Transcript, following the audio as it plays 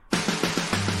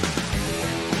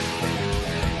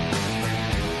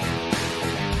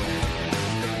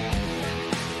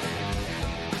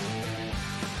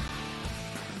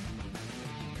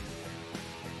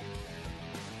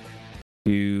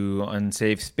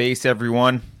Unsafe space,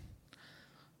 everyone.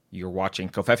 You're watching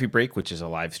Kofefi Break, which is a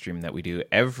live stream that we do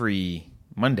every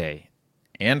Monday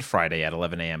and Friday at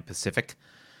 11 a.m. Pacific.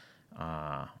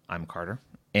 I'm Carter,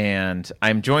 and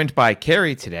I'm joined by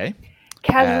Carrie today.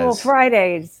 Casual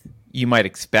Fridays. You might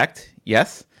expect,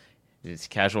 yes. It's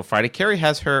Casual Friday. Carrie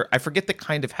has her, I forget the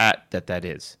kind of hat that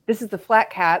is. This is the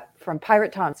flat hat from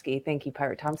Pirate Tomsky. Thank you,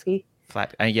 Pirate Tomsky.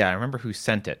 Flat. Yeah, I remember who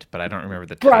sent it, but I don't remember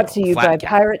the title. Brought to you flat by cap.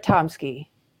 Pirate Tomsky.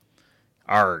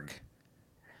 Arg.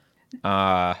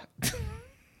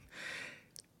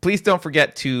 Please don't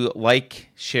forget to like,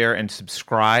 share, and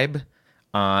subscribe.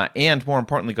 And more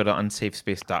importantly, go to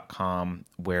unsafespace.com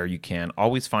where you can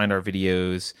always find our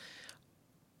videos,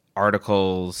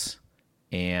 articles,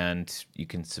 and you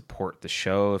can support the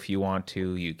show if you want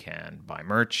to. You can buy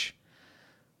merch.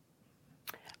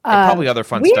 And probably other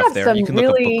fun stuff there. You can look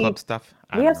up book club stuff.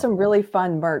 We have some really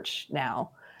fun merch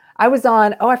now. I was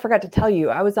on, I forgot to tell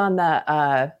you, I was on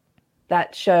the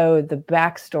that show, The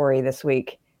Backstory, this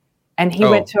week. And he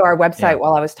went to our website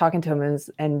while I was talking to him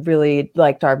and really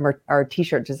liked our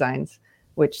t-shirt designs,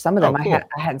 which some of them I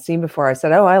hadn't seen before. I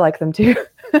said, I like them too.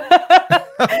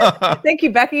 Thank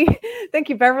you, Becky. Thank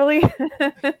you, Beverly.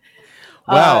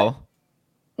 Well,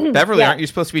 Beverly, aren't you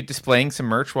supposed to be displaying some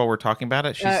merch while we're talking about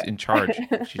it? She's in charge.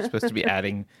 She's supposed to be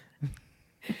adding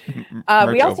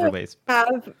merch we also overlays.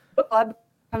 Have book club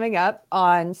coming up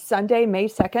on Sunday, May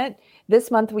 2nd.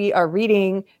 This month we are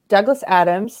reading Douglas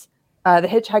Adams' The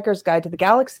Hitchhiker's Guide to the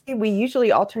Galaxy. We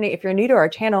usually alternate. If you're new to our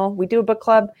channel, we do a book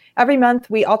club every month.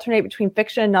 We alternate between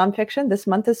fiction and nonfiction. This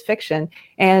month is fiction,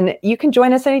 and you can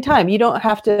join us anytime. You don't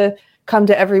have to come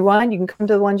to every one. You can come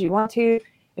to the ones you want to.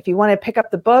 If you want to pick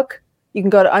up the book, you can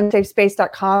go to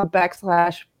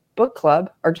unsafespace.com/book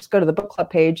club, or just go to the book club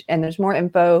page, and there's more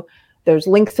info. There's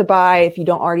links to buy if you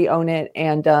don't already own it,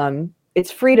 and it's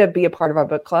free to be a part of our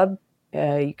book club.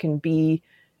 You can be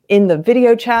in the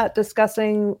video chat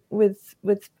discussing with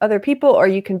other people, or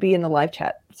you can be in the live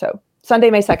chat. So Sunday,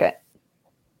 May 2nd.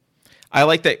 I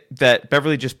like that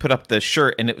Beverly just put up the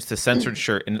shirt, and it was the censored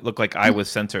shirt, and it looked like I was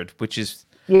censored, which is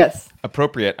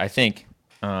appropriate, I think,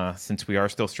 since we are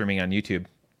still streaming on YouTube.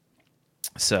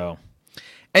 So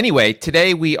anyway,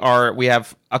 today we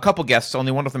have a couple guests.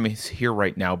 Only one of them is here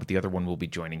right now, but the other one will be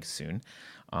joining soon.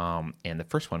 And the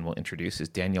first one we'll introduce is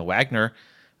Daniel Wagner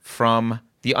from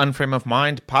the Unframe of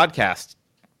Mind podcast.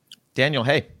 Daniel,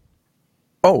 hey.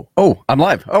 Oh, I'm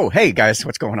live. Oh, hey guys,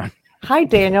 what's going on? Hi,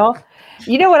 Daniel.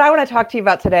 You know what I want to talk to you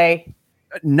about today?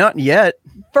 Not yet.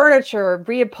 Furniture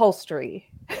reupholstery.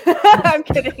 I'm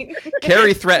kidding.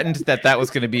 Carrie threatened that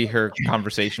was going to be her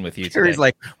conversation with you today. Carrie's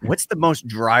like, what's the most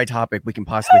dry topic we can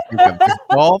possibly think of? There's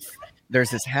golf,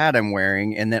 there's this hat I'm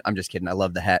wearing, and then I'm just kidding. I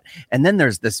love the hat. And then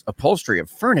there's this upholstery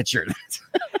of furniture.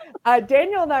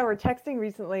 Daniel and I were texting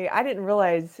recently. I didn't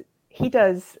realize he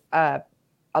does a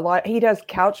lot. He does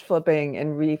couch flipping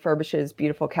and refurbishes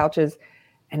beautiful couches.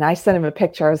 And I sent him a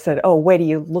picture. I said, wait till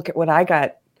you look at what I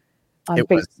got on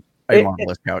Facebook. Was a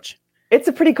marvelous couch. It's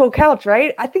a pretty cool couch,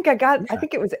 right? I think it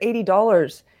was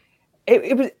 $80.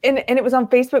 It was, and it was on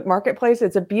Facebook Marketplace.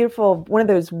 It's a beautiful, one of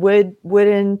those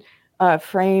wooden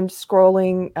framed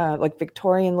scrolling, like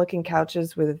Victorian looking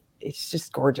couches it's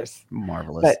just gorgeous.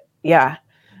 Marvelous. But yeah.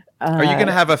 Are you going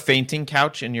to have a fainting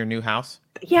couch in your new house?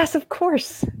 Yes, of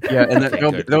course. Yeah, and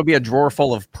there'll be a drawer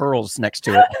full of pearls next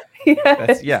to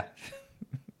it.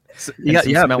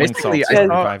 Smelling salts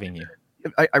reviving you.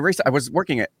 I was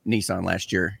working at Nissan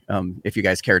last year. If you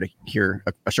guys care to hear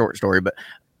a short story, but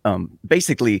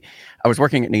basically, I was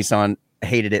working at Nissan.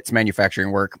 Hated it. It's manufacturing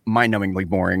work, mind-numbingly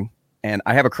boring. And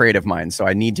I have a creative mind, so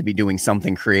I need to be doing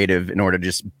something creative in order to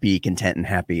just be content and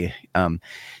happy.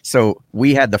 So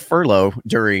we had the furlough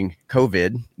during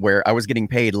COVID, where I was getting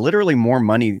paid literally more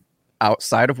money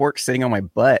outside of work, sitting on my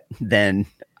butt, than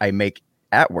I make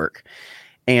at work.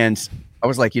 And I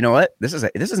was like, you know what? This is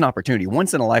an opportunity,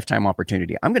 once in a lifetime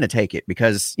opportunity. I'm going to take it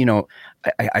because,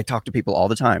 I talk to people all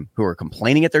the time who are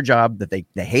complaining at their job that they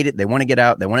hate it. They want to get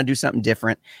out. They want to do something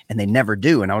different, and they never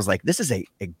do. And I was like, this is a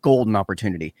golden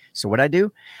opportunity. So what I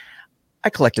do, I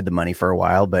collected the money for a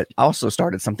while, but also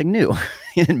started something new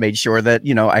and made sure that,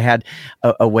 I had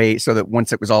a way so that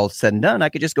once it was all said and done, I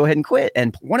could just go ahead and quit.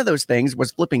 And one of those things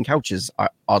was flipping couches,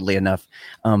 oddly enough,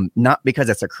 not because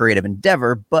it's a creative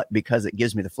endeavor, but because it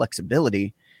gives me the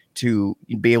flexibility to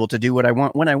be able to do what I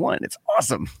want when I want. It's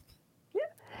awesome.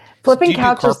 Flipping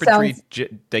couches sounds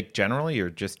like generally, or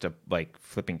just like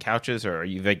flipping couches, or are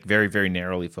you like very, very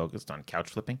narrowly focused on couch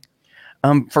flipping?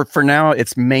 For now,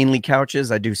 it's mainly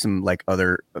couches. I do some like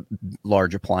other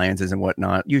large appliances and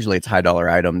whatnot. Usually it's high dollar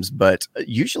items, but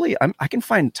usually I can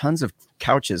find tons of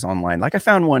couches online. Like I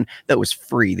found one that was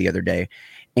free the other day,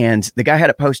 And the guy had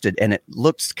it posted and it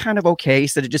looks kind of okay. He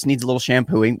said it just needs a little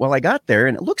shampooing. Well, I got there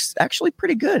and it looks actually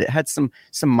pretty good. It had some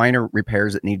minor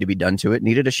repairs that needed to be done to it,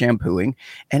 needed a shampooing.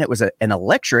 And it was an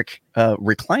electric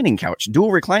reclining couch,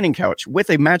 dual reclining couch with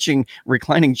a matching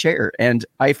reclining chair. And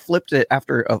I flipped it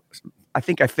after, I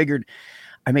think I figured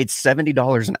I made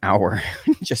 $70 an hour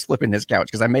just flipping this couch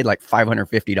because I made like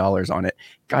 $550 on it.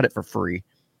 Got it for free.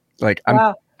 Like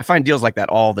wow. I find deals like that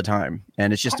all the time.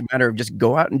 And it's just a matter of just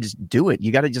go out and just do it.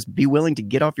 You got to just be willing to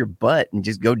get off your butt and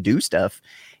just go do stuff.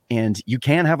 And you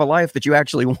can have a life that you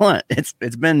actually want. It's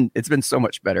been so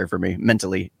much better for me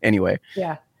mentally anyway.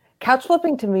 Yeah. Couch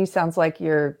flipping to me sounds like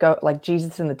you're like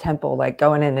Jesus in the temple, like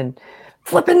going in and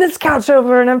flipping this couch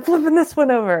over and I'm flipping this one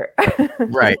over.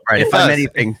 Right. If I'm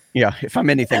anything,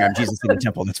 I'm Jesus in the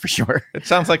temple. That's for sure. It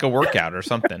sounds like a workout or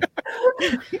something.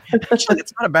 Actually,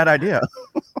 it's not a bad idea.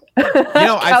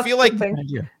 I feel like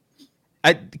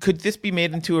could this be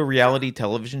made into a reality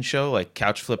television show like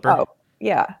Couch Flipper? Oh,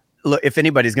 yeah. Look, if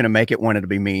anybody's going to make it one, it'll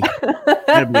be me.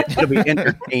 It'll be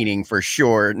entertaining for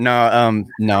sure. No,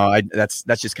 that's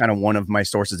just kind of one of my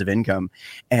sources of income.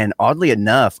 And oddly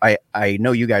enough, I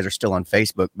know you guys are still on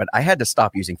Facebook, but I had to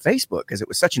stop using Facebook because it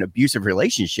was such an abusive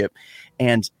relationship.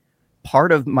 And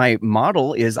part of my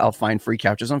model is I'll find free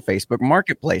couches on Facebook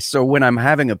Marketplace. So when I'm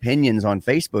having opinions on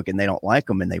Facebook and they don't like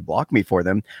them and they block me for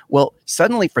them, well,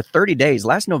 suddenly for 30 days,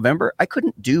 last November, I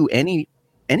couldn't do any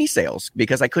sales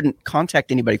because I couldn't contact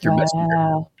anybody through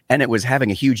Messenger. And it was having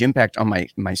a huge impact on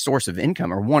my source of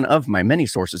income, or one of my many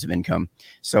sources of income.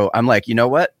 So I'm like, you know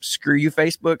what? Screw you,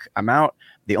 Facebook. I'm out.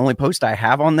 The only post I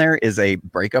have on there is a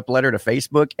breakup letter to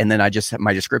Facebook. And then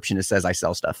my description, it says I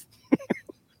sell stuff.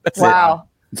 That's it. Wow.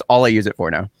 That's all I use it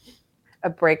for now. A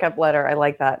breakup letter. I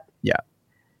like that. Yeah,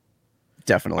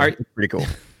 definitely. Right. Pretty cool.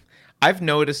 I've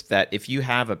noticed that if you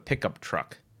have a pickup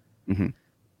truck,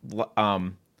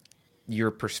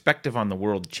 your perspective on the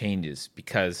world changes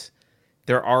because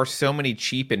there are so many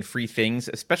cheap and free things,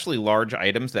 especially large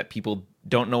items that people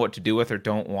don't know what to do with or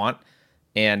don't want.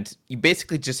 And you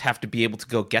basically just have to be able to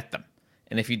go get them.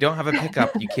 And if you don't have a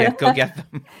pickup, you can't go get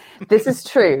them. This is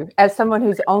true. As someone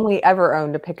who's only ever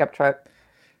owned a pickup truck,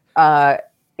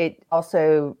 it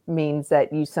also means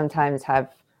that you sometimes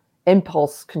have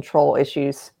impulse control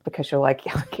issues because you're like,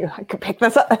 yeah, I could pick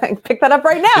this up, pick that up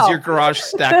right now. Is your garage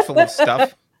stacked full of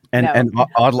stuff? And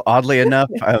oddly enough,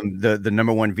 the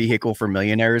number one vehicle for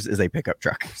millionaires is a pickup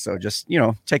truck. So just,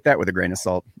 take that with a grain of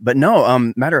salt. But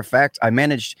no, matter of fact, I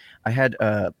had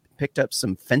picked up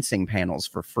some fencing panels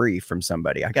for free from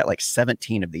somebody. I got like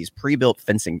 17 of these pre-built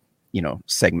fencing,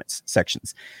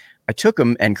 sections. I took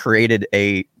them and created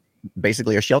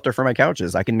basically a shelter for my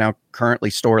couches. I can now currently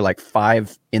store like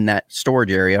 5 in that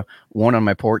storage area, 1 on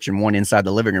my porch and 1 inside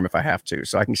the living room if I have to.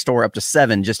 So I can store up to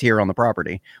 7 just here on the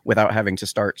property without having to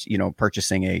start,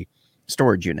 purchasing a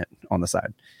storage unit on the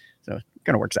side. So it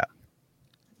kind of works out.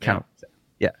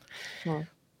 Yeah.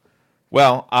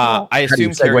 Well, I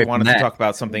assume Terry wanted to talk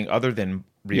about something other than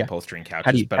reupholstering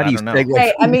couches, but I don't know.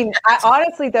 Hey, I mean,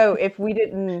 honestly though, if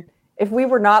we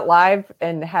were not live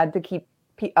and had to keep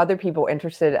other people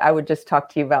interested, I would just talk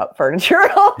to you about furniture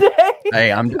all day.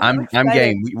 Hey, I'm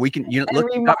game. We can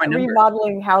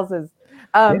remodeling houses.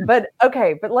 But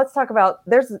let's talk about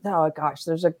there's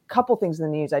a couple things in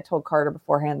the news I told Carter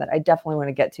beforehand that I definitely want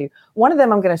to get to. One of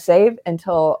them I'm going to save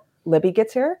until Libby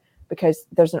gets here because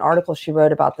there's an article she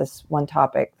wrote about this one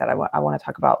topic that I want to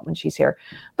talk about when she's here.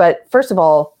 But first of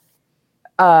all,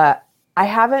 I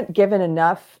haven't given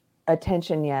enough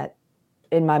attention yet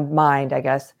in my mind, I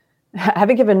guess. I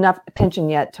haven't given enough attention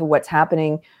yet to what's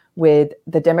happening with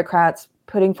the Democrats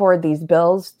putting forward these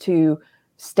bills to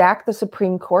stack the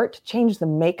Supreme Court, to change the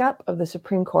makeup of the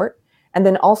Supreme Court. And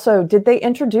then also, did they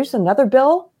introduce another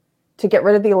bill to get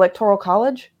rid of the Electoral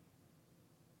College?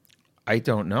 I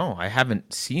don't know. I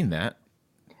haven't seen that.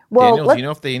 Well, Daniel, do you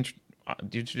know if they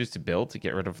introduced a bill to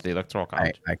get rid of the Electoral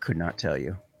College? I could not tell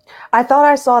you. I thought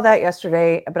I saw that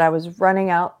yesterday, but I was running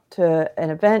out to an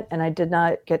event and I did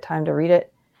not get time to read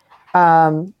it.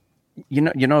 One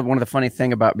of the funny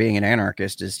thing about being an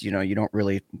anarchist is, you don't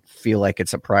really feel like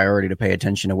it's a priority to pay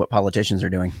attention to what politicians are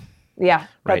doing. Yeah,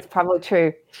 that's probably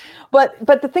true. But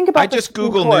the thing about I just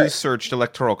Google News searched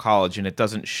Electoral College and it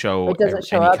doesn't show. It doesn't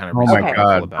show any up. Kind of oh my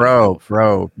God,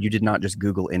 bro! You did not just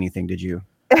Google anything, did you?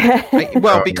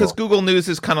 Because Google News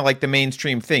is kind of like the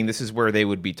mainstream thing. This is where they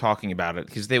would be talking about it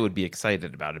because they would be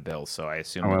excited about a bill. So I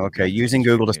assume. Oh, okay. Using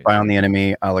Google to spy on the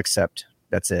enemy, I'll accept.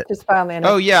 That's it. Just spy on the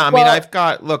enemy. Oh yeah, I mean, I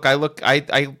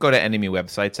go to enemy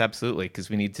websites absolutely because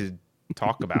we need to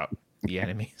talk about the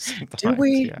enemies.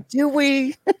 Do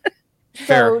we?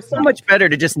 Fair. So much better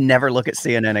to just never look at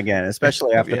CNN again,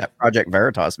 especially after that Project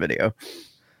Veritas video.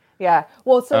 Yeah.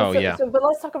 Well, but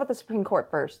let's talk about the Supreme Court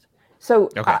first. So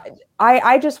okay.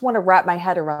 I just want to wrap my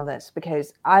head around this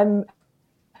because I'm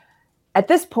at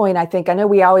this point, I know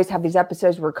we always have these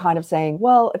episodes where we're kind of saying,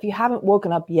 well, if you haven't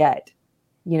woken up yet,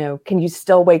 can you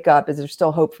still wake up? Is there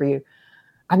still hope for you?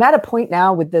 I'm at a point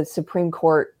now with the Supreme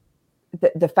Court,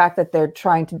 the fact that they're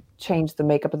trying to change the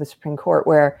makeup of the Supreme Court,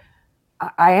 where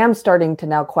I am starting to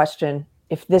now question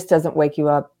if this doesn't wake you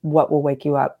up, what will wake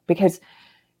you up? Because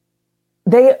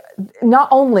they not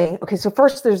only, so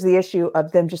first there's the issue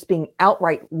of them just being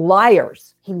outright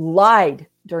liars. He lied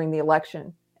during the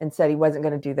election and said he wasn't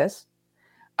going to do this.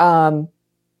 And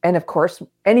of course,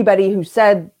 anybody who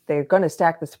said they're going to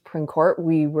stack the Supreme Court,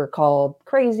 we were called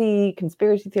crazy,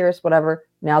 conspiracy theorists, whatever.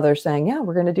 Now they're saying, yeah,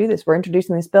 we're going to do this. We're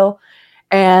introducing this bill.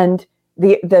 And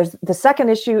the second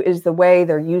issue is the way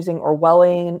they're using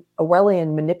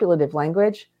Orwellian manipulative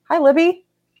language. Hi, Libby.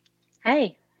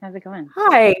 Hey, how's it going?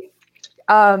 Hi.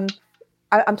 I'm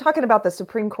talking about the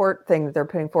Supreme Court thing that they're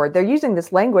putting forward. They're using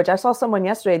this language. I saw someone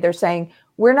yesterday. They're saying,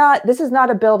 this is not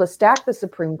a bill to stack the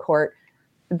Supreme Court.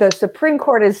 The Supreme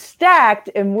Court is stacked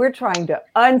and we're trying to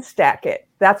unstack it.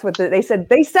 That's what they said.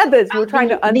 They said this. We're trying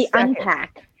to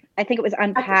unpack it. I think it was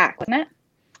unpack, wasn't it?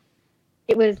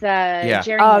 It was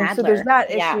Jerry Nadler. So there's that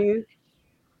issue.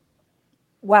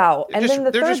 Wow. And then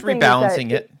they're just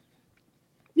rebalancing it.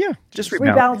 Yeah, just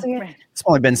rebalancing it. It's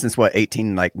only been since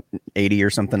 1880 or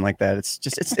something like that. It's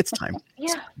just it's time.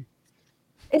 Yeah.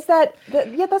 Is that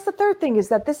that's the third thing, is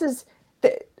that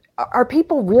are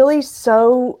people really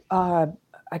so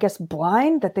I guess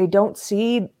blind that they don't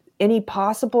see any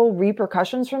possible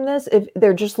repercussions from this if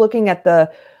they're just looking at the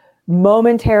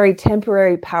momentary,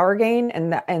 temporary power gain,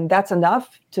 and that's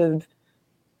enough to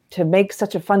make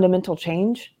such a fundamental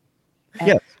change?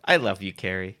 Yeah, I love you,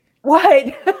 Carrie.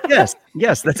 What? Yes,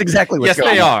 that's exactly what's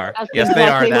going on. Yes, they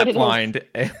are that blind.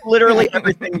 Literally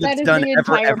everything that's done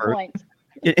ever. Point.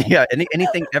 Yeah,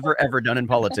 anything ever done in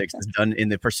politics is done in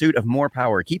the pursuit of more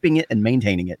power, keeping it and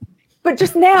maintaining it. But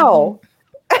just now,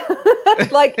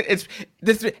 like it's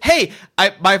this. Hey,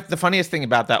 the funniest thing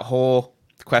about that whole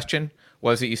question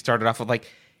was that you started off with like,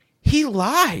 he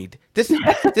lied. This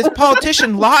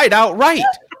politician lied outright.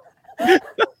 Yeah,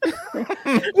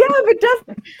 but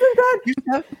doesn't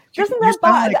that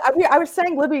bother? I was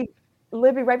saying, Libby,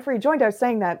 right before you joined, I was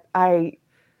saying that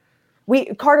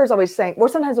Carter's always saying, or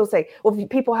sometimes we'll say, well, if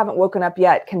people haven't woken up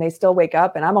yet, can they still wake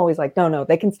up? And I'm always like, no,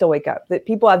 they can still wake up. That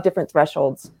people have different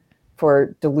thresholds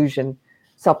for delusion,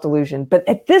 self-delusion. But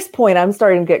at this point, I'm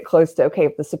starting to get close to, okay,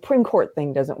 if the Supreme Court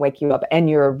thing doesn't wake you up and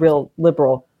you're a real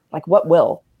liberal, like what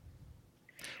will?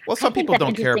 Well, some people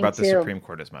don't care about the Supreme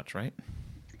Court as much, right?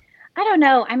 I don't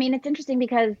know. I mean, it's interesting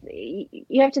because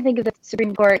you have to think of the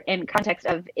Supreme Court in context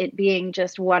of it being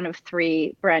just one of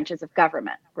three branches of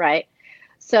government, right?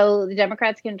 So the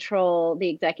Democrats control the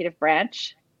executive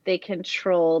branch, they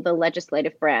control the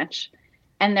legislative branch,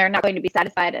 and they're not going to be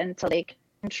satisfied until they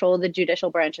control the judicial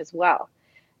branch as well.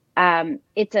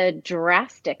 It's a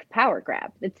drastic power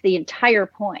grab. It's the entire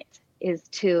point, is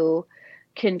to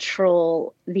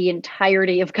control the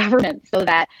entirety of government so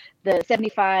that the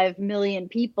 75 million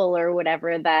people or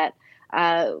whatever that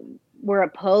were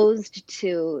opposed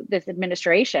to this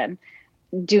administration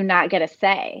do not get a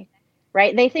say,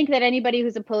 right? They think that anybody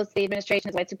who's opposed to the administration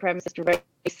is white supremacist,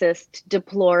 racist,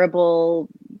 deplorable,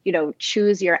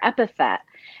 choose your epithet,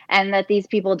 and that these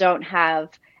people don't have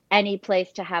any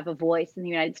place to have a voice in the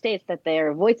United States, that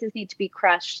their voices need to be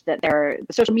crushed, that their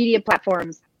social media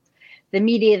platforms, the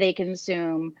media they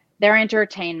consume, their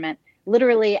entertainment,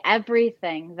 literally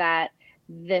everything that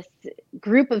this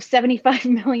group of 75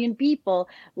 million people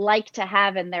like to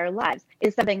have in their lives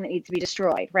is something that needs to be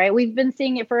destroyed, right? We've been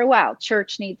seeing it for a while.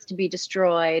 Church needs to be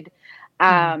destroyed.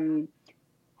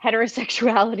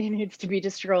 Heterosexuality needs to be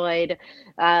destroyed.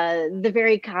 The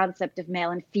very concept of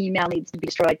male and female needs to be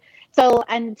destroyed. So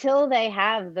until they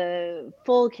have the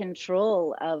full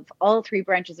control of all three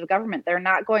branches of government, they're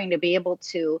not going to be able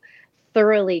to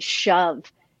thoroughly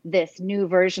shove this new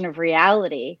version of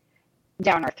reality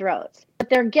down our throats. But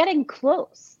they're getting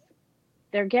close.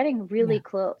 They're getting really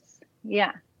close.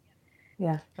 Yeah.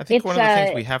 I think one of the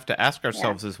things we have to ask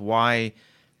ourselves is why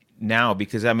now?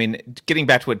 Because, I mean, getting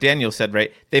back to what Daniel said,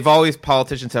 right?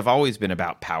 Politicians have always been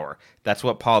about power. That's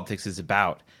what politics is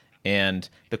about. And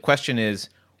the question is,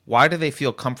 why do they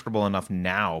feel comfortable enough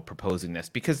now proposing this?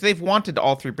 Because they've wanted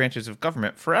all three branches of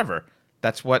government forever.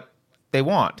 That's what they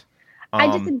want.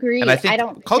 I disagree. And I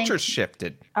think culture's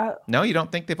shifted. No, you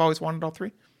don't think they've always wanted all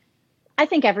three? I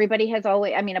think everybody has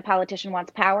always, a politician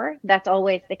wants power. That's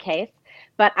always the case.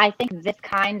 But I think this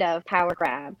kind of power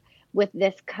grab, with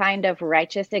this kind of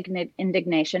righteous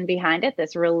indignation behind it,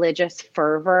 this religious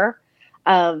fervor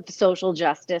of social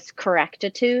justice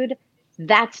correctitude,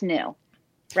 that's new,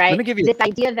 right? Let me give you this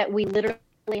idea that we literally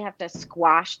have to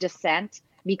squash dissent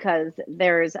because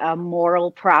there's a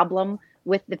moral problem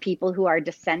with the people who are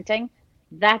dissenting.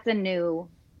 That's a new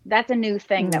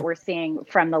thing that we're seeing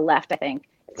from the left, I think,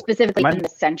 specifically in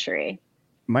this century.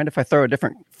 Mind if I throw a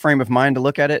different frame of mind to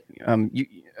look at it?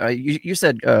 You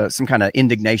said some kind of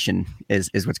indignation is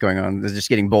what's going on. They're just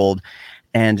getting bold,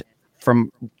 and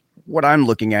from what I'm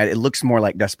looking at, it looks more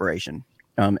like desperation.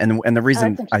 And the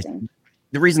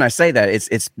reason I say that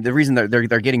it's the reason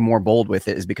they're getting more bold with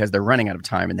it is because they're running out of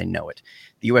time and they know it.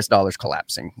 The U.S. dollar's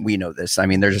collapsing. We know this. I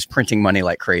mean, they're just printing money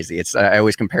like crazy. I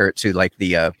always compare it to like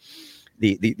the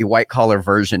white collar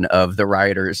version of the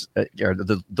rioters or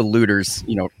the looters,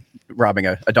 robbing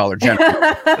a Dollar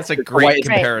General. That's a great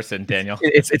comparison, Daniel.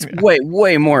 It's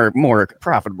way more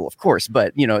profitable, of course,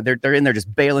 but they're in there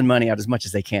just bailing money out as much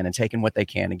as they can and taking what they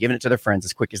can and giving it to their friends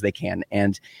as quick as they can.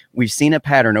 And we've seen a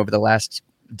pattern over the last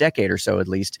decade or so, at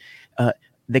least.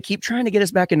 They keep trying to get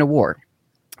us back into war.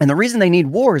 And the reason they need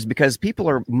war is because people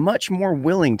are much more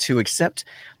willing to accept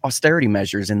austerity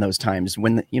measures in those times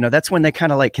when, that's when they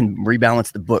kind of like can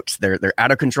rebalance the books. They're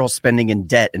out of control spending and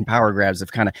debt and power grabs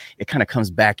it kind of comes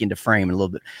back into frame a little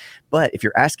bit. But if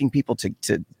you're asking people to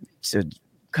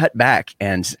cut back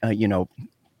and,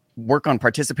 work on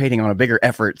participating on a bigger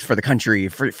effort for the country,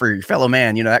 for your fellow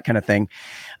man, that kind of thing.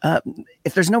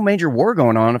 If there's no major war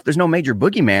going on, if there's no major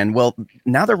boogeyman, well,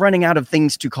 now they're running out of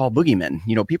things to call boogeymen.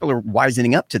 People are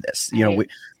wisening up to this.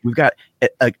 We've got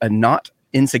a not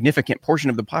insignificant portion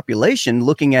of the population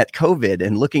looking at COVID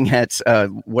and looking at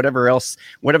whatever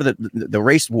the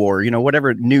race war,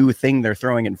 whatever new thing they're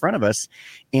throwing in front of us,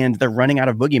 and they're running out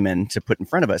of boogeymen to put in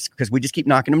front of us because we just keep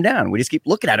knocking them down. We just keep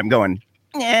looking at them going,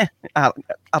 yeah,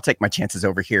 I'll take my chances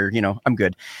over here. I'm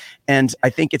good. And I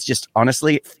think it's just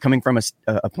honestly coming from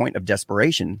a point of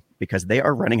desperation because they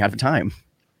are running out of time.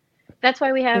 That's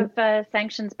why we have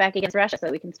sanctions back against Russia,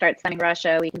 so we can start sending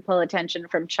Russia. We can pull attention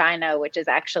from China, which is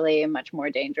actually a much more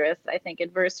dangerous, I think,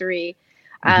 adversary.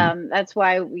 That's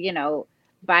why,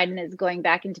 Biden is going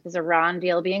back into this Iran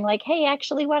deal, being like, hey,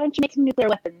 actually, why don't you make some nuclear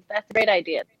weapons? That's a great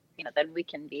idea. Then we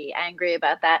can be angry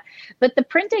about that. But the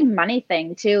printing money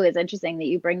thing, too, is interesting that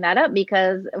you bring that up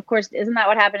because, of course, isn't that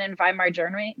what happened in Weimar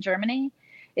Germany?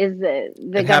 Is the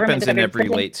it happens in every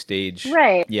late stage.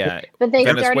 Right. Yeah. But they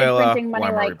Venezuela, started printing money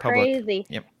Weimar like Republic. crazy.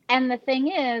 Yep. And the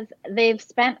thing is, they've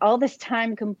spent all this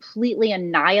time completely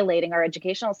annihilating our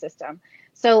educational system.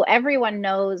 So everyone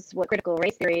knows what critical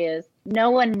race theory is.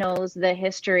 No one knows the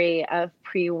history of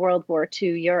pre-World War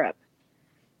II Europe.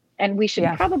 And we should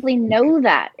probably know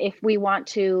that if we want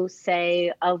to,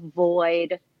 say,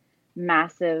 avoid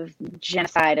massive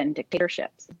genocide and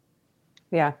dictatorships.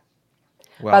 Yeah.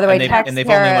 Well, by the way, and they've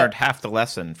only learned half the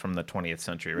lesson from the 20th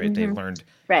century, right? They've learned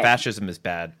fascism is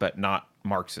bad, but not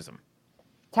Marxism.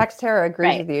 Textera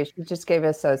agrees with you. She just gave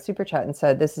us a super chat and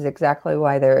said this is exactly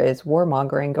why there is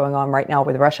warmongering going on right now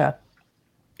with Russia.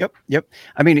 Yep.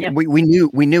 I mean, we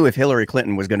knew if Hillary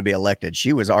Clinton was going to be elected,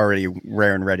 she was already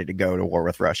rare and ready to go to war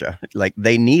with Russia. Like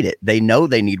they need it. They know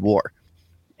they need war.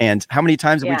 And how many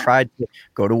times have we tried to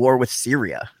go to war with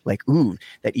Syria? Like, ooh,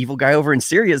 that evil guy over in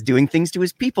Syria is doing things to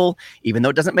his people, even though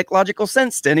it doesn't make logical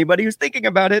sense to anybody who's thinking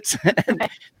about it.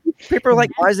 People are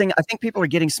like rising. I think people are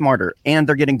getting smarter and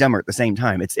they're getting dumber at the same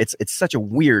time. It's such a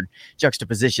weird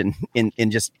juxtaposition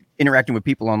in just interacting with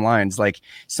people online. It's like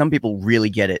some people really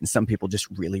get it and some people just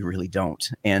really, really don't.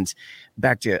 And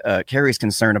back to Carrie's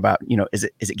concern about, is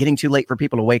it getting too late for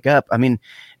people to wake up? I mean,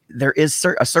 there is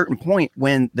a certain point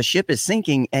when the ship is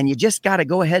sinking and you just got to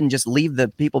go ahead and just leave the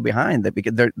people behind that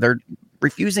because they're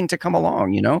refusing to come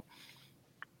along,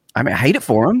 I mean, I hate it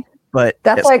for them, but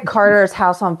that's like Carter's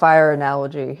house on fire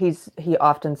analogy. He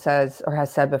often says or has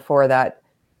said before that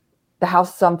the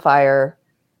house is on fire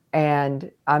and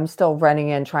I'm still running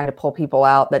in trying to pull people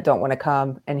out that don't want to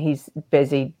come. And he's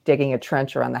busy digging a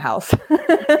trench around the house.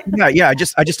 Yeah.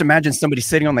 I just imagine somebody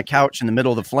sitting on the couch in the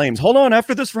middle of the flames. Hold on,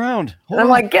 after this round. I'm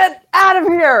like, get out of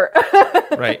here.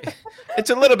 Right. It's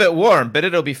a little bit warm, but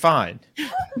it'll be fine.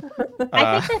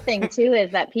 I think the thing too is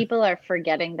that people are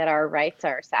forgetting that our rights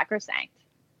are sacrosanct.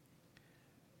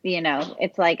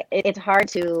 It's like it's hard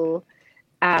to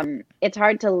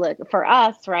look for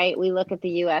us, right? We look at the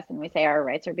U.S. and we say our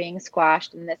rights are being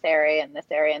squashed in this area, and this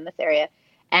area, and this area.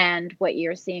 And what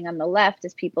you're seeing on the left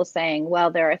is people saying,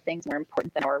 well, there are things more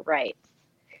important than our rights.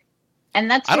 And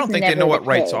that's I don't think they know what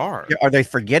rights are. Are they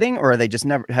forgetting or have they just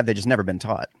never been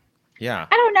taught? Yeah.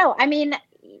 I don't know. I mean,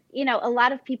 a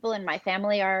lot of people in my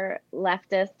family are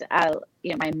leftist.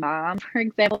 my mom, for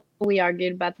example, we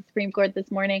argued about the Supreme Court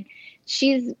this morning.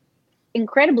 She's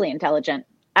incredibly intelligent.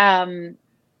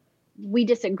 We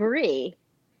disagree.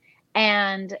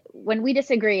 And when we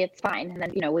disagree, it's fine. And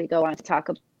then, we go on to talk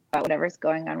about whatever's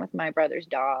going on with my brother's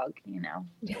dog,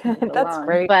 That's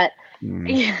great. But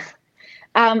yeah.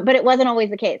 But it wasn't always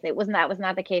the case. That was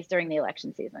not the case during the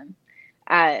election season.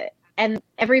 And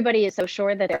everybody is so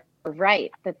sure that they're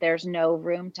right, that there's no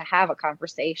room to have a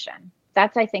conversation.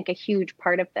 That's, I think, a huge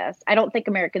part of this. I don't think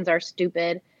Americans are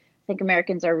stupid. I think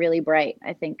Americans are really bright.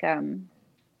 I think,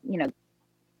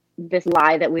 this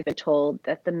lie that we've been told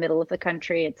that the middle of the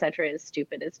country, et cetera, is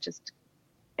stupid is just,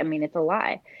 it's a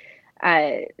lie.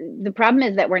 The problem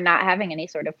is that we're not having any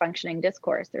sort of functioning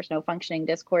discourse. There's no functioning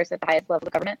discourse at the highest level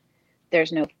of government.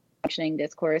 There's no functioning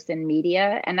discourse in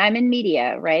media. And I'm in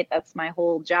media, right? That's my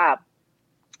whole job.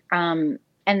 And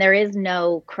there is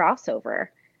no crossover.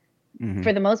 Mm-hmm.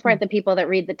 For the most part, the people that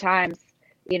read the Times,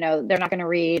 they're not going to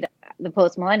read the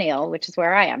Post Millennial, which is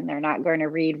where I am. They're not going to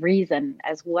read Reason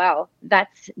as well.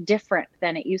 That's different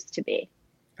than it used to be.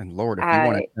 And Lord, if you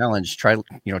want to challenge,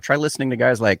 try listening to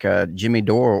guys like Jimmy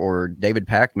Dore or David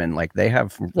Pakman, like they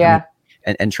have,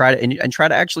 and try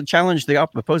to actually challenge the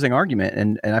opposing argument.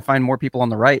 And I find more people on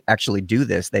the right actually do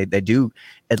this. They do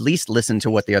at least listen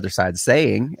to what the other side's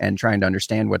saying and trying to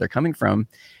understand where they're coming from.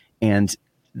 And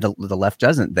the left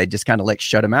doesn't. They just kind of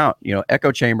shut them out.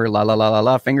 Echo chamber, la la la la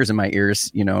la, fingers in my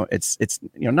ears. It's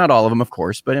not all of them, of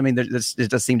course, but there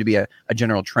does seem to be a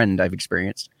general trend I've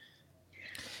experienced.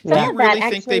 Do you really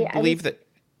think they believe that?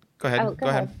 Go ahead. Go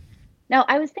ahead. No,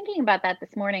 I was thinking about that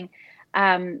this morning.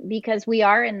 Because we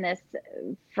are in this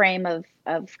frame of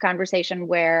conversation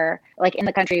where, like in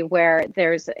the country, where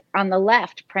there's, on the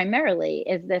left primarily,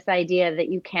 is this idea that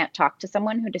you can't talk to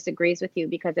someone who disagrees with you,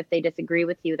 because if they disagree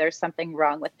with you, there's something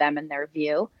wrong with them and their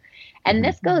view. And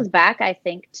this goes back, I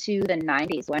think, to the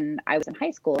 90s when I was in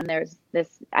high school, and there's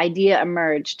this idea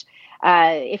emerged,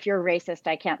 if you're racist,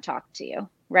 I can't talk to you,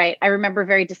 right? I remember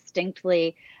very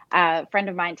distinctly a friend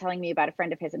of mine telling me about a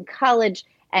friend of his in college,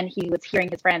 and he was hearing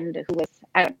his friend who was,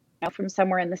 I don't know, from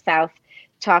somewhere in the South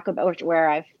talk about, where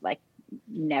I've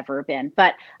never been,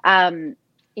 but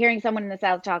hearing someone in the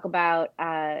South talk about,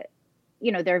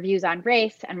 their views on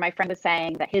race. And my friend was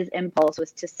saying that his impulse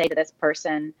was to say to this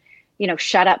person,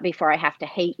 shut up before I have to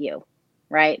hate you,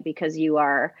 right? Because you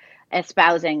are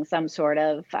espousing some sort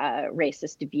of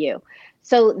racist view.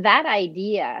 So that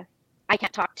idea, I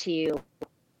can't talk to you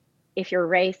if you're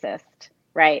racist,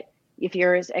 right? If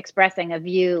you're expressing a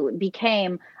view,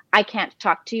 became, I can't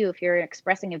talk to you if you're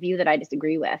expressing a view that I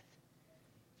disagree with.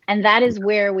 And that is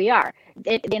where we are.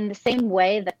 In the same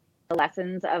way that the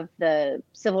lessons of the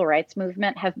civil rights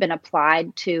movement have been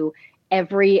applied to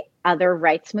every other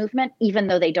rights movement, even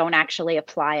though they don't actually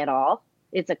apply at all.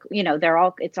 It's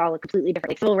all a completely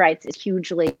different. Civil rights is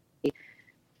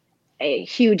a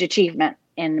huge achievement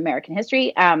in American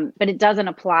history, but it doesn't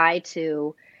apply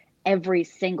to every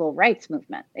single rights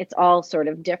movement. It's all sort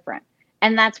of different.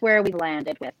 And that's where we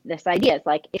landed with this idea. It's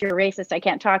like, if you're racist, I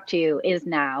can't talk to you, is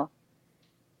now,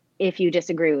 if you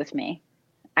disagree with me,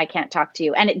 I can't talk to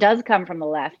you. And it does come from the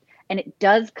left, and it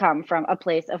does come from a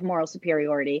place of moral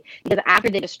superiority, because after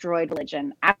they destroyed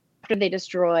religion, after they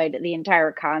destroyed the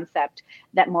entire concept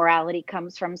that morality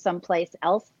comes from someplace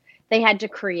else, they had to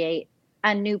create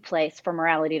a new place for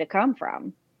morality to come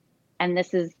from. And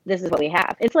this is what we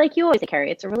have. It's like you always say,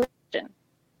 Carrie, it's a religion.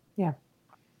 Yeah.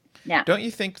 Yeah. Don't you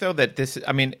think, though, that this,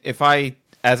 if I,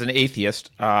 as an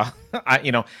atheist, I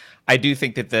do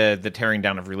think that the tearing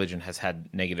down of religion has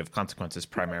had negative consequences,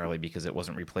 primarily because it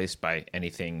wasn't replaced by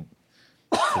anything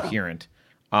coherent.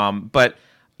 But,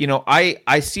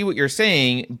 I see what you're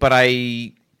saying, but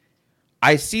I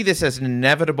see this as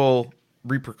inevitable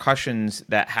repercussions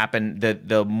that happen.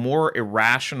 The more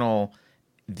irrational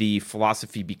the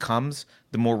philosophy becomes,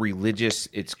 the more religious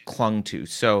it's clung to.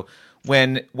 So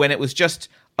when it was just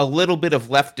a little bit of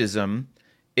leftism,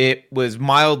 it was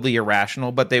mildly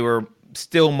irrational, but they were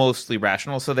still mostly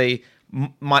rational. So they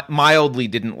mildly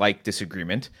didn't like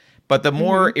disagreement. But the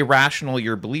more irrational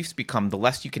your beliefs become, the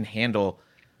less you can handle.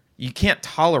 You can't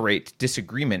tolerate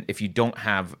disagreement if you don't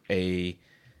have a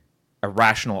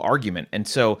rational argument. And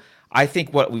so I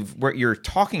think what you're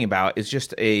talking about is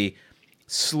just a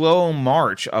slow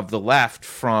march of the left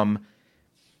from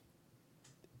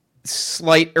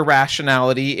slight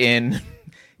irrationality in,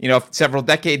 several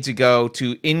decades ago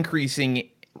to increasing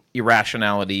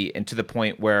irrationality, and to the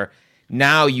point where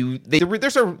now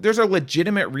there's a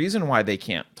legitimate reason why they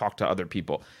can't talk to other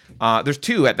people. There's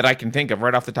two that I can think of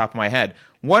right off the top of my head.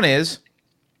 One is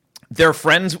their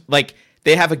friends,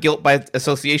 they have a guilt by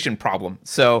association problem.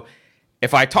 So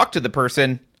if I talk to the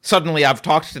person, suddenly I've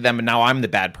talked to them and now I'm the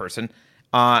bad person.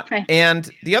 Right. And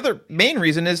the other main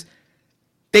reason is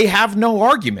they have no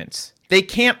arguments. They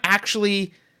can't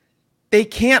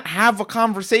have a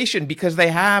conversation because they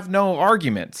have no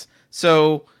arguments.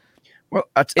 So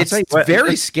it's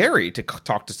very scary to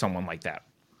talk to someone like that.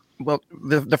 Well,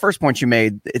 the first point you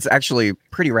made, it's actually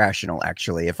pretty rational,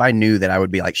 actually. If I knew that I would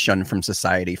be like shunned from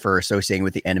society for associating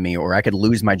with the enemy, or I could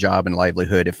lose my job and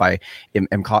livelihood if I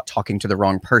am caught talking to the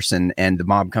wrong person and the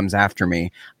mob comes after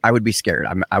me, I would be scared.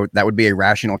 That would be a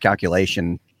rational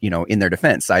calculation, in their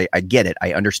defense. I get it.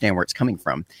 I understand where it's coming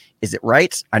from. Is it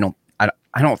right? I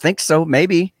don't think so.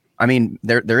 Maybe. I mean,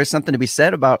 there is something to be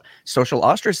said about social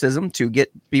ostracism to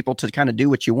get people to kind of do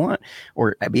what you want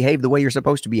or behave the way you're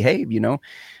supposed to behave.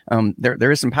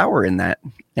 There is some power in that,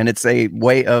 and it's a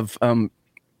way of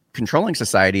controlling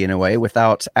society in a way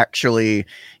without actually,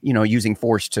 using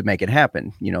force to make it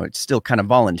happen. It's still kind of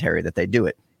voluntary that they do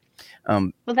it.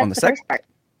 Well, that's on the first part.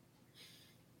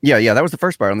 Yeah, that was the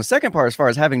first part. On the second part, as far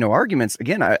as having no arguments,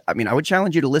 again, I would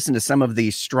challenge you to listen to some of the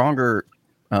stronger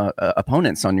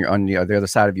opponents on the other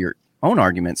side of your own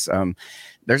arguments.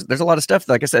 There's a lot of stuff,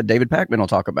 like I said, David Pakman will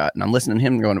talk about, and I'm listening to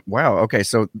him going, wow, okay,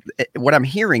 so what I'm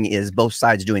hearing is both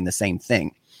sides doing the same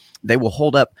thing. They will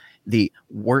hold up the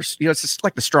worst, it's just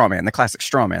like the straw man, the classic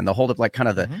straw man. They'll hold up like kind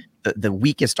of the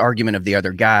weakest argument of the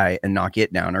other guy and knock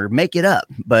it down or make it up.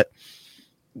 But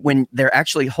when they're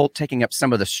actually taking up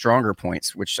some of the stronger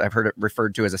points, which I've heard it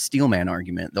referred to as a steel man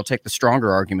argument, they'll take the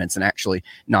stronger arguments and actually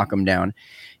knock them down.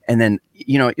 And then,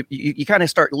 you kind of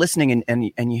start listening and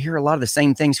you hear a lot of the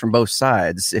same things from both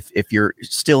sides. If you're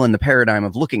still in the paradigm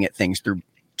of looking at things through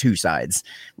two sides,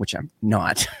 which I'm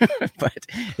not, but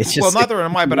it's just. Well, neither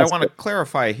am I, but I want to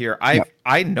clarify here.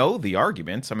 I know the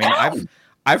arguments. I mean,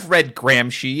 I've read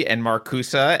Gramsci and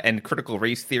Marcuse and critical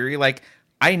race theory. Like,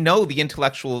 I know the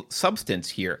intellectual substance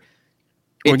here.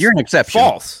 Well, you're an exception.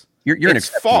 False. You're an exception.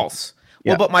 It's false.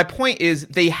 Yeah. Well, but my point is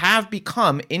they have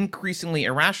become increasingly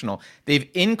irrational. They've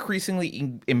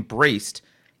increasingly embraced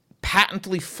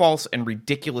patently false and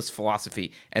ridiculous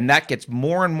philosophy, and that gets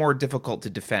more and more difficult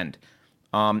to defend.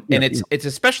 And it's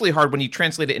especially hard when you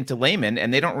translate it into layman,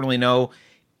 and they don't really know.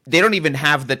 They don't even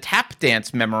have the tap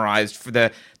dance memorized for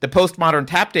the postmodern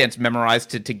tap dance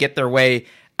memorized to get their way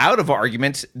out of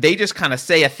arguments. They just kind of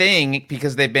say a thing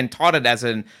because they've been taught it as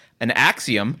an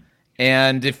axiom.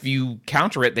 And if you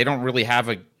counter it, they don't really have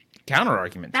a counter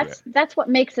argument to it. That's what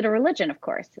makes it a religion, of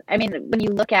course. I mean, when you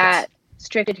look at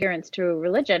strict adherence to a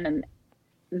religion, and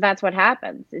that's what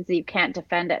happens, is you can't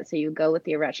defend it, so you go with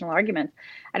the irrational arguments.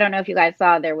 I don't know if you guys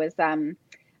saw, there was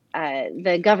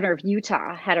the governor of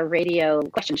Utah had a radio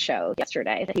question show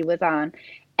yesterday that he was on.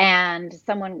 And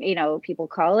someone, people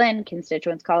call in,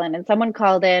 constituents call in, and someone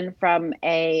called in from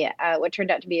what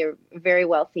turned out to be a very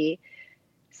wealthy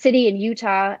city in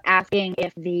Utah, asking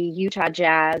if the Utah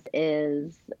Jazz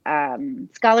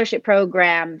scholarship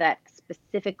program that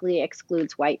specifically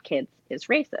excludes white kids is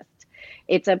racist.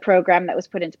 It's a program that was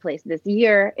put into place this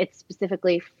year. It's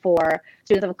specifically for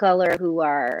students of color who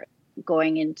are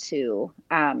going into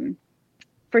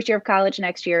first year of college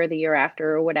next year or the year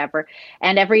after or whatever.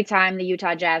 And every time the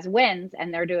Utah Jazz wins,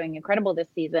 and they're doing incredible this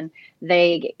season,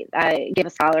 they give a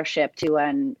scholarship to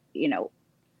an,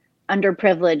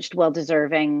 underprivileged,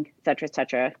 well-deserving, et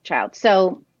cetera, child.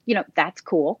 So, that's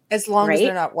cool. As long as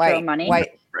they're not white. Money.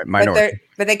 White. Minority.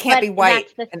 But they can't be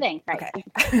white. That's the thing, right?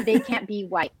 Okay. They can't be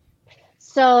white.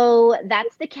 So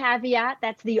that's the caveat.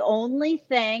 That's the only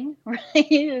thing, right?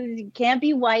 You can't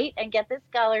be white and get this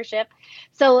scholarship.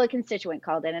 So a constituent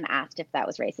called in and asked if that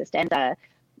was racist. And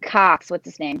Cox, what's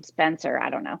his name? Spencer, I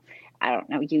don't know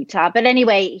Utah. But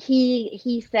anyway,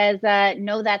 he says,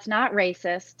 no, that's not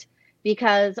racist,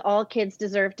 because all kids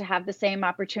deserve to have the same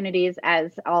opportunities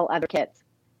as all other kids.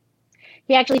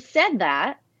 He actually said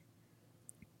that.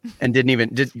 And didn't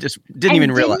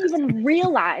even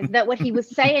realize that what he was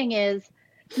saying is,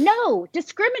 no,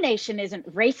 discrimination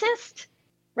isn't racist,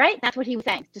 right? That's what he was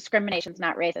saying. Discrimination's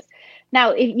not racist.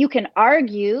 Now, if you can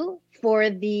argue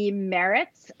for the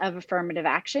merits of affirmative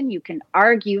action, you can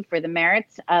argue for the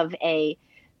merits of a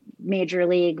major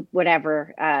league,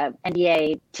 whatever,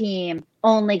 NBA team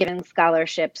only giving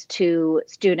scholarships to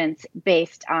students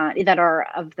based on that are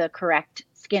of the correct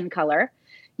skin color.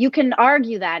 You can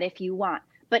argue that if you want.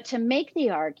 But to make the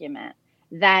argument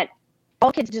that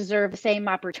all kids deserve the same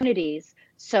opportunities,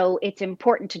 so it's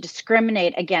important to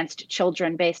discriminate against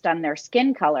children based on their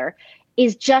skin color,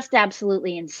 is just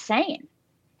absolutely insane.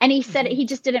 And he said he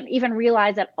just didn't even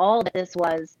realize at all that this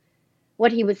was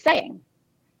what he was saying.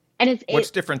 And what's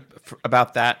different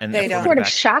about that? And it's sort of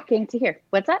shocking to hear.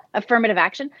 What's that? Affirmative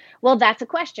action? Well, that's a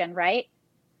question, right?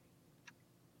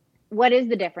 what is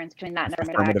the difference between that and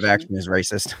affirmative action is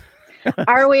racist.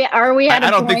 Are we at I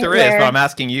a don't think point there is, where but I'm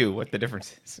asking you what the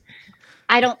difference is.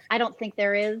 I don't think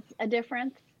there is a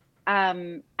difference.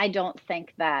 I don't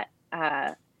think that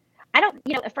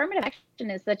affirmative action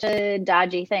is such a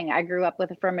dodgy thing. I grew up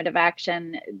with affirmative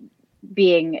action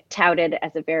being touted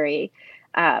as a very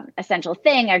essential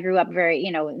thing. I grew up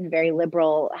in a very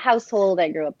liberal household. I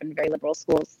grew up in very liberal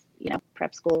schools,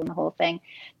 prep school and the whole thing.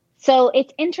 So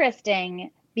it's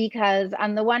interesting because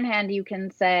on the one hand, you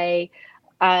can say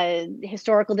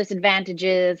historical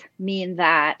disadvantages mean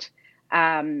that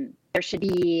there should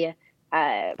be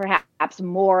perhaps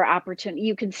more opportunity.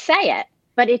 You could say it,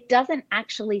 but it doesn't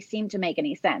actually seem to make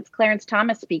any sense. Clarence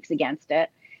Thomas speaks against it,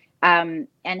 and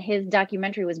his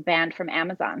documentary was banned from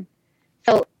Amazon.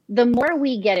 So the more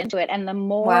we get into it and the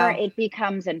more it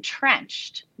becomes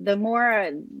entrenched, the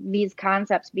more these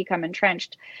concepts become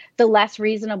entrenched, the less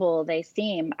reasonable they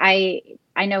seem. I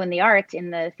know in the arts,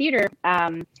 in the theater,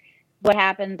 what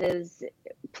happens is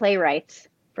playwrights,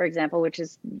 for example, which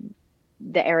is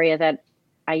the area that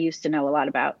I used to know a lot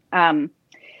about,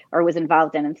 or was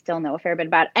involved in and still know a fair bit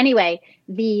about. Anyway,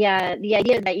 the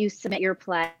idea that you submit your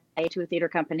play to a theater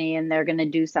company and they're going to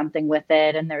do something with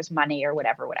it and there's money or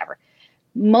whatever.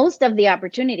 Most of the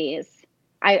opportunities,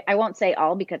 I won't say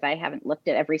all because I haven't looked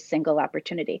at every single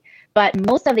opportunity, but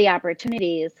most of the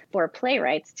opportunities for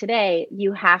playwrights today,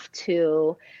 you have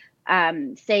to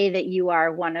say that you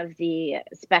are one of the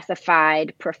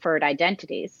specified preferred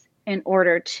identities in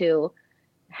order to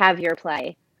have your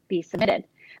play be submitted.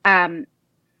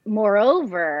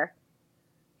 Moreover,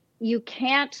 you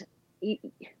can't,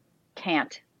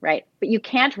 right? But you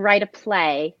can't write a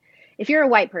play. If you're a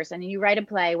white person and you write a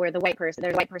play where there's a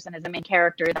white person as the main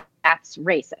character, that's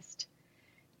racist.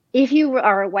 If you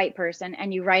are a white person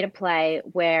and you write a play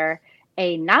where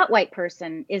a not white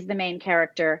person is the main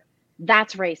character,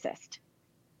 that's racist.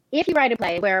 If you write a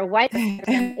play where a white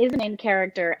person is the main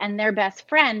character and their best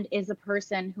friend is a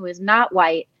person who is not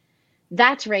white,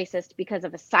 that's racist because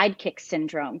of a sidekick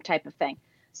syndrome type of thing.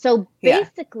 So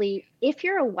basically, if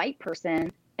you're a white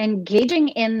person engaging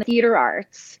in the theater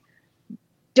arts,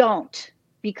 don't,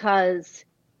 because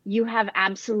you have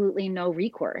absolutely no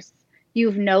recourse. You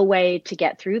have no way to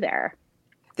get through there.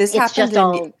 It's just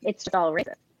all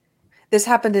racist. This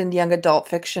happened in young adult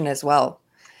fiction as well.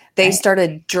 They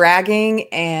started dragging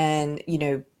and,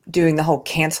 doing the whole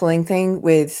canceling thing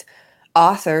with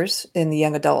authors in the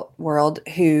young adult world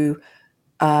who,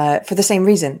 for the same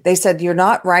reason, they said, you're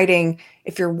not writing,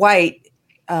 if you're white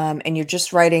and you're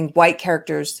just writing white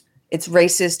characters, it's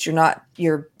racist.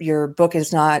 Your book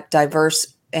is not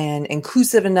diverse and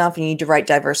inclusive enough. You need to write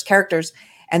diverse characters.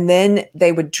 And then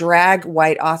they would drag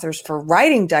white authors for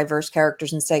writing diverse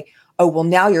characters and say, oh, well,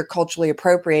 now you're culturally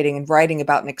appropriating and writing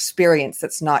about an experience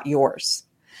that's not yours.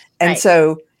 And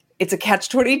so it's a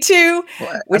catch-22.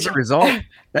 Well,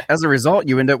 as a result,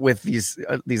 you end up with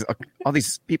all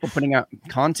these people putting out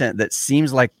content that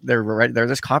seems like they're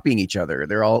just copying each other.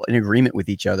 They're all in agreement with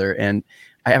each other. And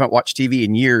I haven't watched TV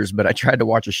in years, but I tried to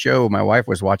watch a show my wife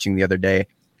was watching the other day.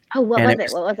 Oh, what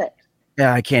was it?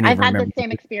 Yeah, I can't even remember. I've had the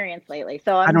same experience lately,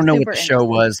 so I don't know what the show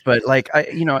was, but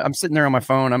I'm sitting there on my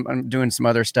phone, I'm doing some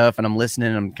other stuff, and I'm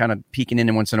listening, I'm kind of peeking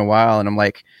in once in a while, and I'm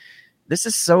like, this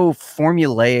is so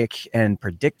formulaic and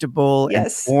predictable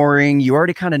and boring. You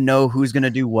already kind of know who's going to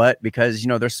do what because,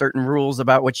 there's certain rules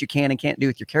about what you can and can't do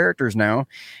with your characters now.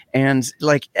 And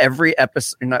like every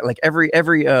episode,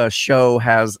 every show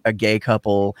has a gay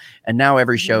couple, and now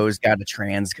every show's got a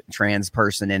trans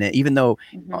person in it, even though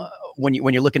when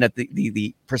you're looking at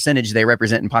the percentage they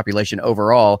represent in population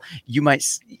overall, you might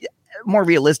more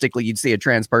realistically, you'd see a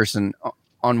trans person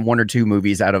on one or two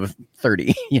movies out of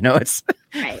 30.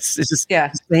 It's just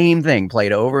the same thing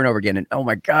played over and over again. And oh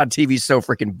my God, TV's so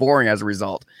freaking boring as a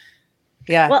result.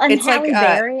 Yeah. Well, and Halle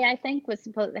Berry, I think,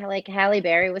 Halle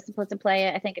Berry was supposed to play,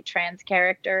 I think, a trans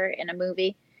character in a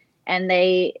movie. And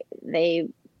they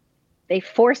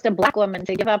forced a black woman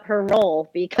to give up her role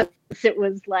because it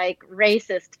was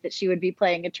racist that she would be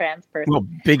playing a trans person. Well,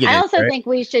 bigoted, I also think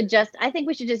we should just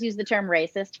use the term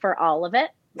racist for all of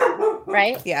it.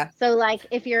 Right? Yeah. So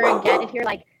if you're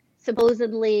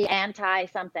supposedly anti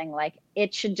something,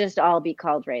 it should just all be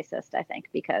called racist, I think,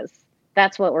 because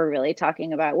that's what we're really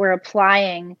talking about. We're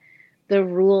applying the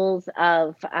rules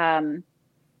of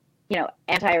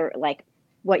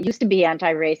what used to be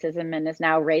anti-racism and is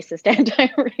now racist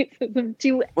anti-racism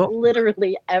to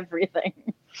literally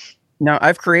everything. Now,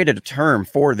 I've created a term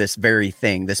for this very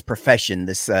thing, this profession,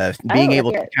 this being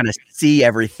able to kind of see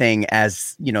everything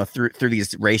as, through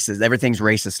these races, everything's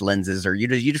racist lenses, or you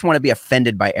just want to be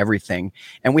offended by everything.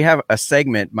 And we have a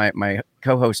segment, my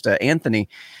co-host, Anthony,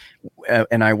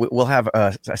 we'll have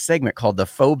a segment called the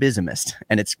Phobismist,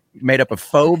 and it's made up of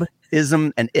phobe,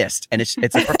 ism, and ist, and it's a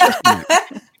profession.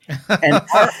 And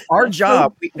our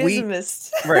job,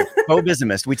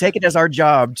 phobismist, we take it as our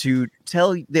job to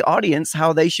tell the audience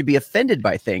how they should be offended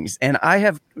by things. And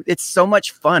it's so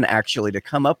much fun actually to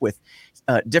come up with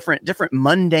different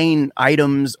mundane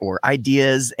items or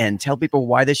ideas and tell people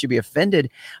why they should be offended.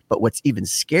 But what's even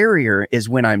scarier is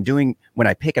when I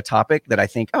pick a topic that I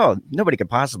think, oh, nobody could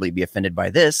possibly be offended by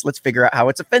this. Let's figure out how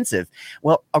it's offensive.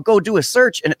 Well, I'll go do a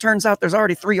search, and it turns out there's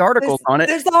already 3 articles on it.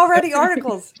 There's already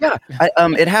articles. Yeah.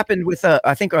 It happened with,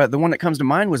 I think the one that comes to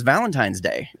mind was Valentine's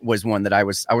Day was one that I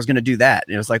was going to do that.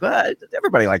 And it was like, well,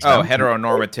 everybody likes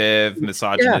heteronormative,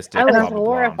 misogynistic. Yeah. Blah, was blah,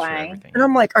 horrifying. blah, and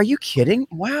I'm like, are you kidding?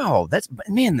 Wow.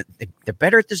 Man, they're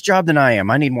better at this job than I am.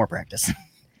 I need more practice.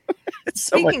 It's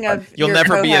so Speaking much fun. of You'll your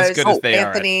never be as co-host, good as they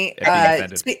Anthony, are.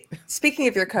 Speaking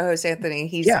of your co-host, Anthony,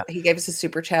 he gave us a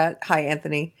super chat. Hi,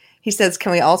 Anthony. He says,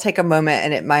 can we all take a moment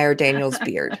and admire Daniel's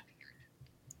beard?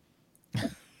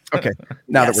 Okay.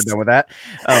 Now that we're done with that.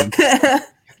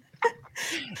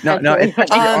 No, it's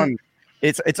actually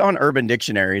it's on Urban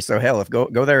Dictionary. So hell, if go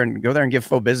there and give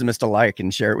phobismist a like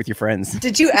and share it with your friends.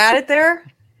 Did you add it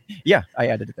there? Yeah, I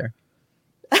added it there.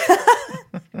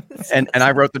 and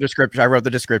I wrote the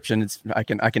description. I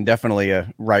can definitely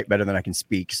write better than I can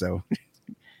speak. So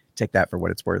take that for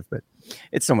what it's worth. But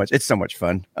it's so much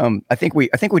fun. I think we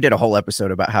did a whole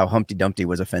episode about how Humpty Dumpty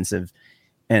was offensive.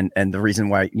 And the reason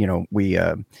why, we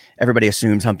everybody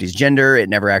assumes Humpty's gender. It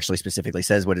never actually specifically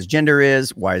says what his gender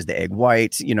is. Why is the egg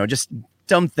white? Just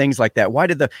dumb things like that. Why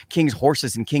did the king's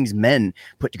horses and king's men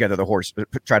put together the horse,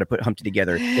 try to put Humpty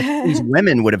together? If these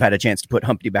women would have had a chance to put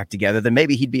Humpty back together, then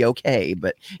maybe he'd be okay.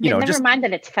 But never mind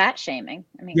that it's fat shaming.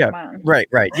 I mean, yeah, come on. right.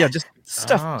 Yeah, just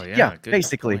stuff. Oh, yeah,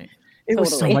 basically. Point. It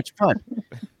was so much fun.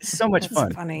 So much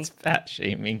fun. Funny. It's fat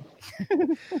shaming.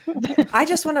 I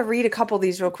just want to read a couple of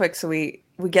these real quick so we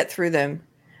get through them.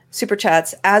 Super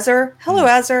chats. Azar. Hello,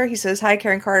 Azar. He says, hi,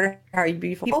 Karen Carter. How are you,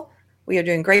 beautiful? We are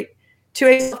doing great.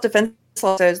 2A self-defense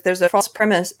law says there's a false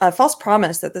promise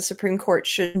that the Supreme Court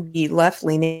shouldn't be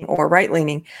left-leaning or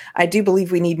right-leaning. I do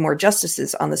believe we need more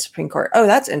justices on the Supreme Court. Oh,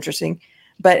 that's interesting.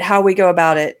 But how we go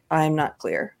about it, I'm not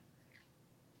clear.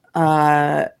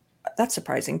 That's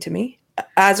surprising to me.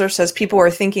 Azar says people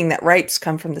are thinking that rights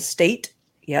come from the state.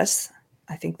 Yes,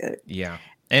 I think that. Yeah,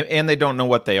 and they don't know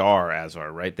what they are,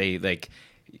 Azar, right? They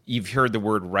you've heard the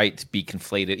word right be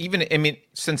conflated. Even, I mean,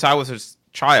 since I was a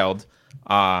child,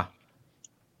 the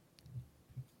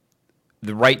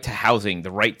right to housing,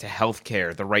 the right to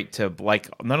healthcare, the right to,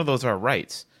 none of those are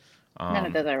rights. None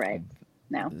of those are right.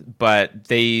 No. But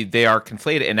they are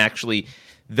conflated, and actually,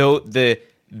 though the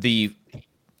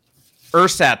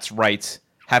ersatz rights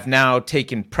have now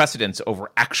taken precedence over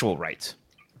actual rights.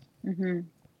 Mm-hmm.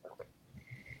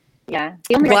 Yeah.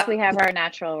 The only rights we have are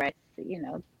natural rights,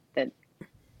 that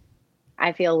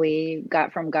I feel we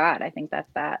got from God. I think that's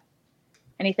that.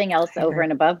 Anything else over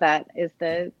and above that is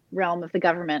the realm of the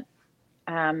government,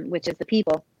 which is the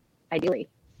people, ideally.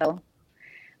 So,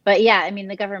 but yeah, I mean,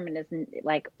 the government isn't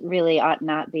really ought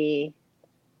not be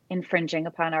infringing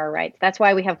upon our rights. That's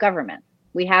why we have government.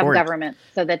 We have government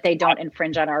so that they don't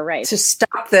infringe on our rights. To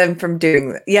stop them from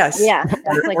doing that. Yes. Yeah.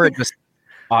 Or it just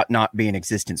ought not be in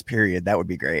existence, period. That would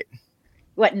be great.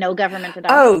 What, no government at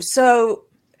all? Oh, so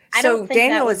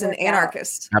Daniel is an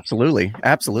anarchist. Absolutely.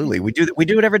 We do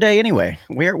it every day anyway.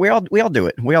 We all do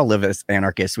it. We all live as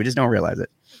anarchists. We just don't realize it.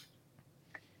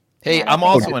 Hey, yeah, I'm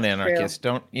also an anarchist.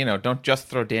 True. Don't just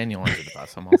throw Daniel under the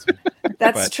bus. I'm also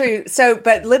That's true. So,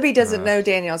 but Libby doesn't know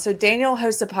Daniel. So Daniel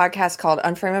hosts a podcast called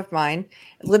Unframe of Mind.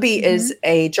 Libby is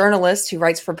a journalist who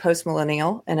writes for Post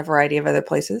Millennial and a variety of other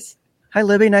places. Hi,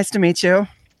 Libby. Nice to meet you.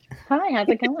 Hi, how's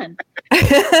it going?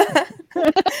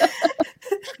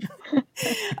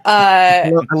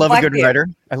 I love a good writer.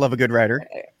 I love a good writer.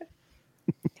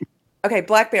 Okay,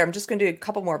 Blackbeard. I'm just going to do a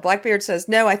couple more. Blackbeard says,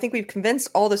 no, I think we've convinced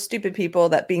all the stupid people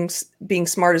that being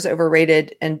smart is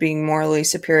overrated and being morally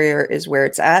superior is where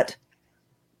it's at.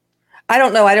 I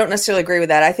don't know. I don't necessarily agree with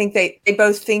that. I think they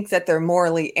both think that they're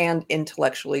morally and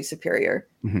intellectually superior.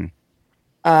 Mm-hmm.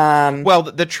 Well,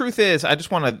 the truth is, I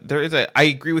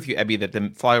agree with you, Ebby, that the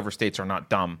flyover states are not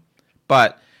dumb,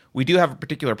 but we do have a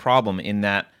particular problem in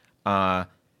that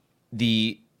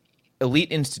the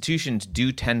elite institutions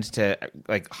do tend to,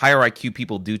 higher IQ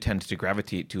people do tend to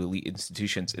gravitate to elite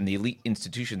institutions, and the elite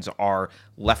institutions are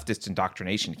leftist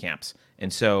indoctrination camps.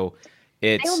 And so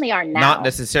it's not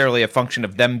necessarily a function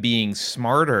of them being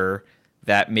smarter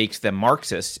that makes them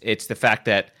Marxists. It's the fact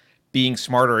that being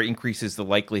smarter increases the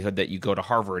likelihood that you go to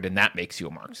Harvard, and that makes you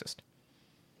a Marxist.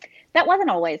 That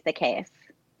wasn't always the case,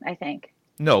 I think.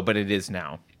 No, but it is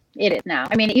now. It is now.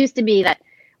 I mean, it used to be that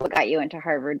what got you into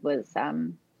Harvard was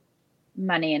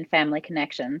money and family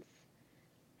connections.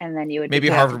 And then you would maybe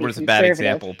Harvard was a bad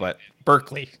example, but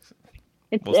Berkeley.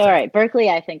 It's all right. Berkeley,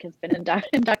 I think, has been an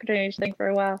indoctrination thing for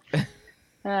a while.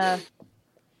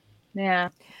 Yeah.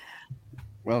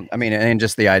 Well, I mean, and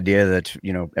just the idea that,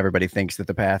 everybody thinks that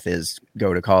the path is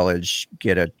go to college,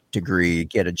 get a degree,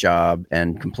 get a job,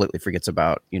 and completely forgets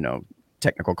about,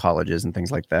 technical colleges and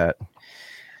things like that.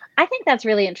 I think that's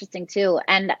really interesting too.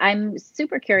 And I'm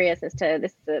super curious as to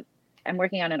this. I'm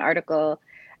working on an article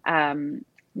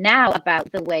now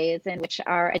about the ways in which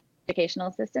our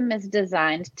educational system is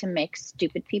designed to make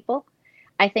stupid people.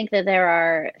 I think that there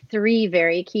are 3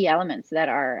 very key elements that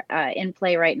are in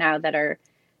play right now that are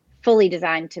fully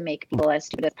designed to make people as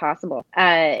stupid as possible.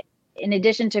 In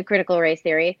addition to critical race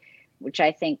theory, which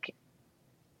I think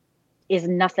is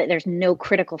nothing, there's no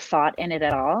critical thought in it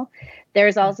at all.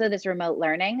 There's also this remote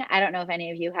learning. I don't know if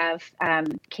any of you have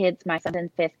kids. My son's in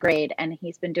 5th grade and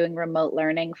he's been doing remote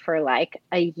learning for like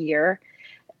a year.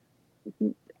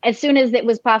 As soon as it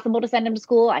was possible to send him to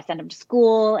school, I sent him to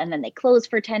school, and then they close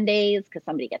for 10 days because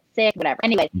somebody gets sick, whatever.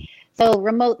 Anyway, so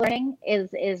remote learning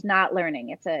is not learning.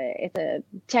 It's a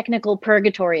technical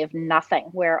purgatory of nothing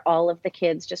where all of the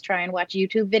kids just try and watch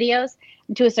YouTube videos.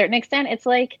 And to a certain extent, it's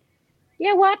like,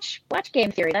 yeah, watch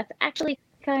game theory. That's actually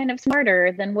kind of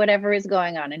smarter than whatever is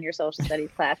going on in your social studies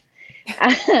class.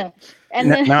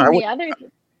 And then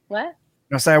what?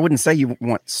 No, so I wouldn't say you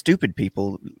want stupid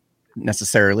people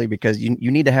necessarily, because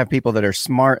you need to have people that are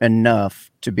smart enough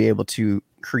to be able to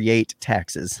create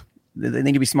taxes. They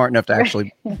need to be smart enough to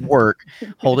actually work,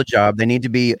 hold a job. They need to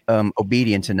be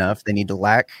obedient enough. They need to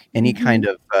lack any kind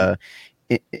of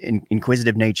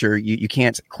inquisitive nature. You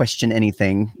can't question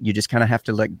anything. You just kind of have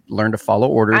to learn to follow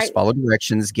orders, follow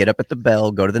directions, get up at the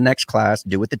bell, go to the next class,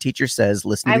 do what the teacher says,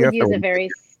 listen to your authority. I would use a very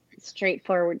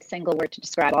straightforward single word to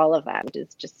describe all of that, which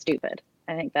is just stupid.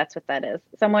 I think that's what that is.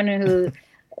 Someone who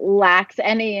lacks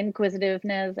any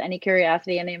inquisitiveness, any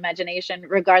curiosity, any imagination,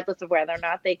 regardless of whether or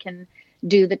not they can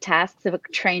do the tasks of a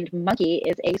trained monkey,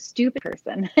 is a stupid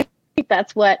person.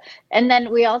 That's what. And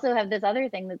then we also have this other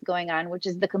thing that's going on, which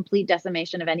is the complete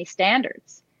decimation of any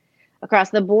standards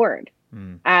across the board.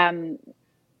 In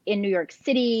New York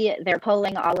City, they're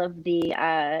polling all of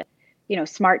the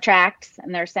smart tracks,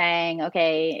 and they're saying,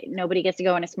 okay, nobody gets to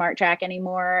go in a smart track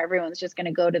anymore. Everyone's just going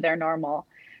to go to their normal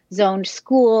zoned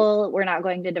school. We're not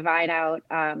going to divide out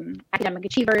academic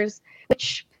achievers,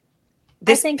 which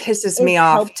this I think pisses me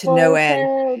off to no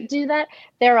end. Do that.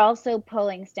 They're also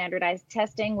pulling standardized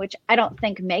testing, which I don't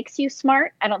think makes you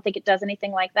smart. I don't think it does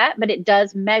anything like that, but it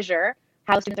does measure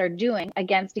how students are doing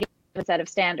against a set of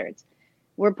standards.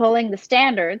 We're pulling the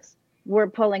standards. We're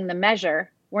pulling the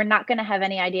measure. We're not going to have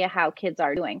any idea how kids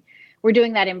are doing. We're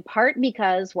doing that in part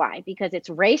because why? Because it's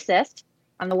racist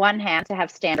on the one hand to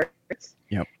have standards.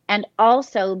 Yep. And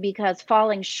also because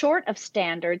falling short of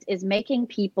standards is making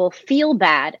people feel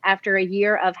bad after a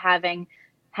year of having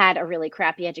had a really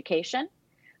crappy education.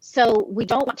 So we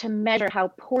don't want to measure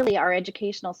how poorly our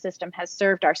educational system has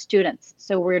served our students.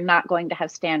 So we're not going to have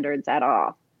standards at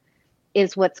all,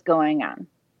 is what's going on.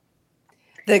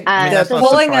 The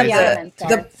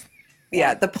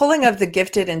pulling of the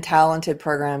gifted and talented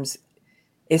programs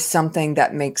is something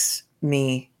that makes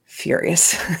me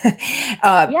furious.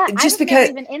 Just because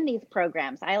even in these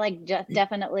programs, I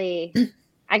definitely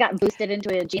I got boosted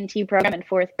into a G&T program in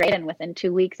 4th grade, and within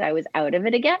 2 weeks I was out of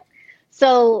it again.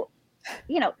 So,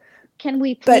 can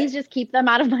we please just keep them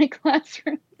out of my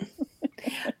classroom?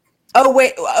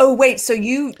 Oh wait. So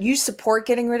you support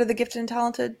getting rid of the gifted and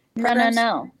talented programs?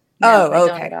 No. Oh,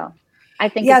 okay. I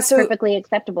think it's perfectly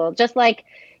acceptable. Just like,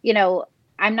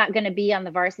 I'm not going to be on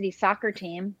the varsity soccer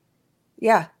team.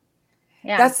 Yeah.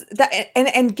 That's that.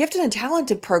 And gifted and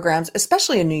talented programs,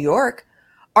 especially in New York,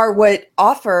 are what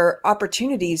offer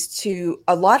opportunities to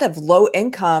a lot of low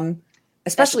income,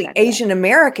 especially Asian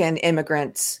American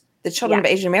immigrants. The children of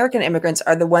Asian American immigrants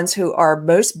are the ones who are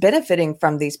most benefiting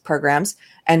from these programs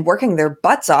and working their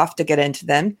butts off to get into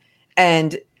them.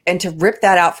 And to rip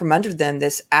that out from under them,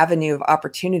 this avenue of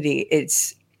opportunity, I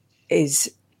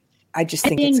just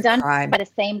think it's a crime. Being done by the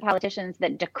same politicians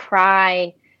that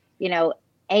decry,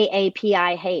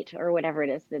 AAPI hate, or whatever it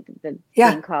is the thing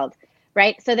called,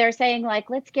 right? So they're saying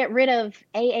let's get rid of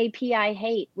AAPI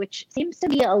hate, which seems to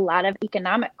be a lot of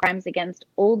economic crimes against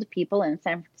old people in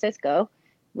San Francisco,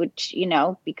 which,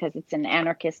 because it's an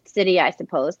anarchist city, I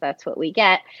suppose that's what we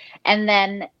get. And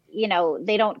then,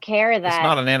 they don't care that it's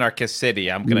not an anarchist city.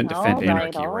 I'm going to defend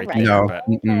anarchy right there. No.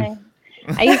 Okay.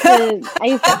 I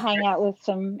used to hang out with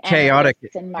some chaotic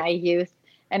in my youth.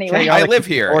 Anyway, I live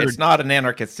here. It's not an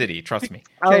anarchist city. Trust me.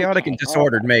 Chaotic and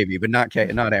disordered, maybe, but not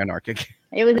anarchic.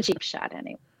 It was a cheap shot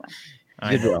anyway.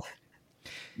 Did well.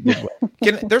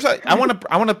 I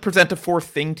want to present a fourth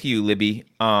thing to you, Libby,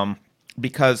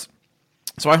 because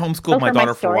I homeschooled my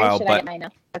daughter for a while, but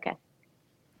okay.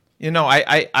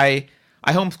 I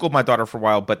homeschooled my daughter for a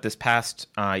while, but this past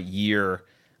year,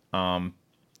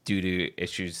 due to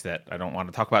issues that I don't want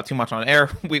to talk about too much on air,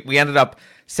 we ended up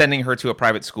sending her to a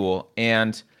private school.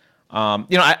 And,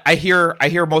 I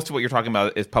hear most of what you're talking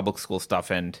about is public school stuff.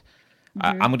 And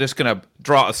I'm just going to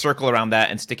draw a circle around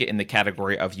that and stick it in the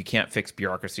category of you can't fix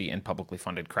bureaucracy in publicly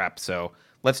funded crap. So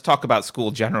let's talk about school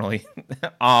generally.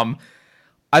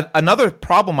 Another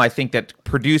problem I think that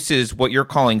produces what you're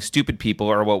calling stupid people,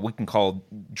 or what we can call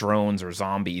drones or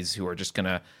zombies who are just going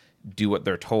to do what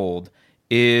they're told,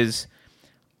 is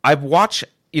I've watched,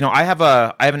 I have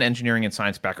an engineering and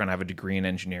science background. I have a degree in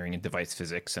engineering and device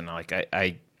physics, and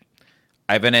I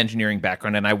have an engineering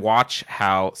background, and I watch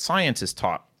how science is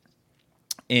taught.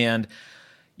 And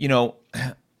there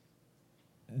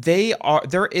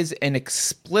is an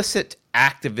explicit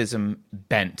activism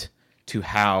bent to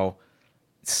how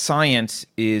science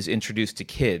is introduced to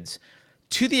kids,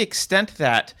 to the extent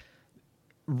that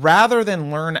rather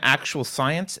than learn actual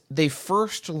science, they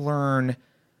first learn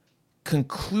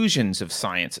conclusions of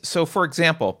science. So, for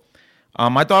example,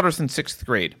 my daughter's in 6th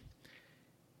grade.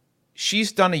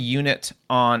 She's done a unit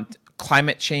on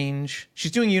climate change.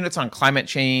 She's doing units on climate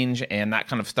change and that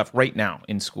kind of stuff right now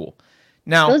in school.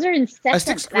 Now, those are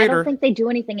incessant. I don't think they do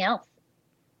anything else.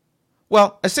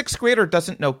 Well, a 6th grader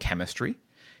doesn't know chemistry.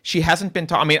 She hasn't been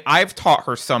taught. I mean, I've taught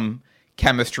her some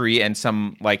chemistry and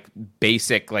some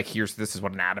basic, this is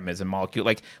what an atom is, a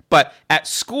molecule. But at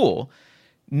school,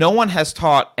 no one has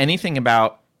taught anything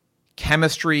about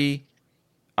chemistry,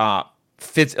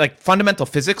 fundamental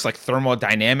physics, like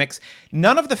thermodynamics.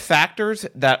 None of the factors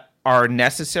that are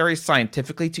necessary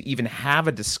scientifically to even have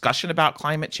a discussion about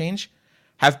climate change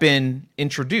have been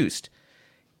introduced.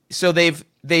 So they've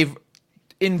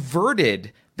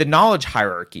inverted the knowledge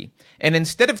hierarchy. And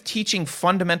instead of teaching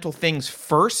fundamental things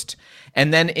first,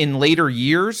 and then in later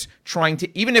years trying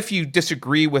to, even if you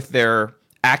disagree with their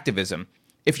activism,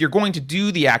 if you're going to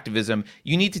do the activism,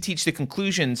 you need to teach the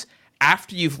conclusions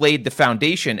after you've laid the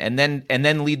foundation, and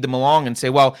then lead them along and say,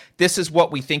 well, this is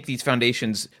what we think these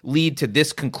foundations lead to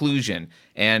this conclusion,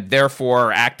 and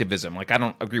therefore activism. I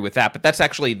don't agree with that, but that's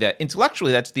actually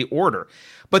intellectually, that's the order.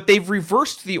 But they've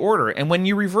reversed the order, and when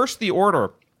you reverse the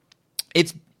order,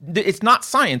 it's not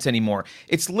science anymore.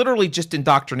 It's literally just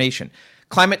indoctrination.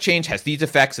 Climate change has these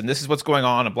effects, and this is what's going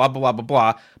on, and blah, blah, blah, blah,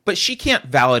 blah. But she can't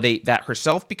validate that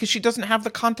herself because she doesn't have the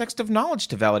context of knowledge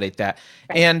to validate that.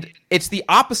 Right. And it's the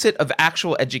opposite of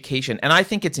actual education, and I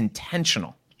think it's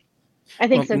intentional. I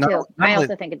think so, too. I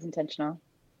also think it's intentional.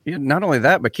 Yeah, not only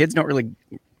that, but kids don't really...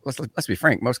 Let's be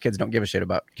frank. Most kids don't give a shit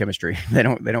about chemistry. They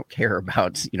don't care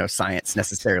about science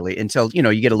necessarily until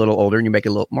you get a little older and you make it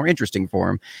a little more interesting for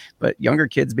them. But younger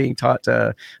kids being taught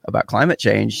about climate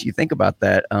change, you think about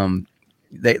that.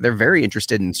 They're very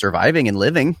interested in surviving and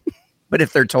living. But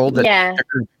if they're told that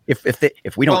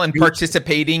if we don't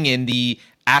participating in the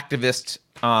activist,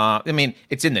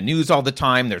 it's in the news all the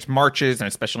time. There's marches, and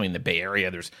especially in the Bay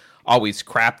Area, there's always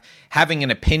crap. Having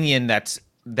an opinion that's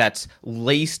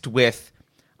laced with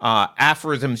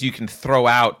aphorisms you can throw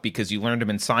out because you learned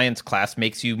them in science class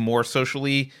makes you more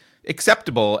socially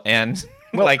acceptable, and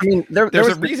there's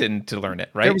a reason to learn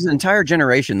it, right? There was an entire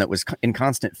generation that was in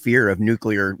constant fear of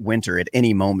nuclear winter at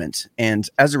any moment, and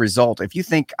as a result, if you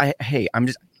think,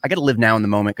 I got to live now in the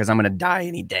moment because I'm going to die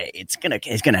any day. It's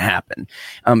gonna happen.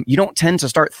 You don't tend to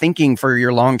start thinking for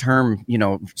your long-term,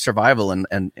 survival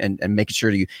and making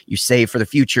sure you save for the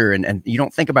future, and you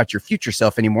don't think about your future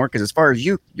self anymore because as far as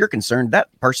you're concerned, that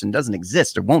person doesn't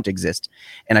exist or won't exist.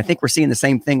 And I think we're seeing the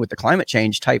same thing with the climate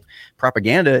change type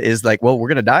propaganda is well, we're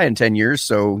going to die in 10 years.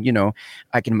 So,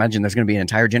 I can imagine there's going to be an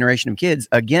entire generation of kids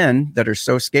again that are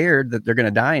so scared that they're going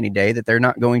to die any day that they're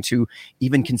not going to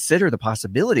even consider the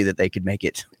possibility that they could make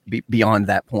it beyond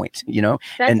that point,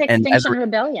 That's Extinction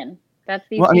Rebellion. That's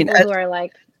these people who are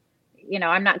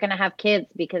I'm not going to have kids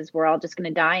because we're all just going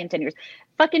to die in 10 years.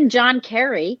 Fucking John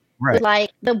Kerry was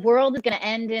the world is going to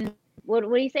end in, what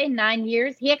did he say, 9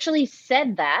 years? He actually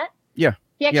said that. Yeah.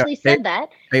 He actually said that.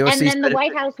 And then the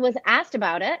White House was asked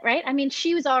about it, right? I mean,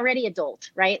 she was already adult,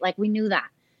 right? We knew that.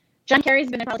 John Kerry's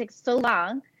been in politics so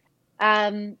long,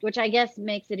 which I guess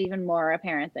makes it even more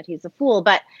apparent that he's a fool.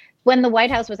 But when the White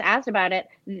House was asked about it,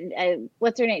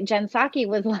 what's her name? Jen Psaki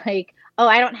was like, oh,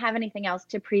 I don't have anything else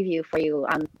to preview for you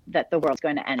that the world's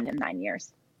going to end in 9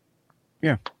 years.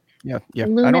 Yeah. Yeah.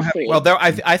 Lunacy. Well,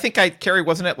 I think Carrie,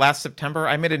 wasn't it last September?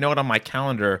 I made a note on my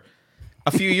calendar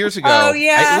a few years ago. Oh,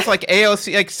 yeah. It was like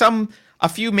AOC, like a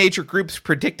few major groups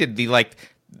predicted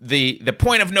the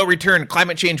point of no return,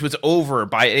 climate change was over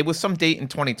by, it was some date in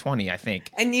 2020, I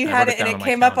think. And you had it, and it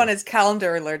came up on his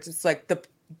calendar alerts. It's like the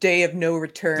day of no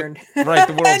return. Right,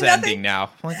 the world's ending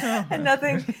now. Like, and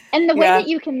nothing. And the way that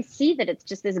you can see that it's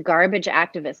just this garbage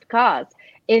activist cause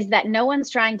is that no one's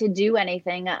trying to do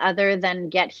anything other than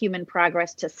get human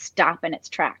progress to stop in its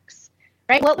tracks,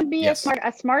 right? What would be a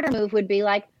smarter move would be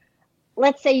like,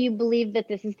 let's say you believe that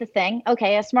this is the thing.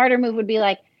 Okay, a smarter move would be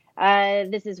like,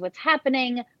 this is what's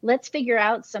happening. Let's figure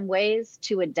out some ways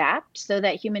to adapt so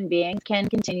that human beings can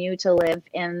continue to live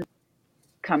in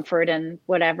comfort and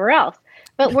whatever else.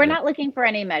 But we're not looking for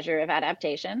any measure of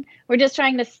adaptation. We're just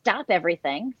trying to stop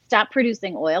everything, stop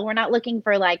producing oil. We're not looking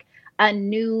for like a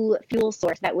new fuel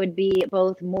source that would be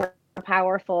both more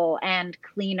powerful and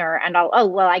cleaner and all. Oh,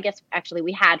 well, I guess actually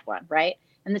we had one, right?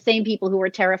 And the same people who were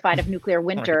terrified of nuclear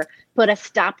winter put a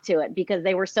stop to it because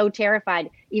they were so terrified,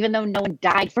 even though no one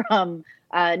died from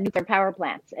nuclear power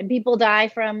plants. And people die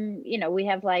from, we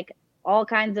have like all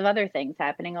kinds of other things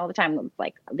happening all the time,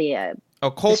 like the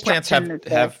coal plants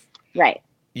have right.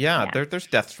 Yeah. There's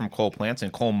deaths from coal plants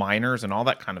and coal miners and all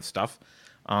that kind of stuff.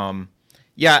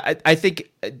 I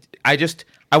think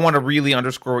I want to really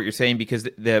underscore what you're saying, because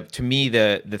to me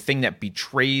the thing that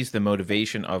betrays the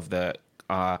motivation of the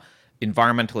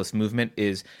environmentalist movement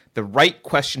is the right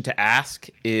question to ask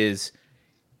is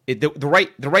the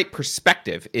right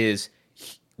perspective is,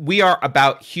 we are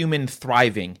about human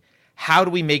thriving. How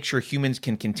do we make sure humans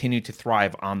can continue to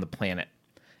thrive on the planet?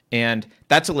 And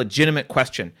that's a legitimate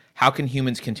question. How can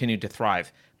humans continue to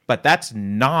thrive? But that's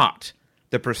not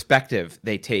the perspective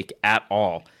they take at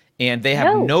all. And they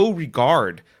have no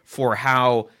regard for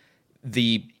how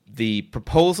the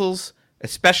proposals,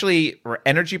 especially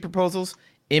energy proposals,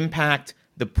 impact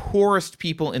the poorest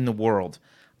people in the world.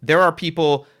 There are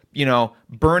people,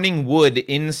 burning wood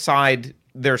inside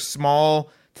their small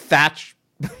thatch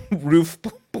roof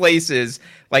places,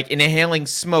 like inhaling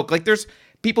smoke. Like there's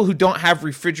people who don't have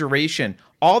refrigeration.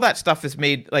 All that stuff is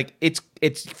made, like it's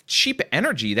cheap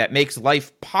energy that makes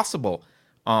life possible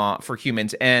for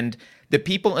humans. And the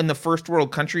people in the first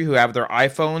world country who have their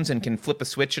iPhones and can flip a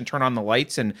switch and turn on the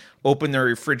lights and open their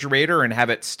refrigerator and have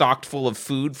it stocked full of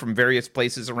food from various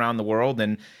places around the world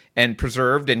and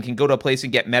preserved, and can go to a place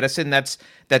and get medicine that's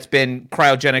been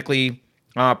cryogenically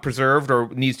preserved or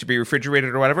needs to be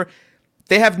refrigerated or whatever,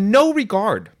 they have no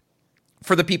regard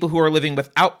for the people who are living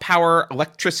without power,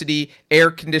 electricity, air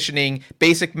conditioning,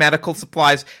 basic medical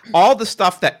supplies, all the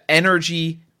stuff that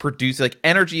energy produces. Like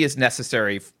energy is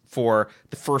necessary for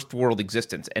the first world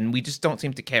existence, and we just don't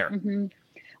seem to care. Mm-hmm.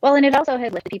 Well, and it also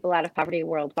has lifted people out of poverty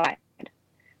worldwide.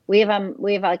 We have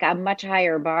like a much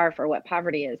higher bar for what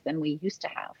poverty is than we used to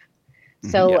have.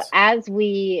 So as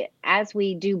we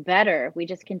do better, we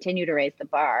just continue to raise the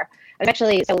bar.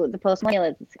 Actually, so the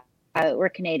Post-Millennialists, we're a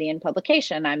Canadian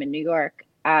publication. I'm in New York.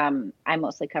 I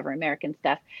mostly cover American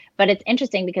stuff. But it's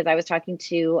interesting because I was talking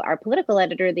to our political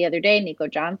editor the other day, Nico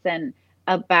Johnson,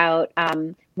 about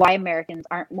why Americans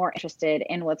aren't more interested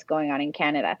in what's going on in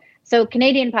Canada. So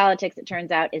Canadian politics, it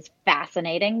turns out, is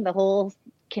fascinating. The whole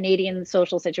Canadian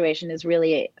social situation is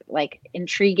really like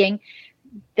intriguing.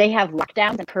 They have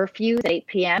lockdowns and curfews at 8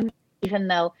 p.m., even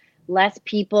though less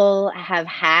people have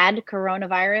had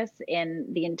coronavirus in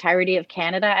the entirety of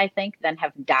Canada, I think, than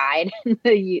have died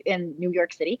in New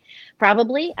York City.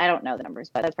 Probably. I don't know the numbers,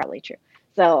 but that's probably true.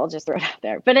 So I'll just throw it out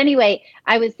there. But anyway,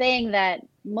 I was saying that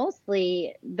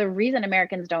mostly the reason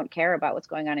Americans don't care about what's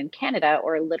going on in Canada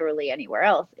or literally anywhere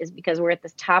else is because we're at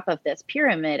the top of this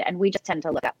pyramid and we just tend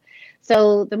to look up.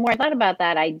 So the more I thought about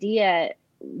that idea,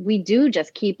 we do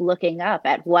just keep looking up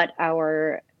at what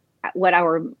our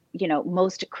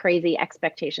most crazy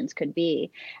expectations could be.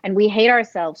 And we hate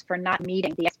ourselves for not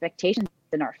meeting the expectations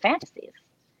in our fantasies.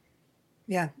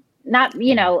 Yeah. Not,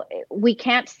 we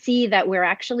can't see that we're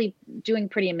actually doing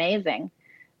pretty amazing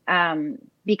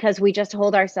because we just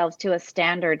hold ourselves to a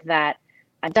standard that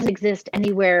doesn't exist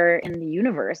anywhere in the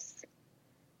universe.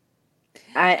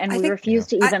 And we refuse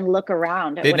to even look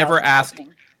around at they what never else is ask.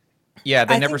 happening. Yeah,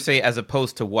 they never say as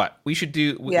opposed to what. We should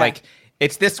do, like,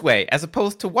 it's this way, as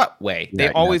opposed to what way? They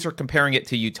always are comparing it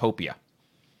to utopia.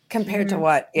 Compared to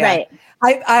what? Yeah.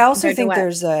 Right. I also think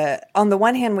there's on the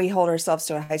one hand, we hold ourselves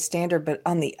to a high standard, but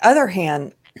on the other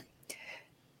hand,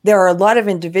 there are a lot of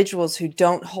individuals who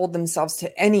don't hold themselves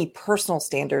to any personal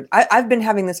standard. I've been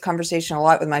having this conversation a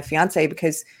lot with my fiance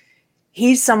because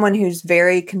he's someone who's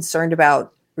very concerned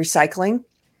about recycling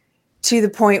to the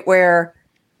point where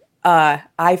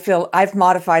I feel I've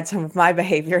modified some of my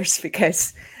behaviors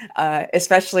because,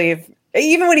 especially if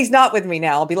even when he's not with me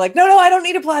now, I'll be like, no, I don't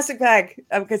need a plastic bag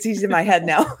because he's in my head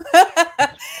now.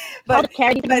 I'll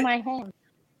carry it in my hand.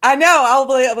 I know I'll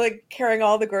be like carrying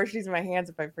all the groceries in my hands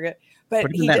if I forget. But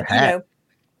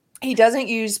he doesn't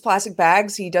use plastic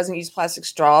bags. He doesn't use plastic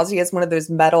straws. He has one of those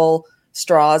metal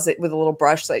straws with a little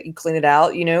brush that you clean it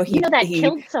out. That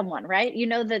killed someone, right? You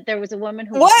know that there was a woman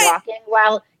who was walking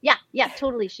while,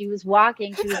 totally. She was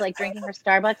walking. She was like drinking her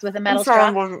Starbucks with a metal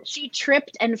straw. She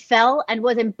tripped and fell and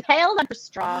was impaled on her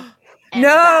straw.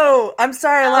 No, I'm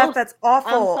sorry, I laughed. That's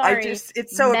awful.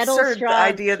 It's so metal absurd, the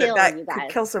idea that could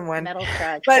kill someone. Metal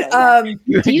straw. But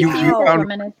you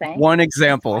found one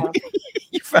example.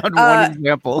 You found one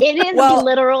example. It is the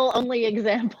literal only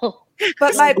example.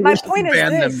 But my point is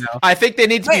this. I think they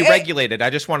need to be regulated. I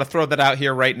just want to throw that out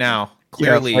here right now.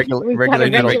 Clearly,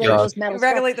 regulate those metal straws.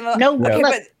 Regulate them. No,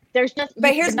 look, there's just.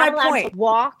 But here's my point: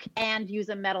 walk and use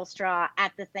a metal straw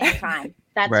at the same time.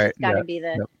 That's just got to be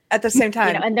the. At the same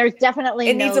time, and there's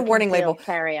definitely needs a warning label.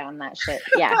 Carry on that shit.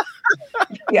 Yeah.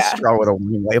 Straw with a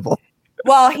warning label.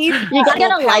 Well, you got to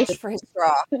get a license for his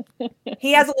straw.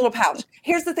 He has a little pouch.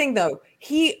 Here's the thing, though.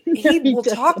 He will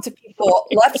talk to people,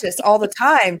 leftists, all the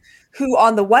time, who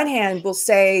on the one hand will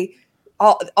say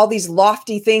all these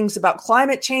lofty things about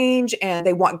climate change, and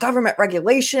they want government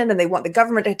regulation, and they want the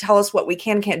government to tell us what we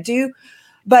can't do.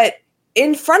 But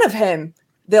in front of him,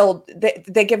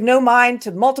 they give no mind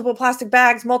to multiple plastic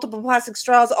bags, multiple plastic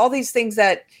straws, all these things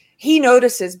that he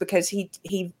notices because he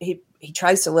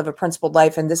tries to live a principled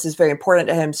life, and this is very important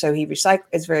to him. So he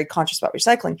is very conscious about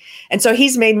recycling. And so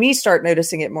he's made me start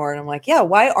noticing it more. And I'm like, yeah,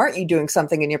 why aren't you doing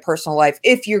something in your personal life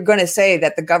if you're going to say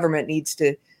that the government needs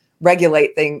to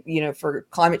regulate things, for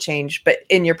climate change, but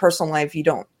in your personal life, you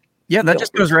don't? Yeah, that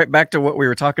just goes right back to what we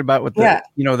were talking about with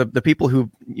the people who,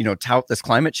 tout this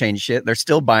climate change shit. They're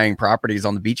still buying properties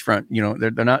on the beachfront.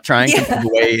 They're not trying to move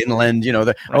away inland.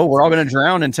 We're all going to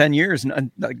drown in 10 years. And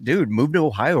like, dude, move to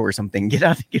Ohio or something.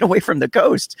 Get away from the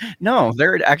coast. No,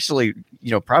 they're actually,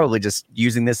 probably just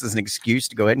using this as an excuse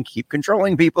to go ahead and keep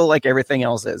controlling people like everything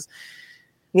else is.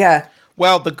 Yeah.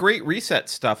 Well, the Great Reset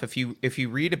stuff, if you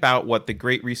read about what the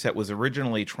Great Reset was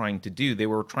originally trying to do, they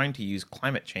were trying to use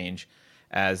climate change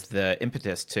as the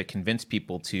impetus to convince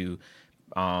people to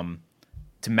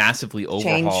massively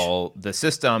overhaul the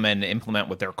system and implement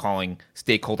what they're calling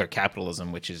stakeholder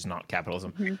capitalism, which is not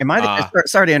capitalism. Am I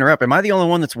sorry to interrupt? Am I the only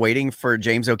one that's waiting for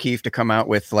James O'Keefe to come out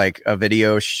with like a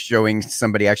video showing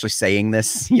somebody actually saying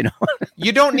this?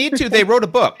 You don't need to. They wrote a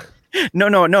book. No.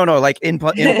 Like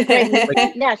Schwab.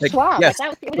 Yes,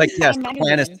 the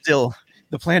plan is still.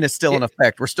 The plan is still in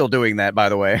effect. We're still doing that, by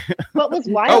the way. What was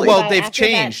wild? They've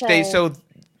changed.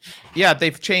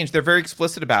 They've changed. They're very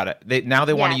explicit about it. They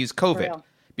want to use COVID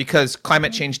because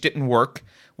climate change didn't work.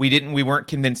 We weren't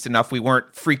convinced enough. We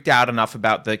weren't freaked out enough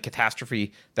about the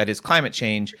catastrophe that is climate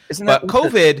change. But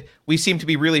COVID, we seem to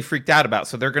be really freaked out about.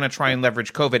 So they're going to try and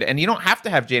leverage COVID. And you don't have to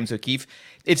have James O'Keefe.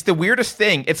 It's the weirdest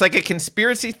thing. It's like a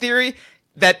conspiracy theory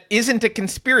that isn't a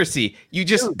conspiracy. You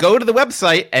just go to the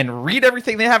website and read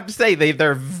everything they have to say.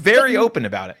 They're very open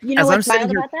about it. You know what's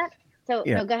wild about that? So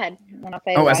no, go ahead.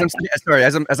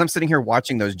 As I'm sitting here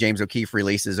watching those James O'Keefe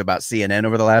releases about CNN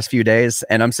over the last few days,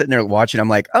 and I'm sitting there watching, I'm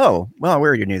like, oh, well, we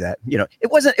already knew that. It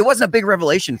wasn't a big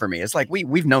revelation for me. It's like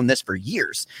we've known this for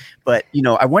years, but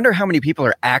I wonder how many people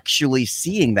are actually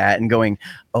seeing that and going,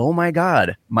 oh my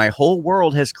God, my whole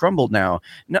world has crumbled now.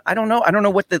 No, I don't know. I don't know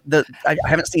what I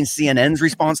haven't seen CNN's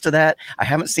response to that. I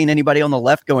haven't seen anybody on the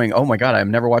left going, oh my God,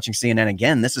 I'm never watching CNN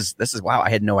again. This is wow. I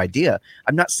had no idea.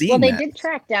 I'm not seeing that. Well, they did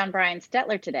track down Brian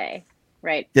Stetler today,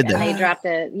 right? Did they?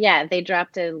 They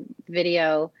dropped a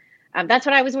video. That's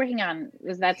what I was working on,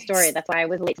 was that story. That's why I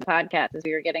was late to the podcast, as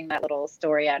we were getting that little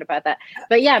story out about that.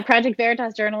 But yeah, Project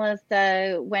Veritas journalist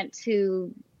went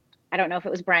to, I don't know if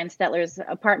it was Brian Stetler's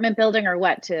apartment building or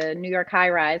what, to New York high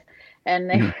rise.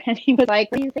 And he was like,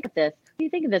 what do you think of this? What do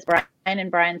you think of this, Brian? And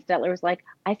Brian Stetler was like,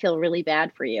 I feel really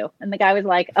bad for you. And the guy was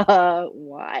like,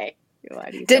 why?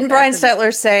 Didn't Brian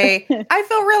Stetler say, I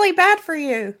feel really bad for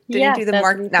you? Didn't do the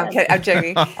Mark? No, I'm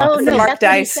joking. Oh, no, Mark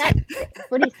Dice.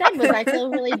 What he said was, I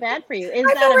feel really bad for you.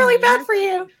 I feel really bad for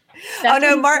you. Oh,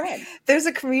 no, Mark. There's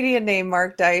a comedian named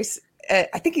Mark Dice.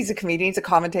 I think he's a comedian. He's a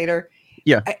commentator.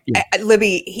 Yeah.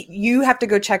 Libby, you have to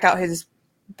go check out his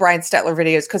Brian Stetler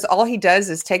videos, because all he does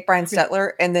is take Brian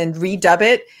Stetler and then redub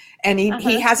it. And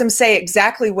he has him say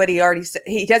exactly what he already said.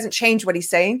 He doesn't change what he's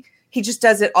saying. He just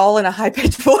does it all in a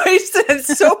high-pitched voice.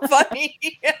 It's so funny.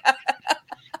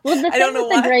 Well, the thing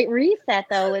with the Great Reset,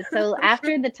 though, is so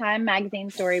after the Time magazine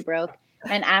story broke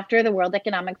and after the World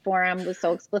Economic Forum was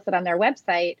so explicit on their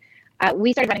website,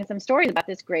 we started running some stories about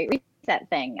this Great Reset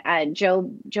thing. Joe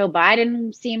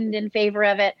Biden seemed in favor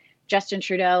of it. Justin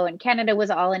Trudeau in Canada was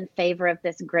all in favor of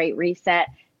this Great Reset.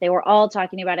 They were all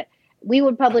talking about it. We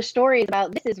would publish stories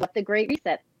about, this is what the Great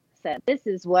Reset said. This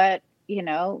is what,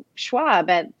 Schwab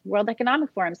at World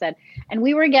Economic Forum said. And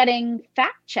we were getting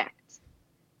fact checked.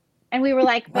 And we were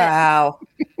like, wow,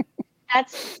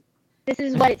 this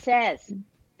is what it says.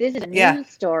 This is a news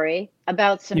story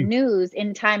about some news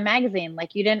in Time Magazine.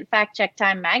 Like, you didn't fact check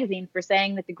Time Magazine for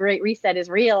saying that the Great Reset is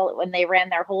real when they ran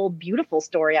their whole beautiful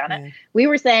story on it. We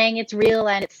were saying it's real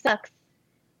and it sucks.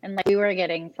 And we were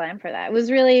getting slammed for that. It was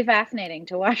really fascinating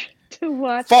to watch.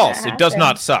 False. It does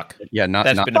not suck. Yeah,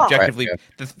 that's been objectively.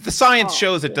 The science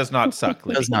shows it does not suck.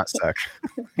 It does not suck.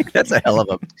 That's a hell of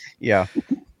a yeah.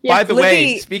 By the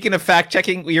way, speaking of fact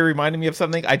checking, you're reminding me of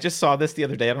something. I just saw this the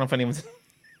other day. I don't know if anyone's.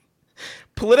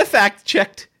 PolitiFact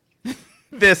checked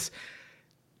this.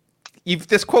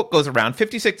 This quote goes around: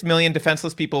 56 million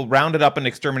defenseless people rounded up and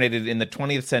exterminated in the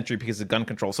 20th century because of gun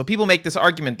control. So people make this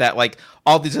argument that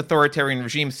all these authoritarian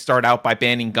regimes start out by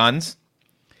banning guns.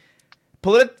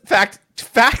 PolitiFact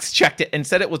facts checked it and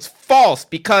said it was false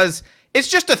because it's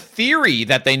just a theory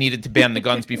that they needed to ban the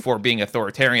guns before being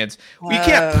authoritarians. We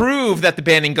can't prove that the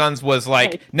banning guns was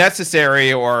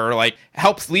necessary or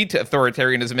helps lead to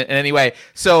authoritarianism in any way.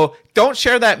 So don't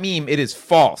share that meme. It is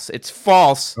false. It's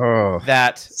false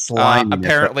that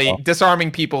apparently disarming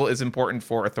people is important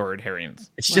for authoritarians.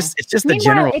 It's just the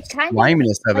general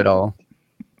sliminess of it all.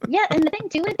 Yeah, and the thing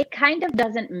too is it kind of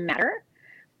doesn't matter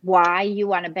why you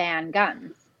want to ban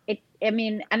guns.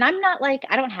 And I'm not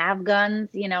I don't have guns,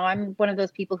 I'm one of those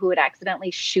people who would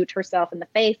accidentally shoot herself in the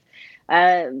face.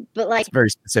 But it's a very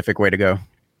specific way to go.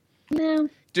 No.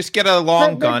 Just get a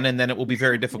long gun and then it will be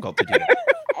very difficult to do that.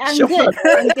 I'm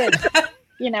good.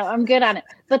 I'm good on it.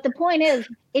 But the point is,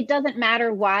 it doesn't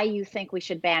matter why you think we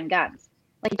should ban guns.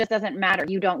 It just doesn't matter.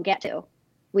 You don't get to.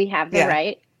 We have the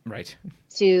right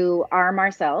to arm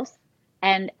ourselves.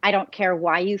 And I don't care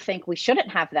why you think we shouldn't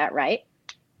have that right.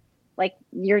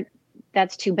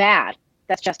 That's too bad.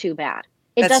 That's just too bad.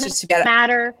 It doesn't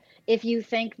matter if you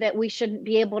think that we shouldn't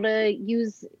be able to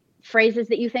use phrases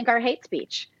that you think are hate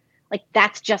speech.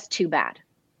 That's just too bad.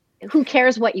 Who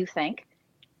cares what you think?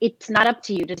 It's not up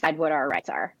to you to decide what our rights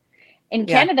are. In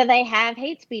Canada, they have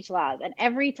hate speech laws. And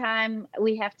every time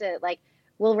we have to,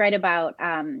 we'll write about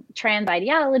trans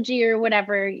ideology or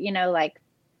whatever, they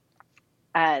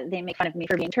make fun of me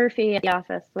for being turfy at the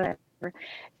office, whatever.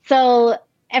 So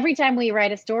every time we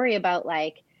write a story about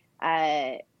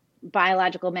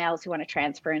biological males who want to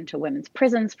transfer into women's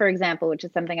prisons, for example, which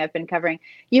is something I've been covering,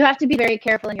 you have to be very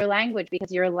careful in your language because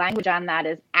your language on that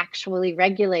is actually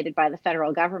regulated by the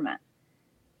federal government.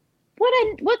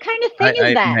 What kind of thing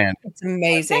is that? Man. It's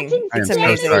amazing. It's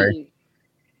amazing.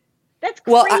 That's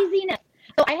craziness.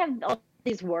 So I have all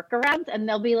these workarounds and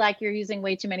they'll be like, you're using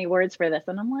way too many words for this.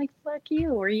 And I'm like, fuck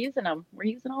you. We're using them. We're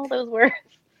using all those words.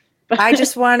 I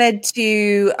just wanted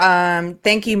to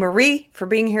thank you, Marie, for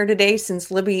being here today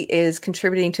since Libby is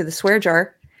contributing to the swear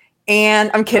jar. And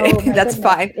I'm kidding. That's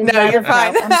fine. No, you're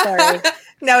fine. I'm sorry.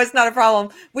 No, it's not a problem.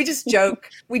 We just joke.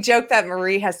 We joke that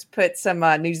Marie has to put some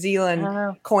New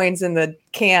Zealand coins in the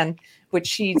can, which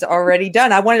she's already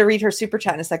done. I wanted to read her super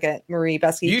chat in a second, Marie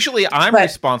Besky. Usually I'm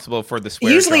responsible for the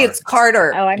swear Usually jar. It's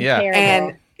Carter. Oh, I'm terrible.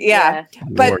 And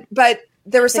but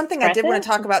there was something I did want to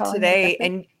talk about today,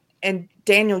 and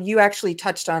Daniel, you actually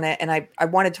touched on it, and I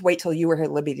wanted to wait till you were here,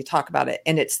 Libby, to talk about it.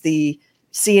 And it's the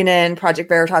CNN Project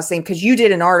Veritas thing, because you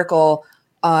did an article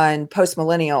on Post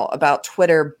Millennial about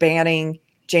Twitter banning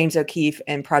James O'Keefe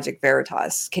and Project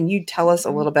Veritas. Can you tell us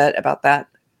a little bit about that?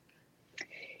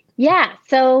 Yeah,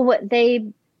 so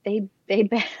they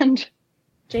banned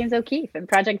James O'Keefe and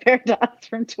Project Veritas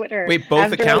from Twitter. Wait,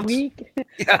 both accounts?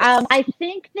 Yes. I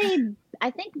think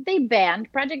they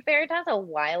banned Project Veritas a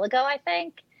while ago, I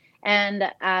think.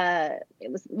 And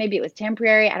it was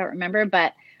temporary. I don't remember,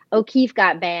 but O'Keefe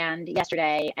got banned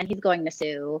yesterday and he's going to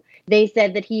sue. They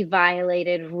said that he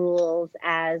violated rules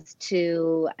as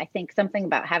to, I think, something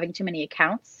about having too many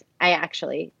accounts. I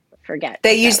actually forget.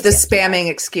 They used the spamming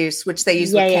excuse, which they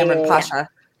used with Cameron Pasha. Yeah.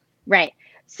 Right.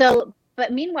 So,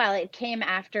 but meanwhile, it came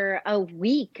after a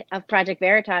week of Project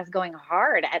Veritas going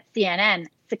hard at CNN,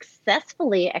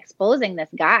 successfully exposing this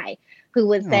guy who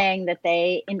was saying that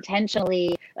they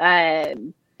intentionally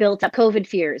built up COVID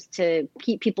fears to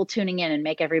keep people tuning in and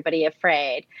make everybody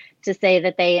afraid, to say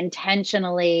that they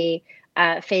intentionally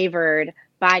favored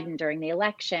Biden during the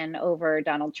election over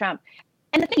Donald Trump.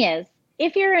 And the thing is,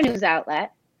 if you're a news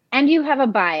outlet and you have a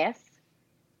bias,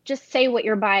 just say what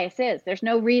your bias is. There's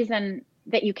no reason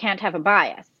that you can't have a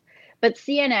bias. But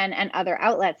CNN and other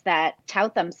outlets that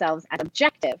tout themselves as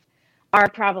objective are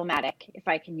problematic, if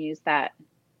I can use that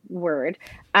word.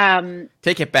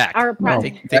 Take it back.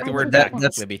 Take the word back,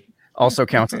 Libby. Also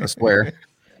counts as a swear.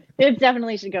 It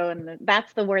definitely should go in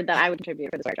that's the word that I would contribute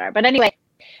for the swear jar. But anyway,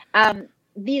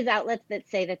 these outlets that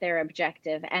say that they're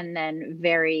objective and then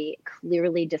very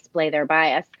clearly display their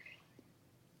bias,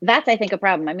 that's, I think, a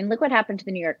problem. I mean, look what happened to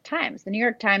the New York Times. The New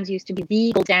York Times used to be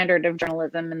the gold standard of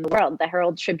journalism in the world. The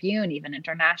Herald Tribune, even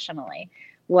internationally,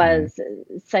 was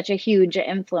such a huge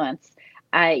influence.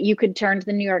 You could turn to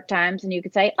the New York Times and you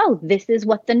could say, oh, this is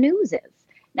what the news is.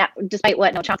 Now, despite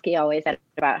what Chomsky always said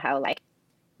about how, like,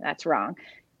 that's wrong.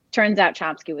 Turns out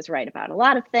Chomsky was right about a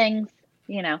lot of things,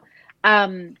 you know.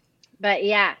 But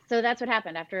yeah, so that's what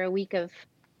happened after a week of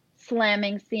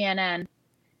slamming CNN,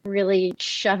 really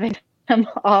shoving them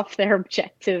off their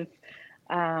objective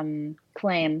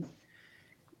claims.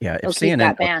 Yeah, if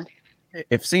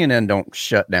CNN don't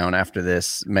shut down after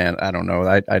this, man, I don't know.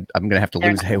 I'm going to have to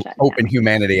lose hope in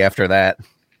humanity after that.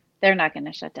 They're not going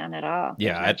to shut down at all.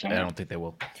 Yeah, I don't think they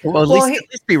will. Well, at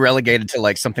least be relegated to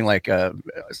like something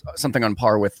on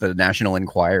par with the National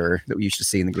Enquirer that we used to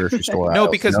see in the grocery store. No,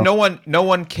 because no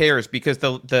one cares, because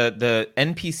the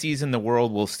NPCs in the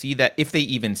world will see that, if they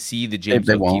even see the James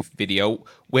O'Keefe video,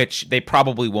 which they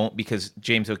probably won't, because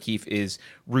James O'Keefe is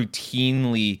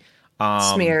routinely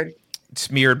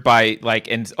smeared by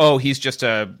he's just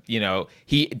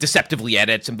he deceptively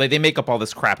edits, and they make up all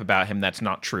this crap about him that's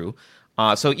not true.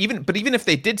 So even if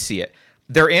they did see it,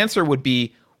 their answer would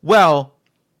be, well,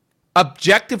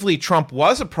 objectively, Trump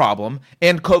was a problem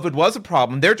and COVID was a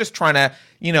problem. They're just trying to,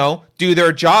 do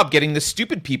their job, getting the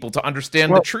stupid people to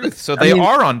understand the truth. So they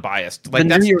are unbiased. Like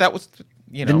the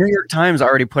New York Times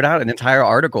already put out an entire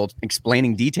article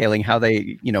detailing how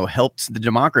they, helped the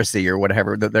democracy or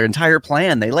whatever, their entire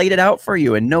plan. They laid it out for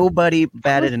you and nobody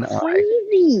batted an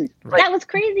eye. Right. That was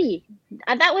crazy.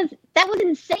 That was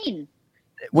insane.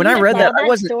 When I read that, I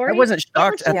wasn't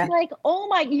shocked. It was like, oh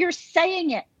my, you're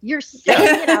saying it. You're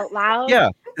saying it out loud. Yeah,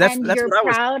 that's you're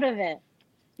proud of it.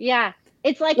 Yeah.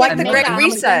 It's like the Great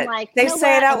Reset. They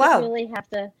say it out loud. Really have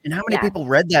to, and how many people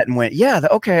read that and went, yeah,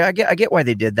 okay, I get why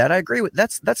they did that. I agree with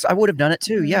that's I would have done it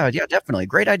too. Yeah, definitely.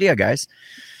 Great idea, guys.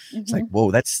 It's like,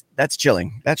 whoa, that's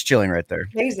chilling. That's chilling right there.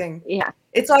 Amazing. Yeah.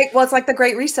 It's like the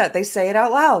Great Reset. They say it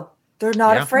out loud. They're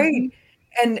not afraid.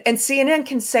 And CNN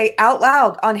can say out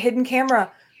loud on hidden camera,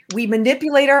 we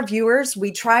manipulate our viewers. We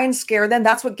try and scare them.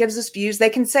 That's what gives us views. They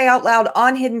can say out loud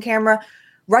on hidden camera,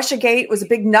 Russiagate was a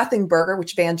big nothing burger,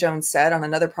 which Van Jones said on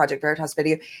another Project Veritas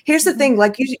video. Here's the thing,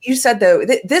 like you said, though,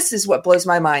 this is what blows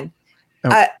my mind.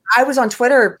 Oh. I was on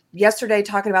Twitter yesterday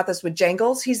talking about this with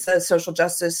Jangles. He's the social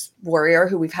justice warrior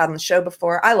who we've had on the show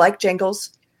before. I like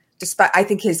Jangles. Despite I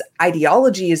think his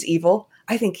ideology is evil,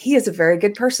 I think he is a very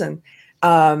good person.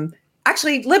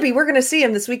 Actually, Libby, we're going to see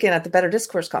him this weekend at the Better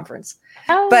Discourse Conference.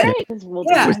 Oh, right. We'll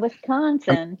be in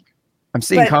Wisconsin. I'm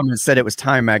seeing comments said it was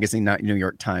Time Magazine, not New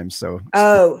York Times. So,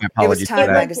 my apologies. It was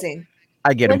Time Magazine.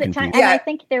 I get them confused. And I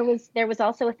think there was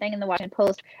also a thing in the Washington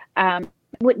Post.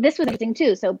 This was interesting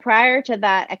too. So prior to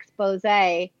that expose,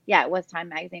 it was Time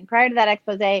Magazine. Prior to that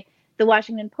expose, the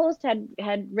Washington Post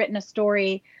had written a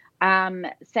story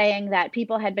saying that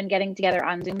people had been getting together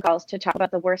on Zoom calls to talk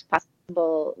about the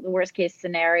worst case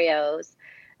scenarios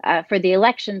for the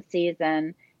election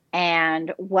season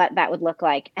and what that would look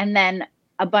like. And then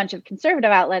a bunch of conservative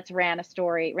outlets ran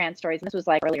stories, and this was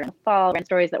like earlier in the fall, ran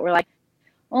stories that were like,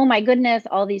 oh my goodness,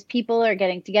 all these people are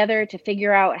getting together to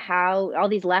figure out how, all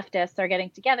these leftists are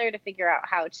getting together to figure out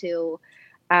how to,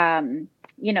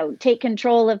 take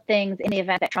control of things in the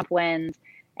event that Trump wins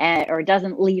or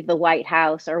doesn't leave the White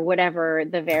House or whatever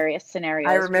the various scenarios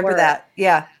I remember were. that.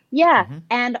 Yeah. Yeah. Mm-hmm.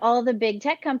 And all the big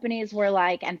tech companies were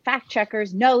like, and fact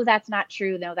checkers, no, that's not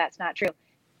true. No, that's not true.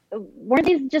 Weren't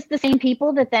these just the same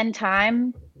people that then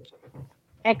Time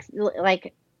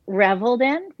reveled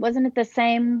in? Wasn't it the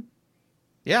same?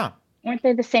 Yeah. Weren't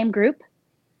they the same group?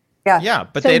 Yeah. Yeah,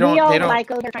 but so they don't.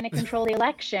 They're trying to control the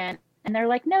election, and they're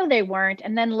like, no, they weren't.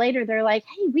 And then later they're like,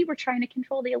 hey, we were trying to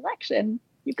control the election.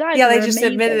 You guys. Yeah, they just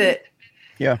admitted it.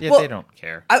 Yeah. Well, they don't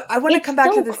care. I want to come back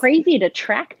to this. It's so crazy to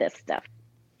track this stuff.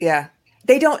 Yeah,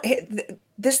 they don't.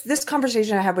 This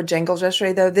conversation I had with Jangles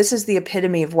yesterday, though, this is the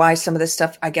epitome of why some of this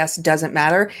stuff, I guess, doesn't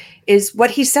matter. Is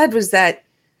what he said was that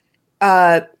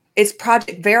it's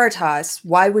Project Veritas.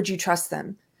 Why would you trust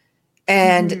them?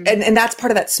 And that's part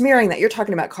of that smearing that you're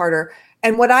talking about, Carter.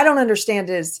 And what I don't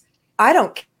understand is I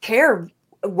don't care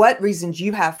what reasons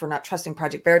you have for not trusting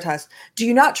Project Veritas. Do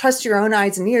you not trust your own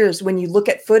eyes and ears when you look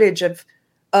at footage of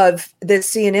the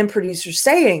CNN producer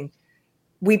saying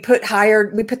we put the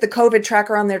COVID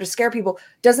tracker on there to scare people.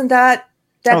 Doesn't that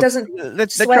doesn't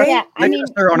sway? Yeah, they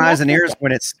trust their own eyes and ears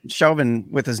when it's Chauvin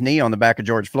with his knee on the back of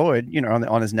George Floyd,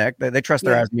 on his neck. They trust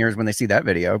their eyes and ears when they see that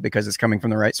video because it's coming from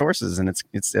the right sources and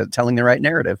it's telling the right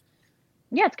narrative.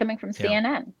 Yeah, it's coming from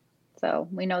CNN. So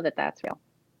we know that that's real.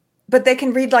 But they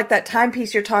can read like that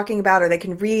timepiece you're talking about, or they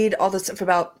can read all this stuff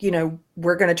about,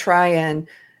 we're going to try and,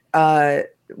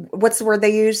 what's the word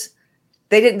they use?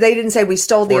 They didn't say we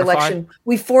stole the election.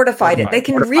 We fortified it. They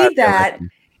can read that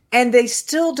and they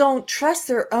still don't trust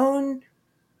their own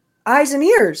eyes and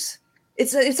ears.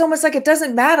 It's almost like it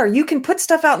doesn't matter. You can put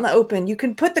stuff out in the open. You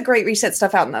can put the Great Reset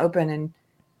stuff out in the open. And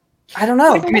I don't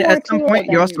know. I mean, at some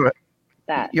point you also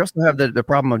have the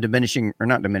problem of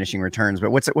not diminishing returns,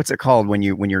 but what's it called when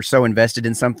you're so invested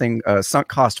in something, sunk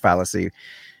cost fallacy.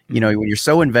 When you're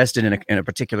so invested in a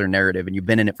particular narrative and you've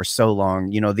been in it for so long,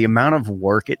 the amount of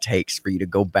work it takes for you to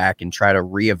go back and try to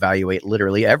reevaluate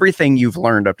literally everything you've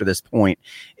learned up to this point,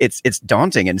 it's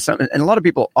daunting. And a lot of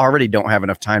people already don't have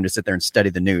enough time to sit there and study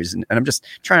the news. And I'm just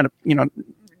trying to,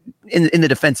 in the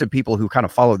defense of people who kind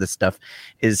of follow this stuff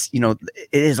is, it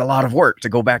is a lot of work to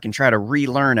go back and try to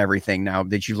relearn everything now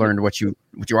that you learned what you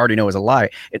already know is a lie.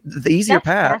 The easier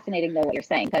path. Fascinating though what you're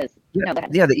saying, because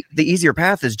the easier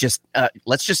path is just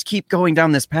let's just keep going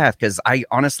down this path, because I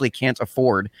honestly can't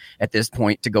afford at this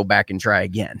point to go back and try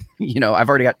again. I've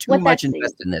already got too much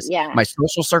invested in this. Yeah. My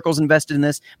social circle's invested in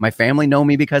this. My family know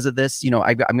me because of this.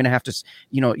 I'm going to have to.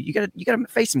 You got to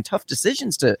face some tough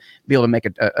decisions to be able to make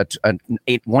a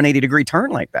 180-degree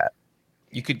turn like that.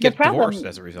 You could get divorced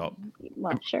as a result.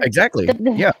 Well, sure. Exactly.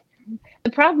 The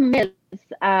problem is,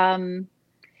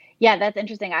 that's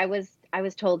interesting. I was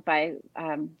told by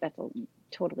that's a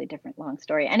totally different long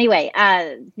story. Anyway,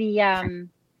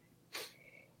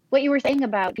 what you were saying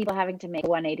about people having to make a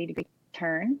 180-degree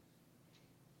turn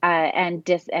and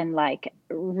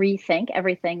rethink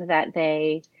everything that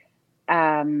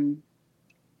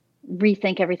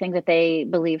they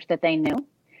believed that they knew.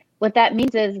 What that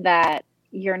means is that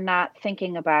you're not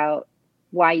thinking about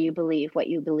why you believe what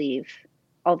you believe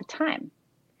all the time,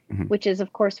 which is,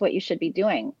 of course, what you should be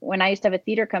doing. When I used to have a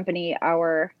theater company,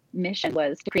 our mission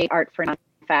was to create art for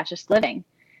non-fascist living,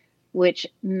 which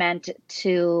meant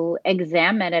to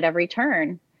examine at every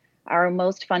turn our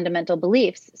most fundamental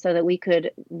beliefs so that we could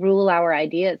rule our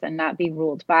ideas and not be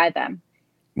ruled by them.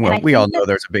 Well, we all know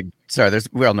there's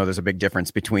a big difference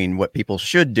between what people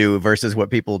should do versus what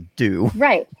people do.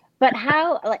 Right. But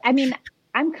how,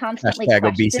 I'm constantly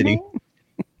questioning,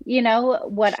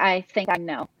 what I think I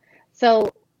know.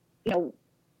 So,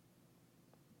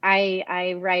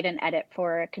 I write and edit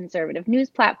for a conservative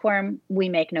news platform. We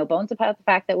make no bones about the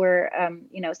fact that we're,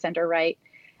 center right.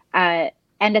 And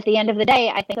at the end of the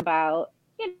day, I think about,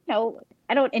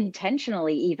 I don't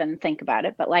intentionally even think about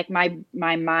it, but like my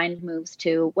mind moves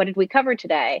to, what did we cover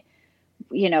today?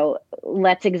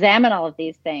 Let's examine all of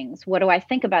these things. What do I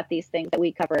think about these things that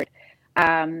we covered?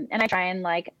 And I try and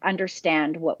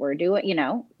understand what we're doing,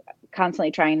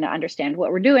 constantly trying to understand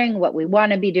what we're doing, what we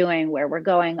want to be doing, where we're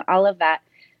going, all of that.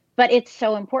 But it's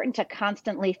so important to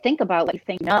constantly think about what you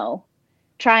think you know,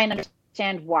 try and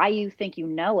understand why you think you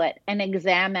know it, and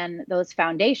examine those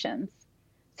foundations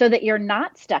so that you're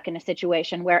not stuck in a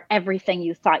situation where everything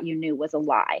you thought you knew was a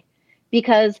lie.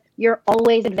 Because you're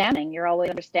always examining, you're always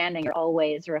understanding, you're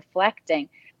always reflecting.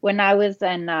 When I was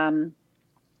in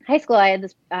high school, I had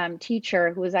this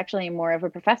teacher who was actually more of a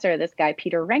professor, this guy,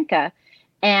 Peter Renka,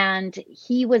 and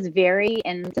he was very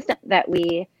insistent that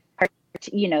we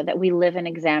live an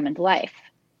examined life,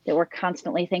 that we're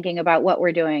constantly thinking about what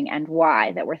we're doing and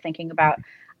why, that we're thinking about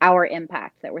our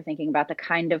impact, that we're thinking about the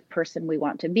kind of person we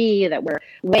want to be, that we're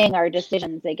weighing our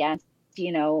decisions against,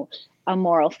 a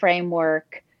moral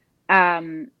framework,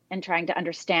 and trying to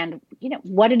understand,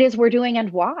 what it is we're doing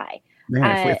and why.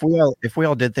 Man, if we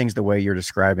all did things the way you're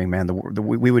describing, man,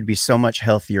 we would be so much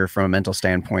healthier from a mental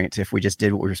standpoint if we just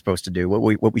did what we were supposed to do,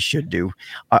 what we should do.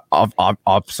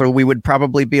 So we would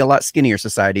probably be a lot skinnier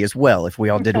society as well if we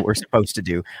all did what we're supposed to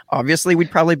do. Obviously,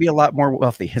 we'd probably be a lot more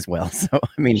wealthy as well. So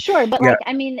I mean, sure, but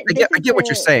I get what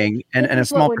you're saying, and a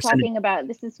small percentage.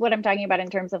 This is what I'm talking about in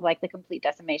terms of the complete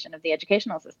decimation of the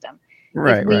educational system.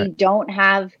 Right.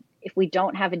 If we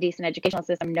don't have a decent educational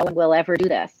system, no one will ever do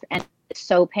this. And it's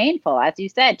so painful, as you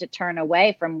said, to turn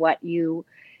away from what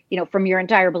from your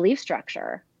entire belief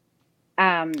structure.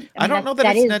 I don't know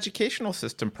that it's an educational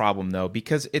system problem, though,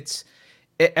 because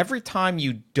every time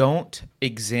you don't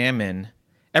examine,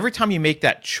 every time you make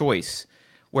that choice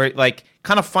where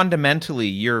kind of fundamentally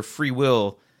your free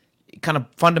will kind of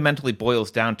fundamentally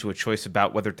boils down to a choice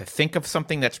about whether to think of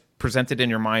something that's presented in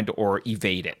your mind or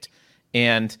evade it.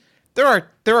 And there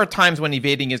are times when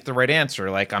evading is the right answer.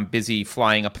 Like I'm busy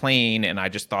flying a plane and I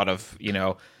just thought of,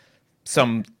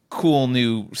 some cool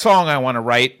new song I want to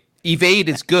write. Evade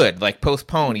is good. Like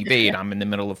postpone, evade. I'm in the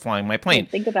middle of flying my plane.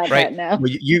 Think about that now. Well,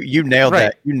 you nailed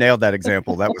that. You nailed that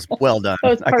example. That was well done. That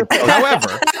was perfect.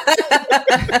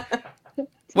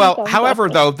 However,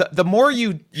 though, the more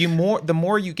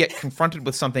you get confronted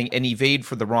with something and evade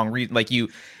for the wrong reason, like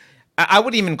I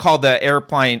wouldn't even call the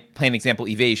airplane example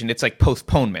evasion. It's like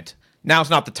postponement.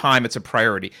 Now's not the time. It's a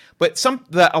priority. But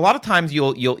a lot of times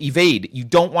you'll evade. You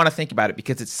don't want to think about it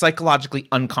because it's psychologically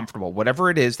uncomfortable. Whatever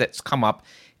it is that's come up,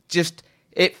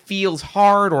 it feels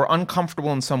hard or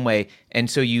uncomfortable in some way, and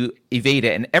so you evade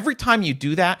it. And every time you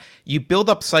do that, you build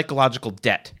up psychological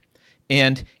debt.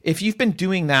 And if you've been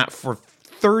doing that for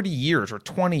 30 years or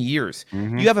 20 years,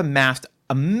 you have amassed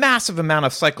a massive amount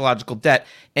of psychological debt,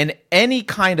 and any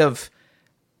kind of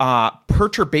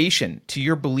perturbation to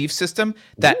your belief system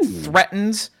that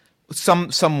threatens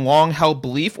some long-held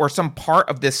belief or some part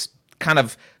of this kind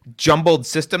of jumbled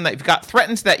system that you've got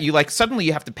threatens that you suddenly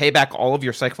you have to pay back all of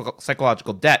your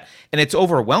psychological debt, and it's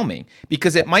overwhelming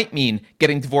because it might mean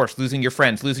getting divorced, losing your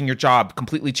friends, losing your job,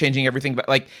 completely changing everything. But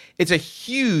it's a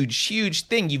huge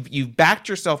thing. You've backed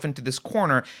yourself into this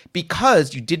corner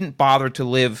because you didn't bother to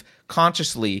live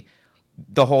consciously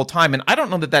the whole time. And I don't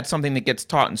know that that's something that gets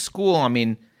taught in school. I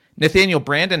mean, Nathaniel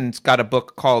Brandon's got a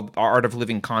book called Art of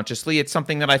Living Consciously. It's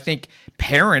something that I think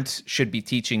parents should be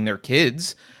teaching their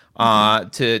kids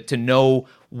to know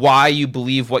why you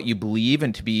believe what you believe,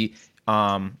 and to be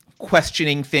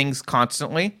questioning things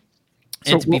constantly,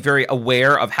 and to be very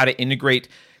aware of how to integrate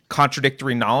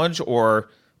contradictory knowledge, or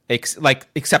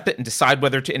accept it and decide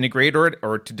whether to integrate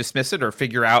or to dismiss it, or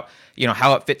figure out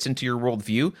how it fits into your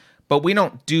worldview. But we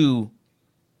don't do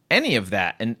any of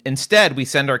that, and instead we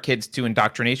send our kids to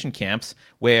indoctrination camps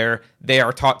where they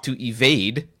are taught to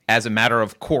evade as a matter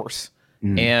of course.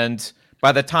 And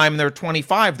by the time they're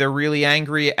 25, they're really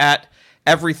angry at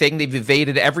everything. They've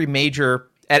evaded every major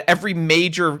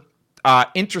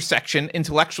intersection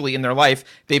intellectually in their life.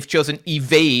 They've chosen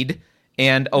evade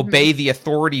and obey the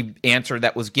authority answer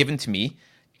that was given to me.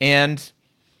 And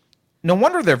no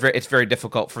wonder it's very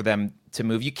difficult for them to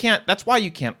move. That's why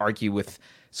you can't argue with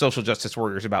social justice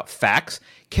warriors about facts.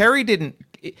 Carrie didn't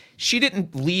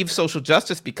leave social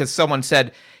justice because someone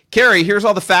said, Carrie, here's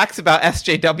all the facts about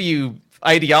SJW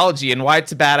ideology and why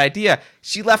it's a bad idea.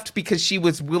 She left because she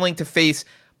was willing to face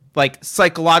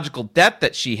psychological debt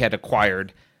that she had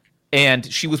acquired,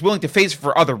 and she was willing to face it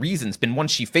for other reasons. But once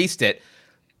she faced it,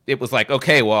 it was like,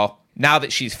 okay, well, now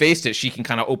that she's faced it, she can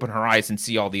kind of open her eyes and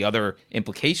see all the other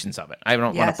implications of it. I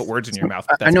don't want to put words in your mouth.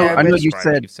 I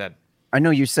know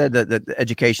you said that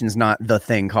education's not the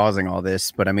thing causing all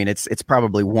this, but I mean, it's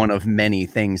probably one of many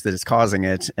things that is causing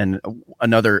it. And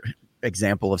another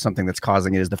example of something that's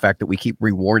causing it is the fact that we keep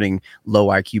rewarding low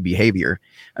IQ behavior.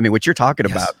 I mean, what you're talking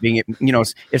about being,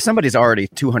 if somebody's already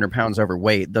 200 pounds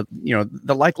overweight, the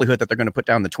likelihood that they're going to put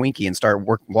down the Twinkie and start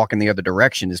walking the other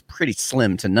direction is pretty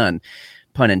slim to none,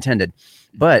 pun intended.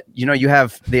 But, you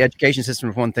have the education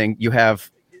system for one thing, you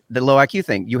have the low IQ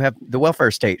thing, you have the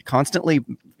welfare state constantly,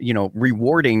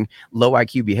 rewarding low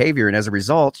IQ behavior. And as a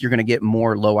result, you're going to get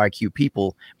more low IQ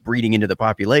people breeding into the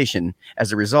population.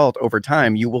 As a result, over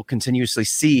time, you will continuously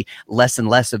see less and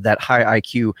less of that high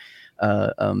IQ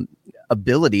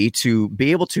ability to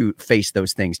be able to face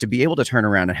those things, to be able to turn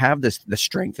around and have the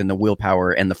strength and the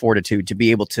willpower and the fortitude to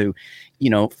be able to,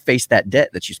 face that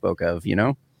debt that you spoke of,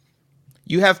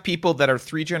 You have people that are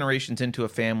 3 generations into a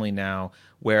family now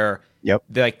where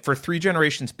for 3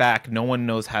 generations back, no one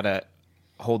knows how to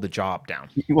hold a job down.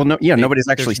 Well, nobody's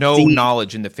actually there's no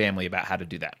knowledge in the family about how to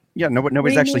do that. Yeah,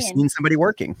 nobody's actually seen somebody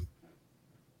working.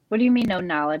 What do you mean no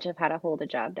knowledge of how to hold a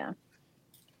job down?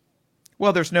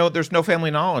 Well, there's no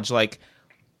family knowledge, like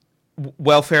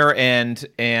welfare and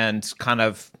kind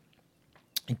of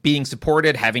being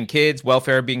supported, having kids,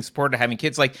 welfare, being supported, having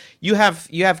kids. Like you have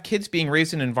kids being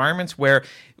raised in environments where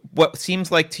what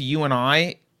seems like to you and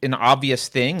I an obvious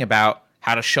thing about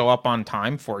how to show up on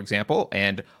time, for example,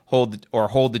 and hold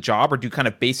the job or do kind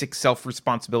of basic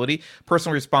self-responsibility,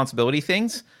 personal responsibility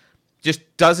things just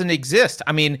doesn't exist.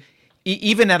 I mean,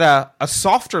 even at a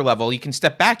softer level, you can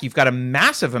step back. You've got a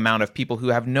massive amount of people who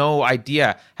have no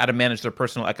idea how to manage their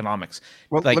personal economics.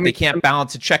 Well, they can't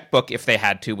balance a checkbook if they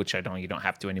had to, which you don't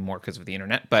have to anymore because of the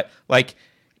internet. But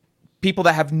people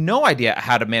that have no idea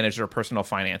how to manage their personal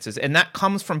finances. And that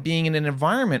comes from being in an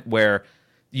environment where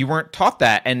you weren't taught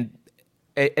that. And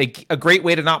a great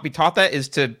way to not be taught that is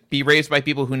to be raised by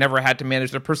people who never had to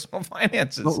manage their personal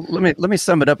finances. Well, let me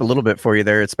sum it up a little bit for you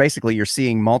there. It's basically you're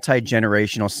seeing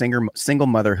multi-generational single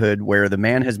motherhood where the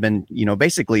man has been,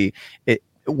 basically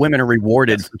women are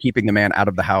rewarded for keeping the man out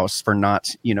of the house for not,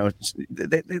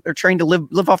 they're trained to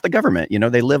live off the government.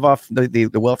 They live off the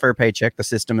welfare paycheck, the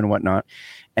system and whatnot.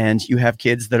 And you have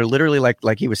kids that are literally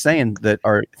like he was saying that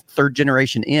are third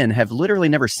generation have literally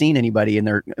never seen anybody in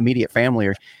their immediate family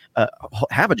or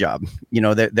have a job.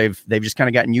 They've just kind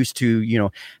of gotten used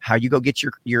to, how you go get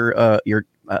your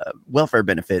welfare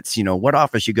benefits, what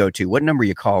office you go to, what number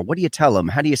you call, what do you tell them?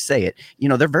 How do you say it?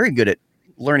 They're very good at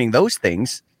learning those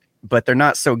things, but they're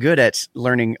not so good at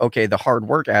learning, the hard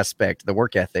work aspect, the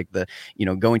work ethic, the,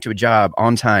 going to a job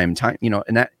on time,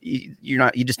 and that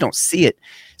you just don't see it.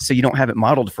 So you don't have it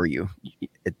modeled for you.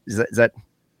 Does that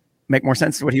make more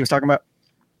sense to what he was talking about?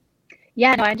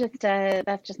 Yeah, no,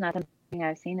 that's just not something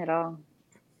I've seen at all.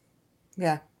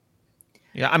 Yeah.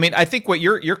 Yeah. I mean, I think what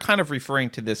you're kind of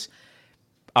referring to this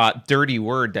dirty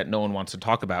word that no one wants to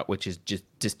talk about, which is just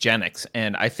dysgenics.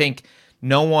 And I think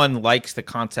no one likes the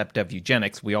concept of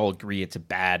eugenics. We all agree it's a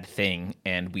bad thing,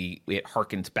 and it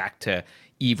harkens back to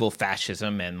evil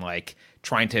fascism and like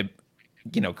trying to,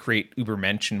 create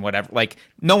Ubermensch and whatever. Like,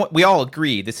 no, we all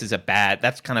agree that's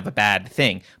kind of a bad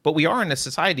thing. But we are in a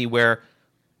society where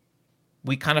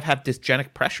we kind of have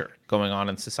dysgenic pressure going on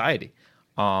in society,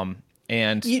 and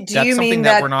that's something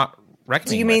that we're not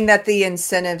reckoning. Do you mean that the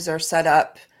incentives are set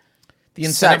up? The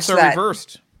incentives are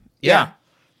reversed. Yeah.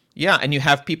 Yeah, and you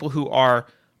have people who are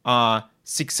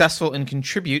successful and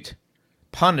contribute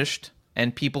punished,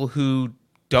 and people who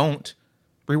don't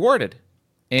rewarded.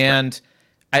 And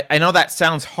I know that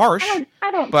sounds harsh,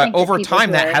 I don't but think over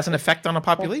time that has an effect on a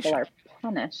population. Are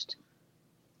punished.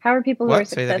 How are people who are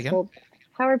successful?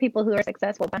 How are people who are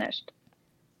successful punished?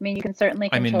 I mean, you can certainly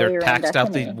control they're your taxed own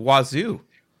out the destiny. wazoo.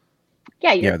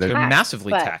 Yeah, they're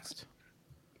massively taxed.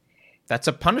 That's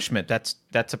a punishment. That's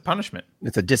a punishment.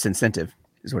 It's a disincentive.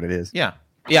 Is what it is. Yeah.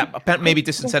 Maybe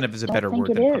disincentive is a better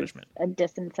word than punishment. A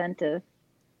disincentive.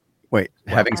 Wait,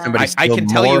 having somebody steal I can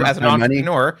tell you as an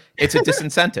entrepreneur, money? It's a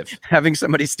disincentive. Having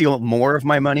somebody steal more of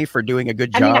my money for doing a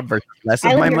good job versus less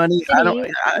of my money? I don't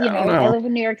know. I live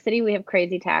in New York City. We have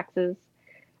crazy taxes.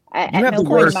 You have the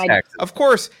worst taxes. Of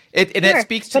course. It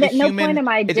speaks to the human. But at no point am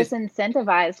I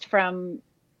disincentivized from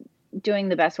doing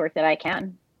the best work that I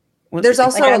can. There's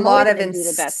also a lot of do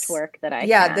the best work that I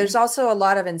can. There's also a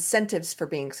lot of incentives for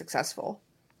being successful.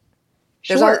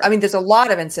 Sure. There's a lot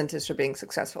of incentives for being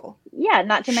successful. Yeah,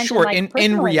 not to mention sure.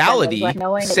 In reality,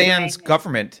 sans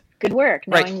government good work,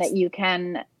 knowing that you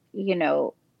can,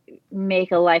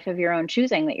 make a life of your own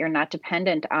choosing, that you're not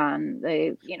dependent on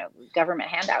the, government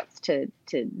handouts to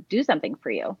do something for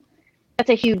you. That's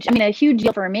a huge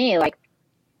deal for me. Like,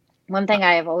 one thing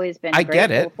I have always been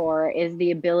grateful for is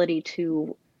the ability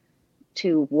to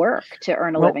work, to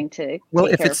earn a living, to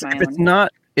take care of my own.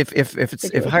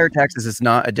 If higher taxes is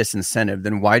not a disincentive,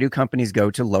 then why do companies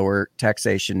go to lower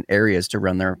taxation areas to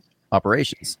run their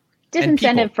operations?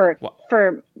 Disincentive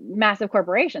for massive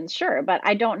corporations, sure, but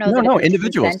I don't know that it's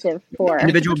individuals. Incentive for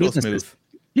individual businesses.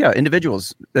 Yeah,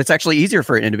 individuals. It's actually easier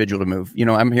for an individual to move.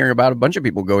 I'm hearing about a bunch of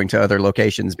people going to other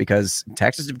locations because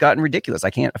taxes have gotten ridiculous. I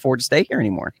can't afford to stay here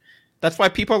anymore. That's why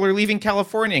people are leaving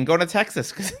California and going to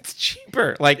Texas, because it's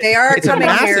cheaper. Like, they are it's coming a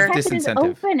massive here. Texas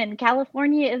disincentive. is open and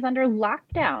California is under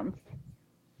lockdown.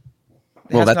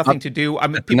 It has nothing to do.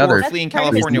 People were fleeing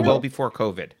California well before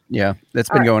COVID. Yeah, that's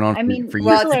been going on for years.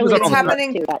 Well, it's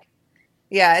happening.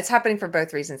 Yeah, it's happening for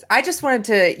both reasons. I just wanted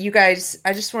to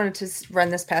run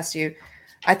this past you.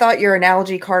 I thought your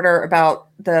analogy, Carter, about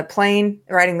the plane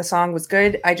writing the song was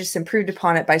good. I just improved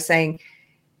upon it by saying,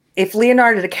 if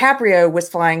Leonardo DiCaprio was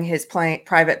flying his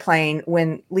private plane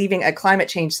when leaving a climate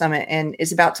change summit and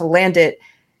is about to land it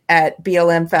at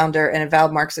BLM founder and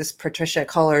avowed Marxist Patricia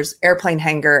Culler's airplane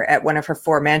hangar at one of her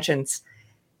 4 mansions,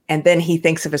 and then he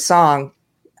thinks of a song.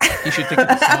 You should think of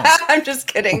a song. I'm just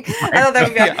kidding. I thought that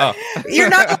would be You're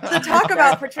not allowed to talk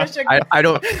about Patricia. I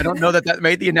don't know that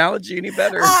made the analogy any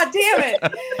better. Oh, damn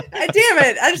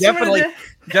it. I just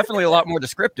definitely a lot more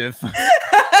descriptive.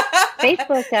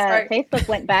 Facebook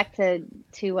went back to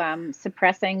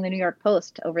suppressing the New York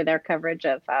Post over their coverage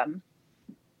of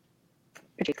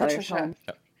Patricia.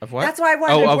 Of what? That's why I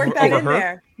wanted to work that in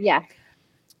there. Yeah.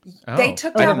 They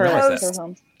took down the Post.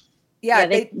 Yeah,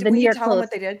 the New York Post.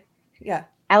 What they did? Yeah.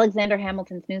 Alexander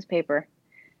Hamilton's newspaper.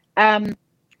 So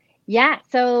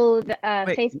the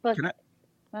Facebook.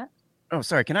 What? Oh,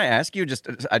 sorry. Can I ask you?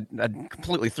 I'm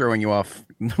completely throwing you off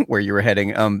where you were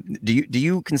heading. Do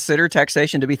you consider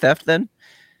taxation to be theft then?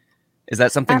 Is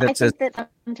that something I think that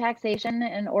some taxation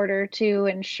in order to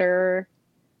ensure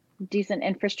decent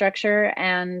infrastructure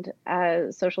and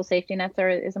social safety nets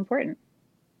is important.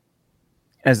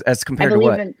 As compared to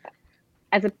what?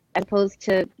 As opposed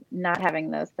to not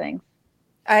having those things.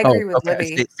 I agree with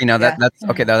Libby. See, now that's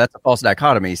okay. Now that's a false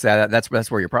dichotomy. So that's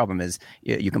where your problem is.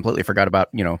 You completely forgot about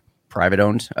private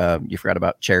owned. You forgot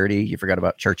about charity. You forgot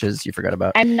about churches. You forgot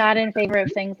about. I'm not in favor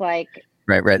of things like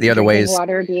right. The other ways,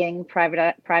 water being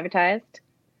privatized.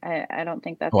 I don't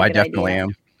think that's. I definitely am.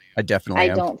 I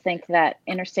don't think that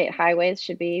interstate highways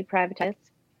should be privatized.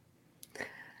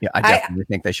 Yeah, I definitely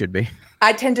think they should be.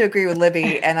 I tend to agree with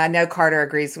Libby, and I know Carter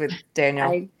agrees with Daniel.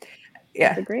 I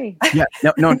disagree. Yeah,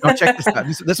 no. Check this out.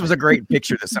 This was a great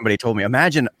picture that somebody told me.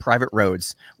 Imagine private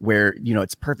roads where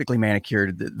it's perfectly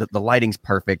manicured. The lighting's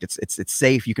perfect. It's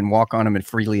safe. You can walk on them as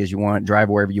freely as you want, drive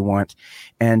wherever you want,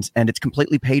 and it's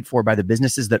completely paid for by the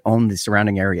businesses that own the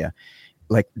surrounding area.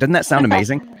 Like, doesn't that sound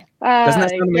amazing? Doesn't that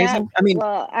sound amazing? I mean,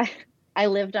 well, I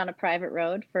lived on a private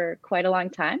road for quite a long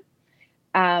time.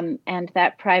 And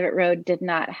that private road did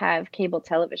not have cable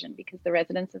television because the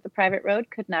residents of the private road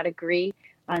could not agree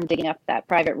on digging up that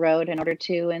private road in order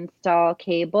to install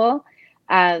cable.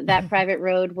 That private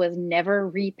road was never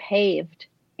repaved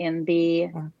in the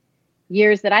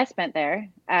years that I spent there.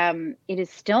 It is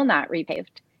still not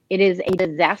repaved. It is a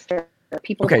disaster.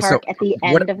 People park at the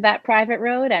end of that private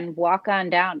road and walk on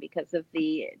down because of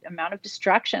the amount of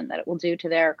destruction that it will do to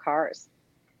their cars.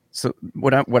 So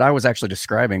what I was actually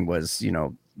describing was,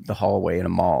 the hallway in a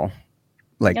mall.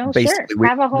 Like, basically,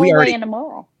 have a hallway in a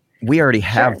mall. We already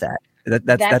have that.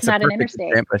 That's not an interstate.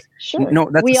 Example. Sure. No,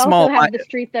 that's we a small. Also have the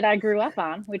street that I grew up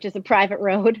on, which is a private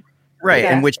road. Right,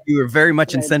 in which you were very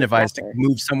much incentivized to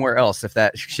move somewhere else if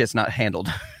that shit's not handled.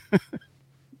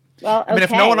 Well, I mean, if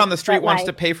no one on the street wants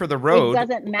to pay for the road, it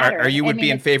doesn't matter. Or you would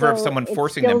be in favor of someone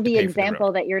forcing them to pay for the road. It's still the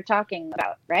example that you're talking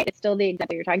about, right? It's still the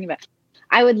example you're talking about.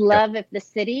 I would love if the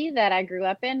city that I grew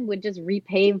up in would just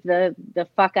repave the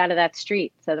fuck out of that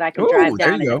street so that I could drive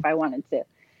down it if I wanted to.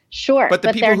 Sure. But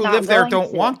the people who live there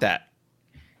don't want that.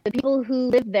 The people who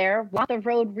live there want the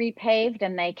road repaved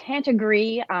and they can't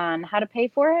agree on how to pay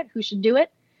for it, who should do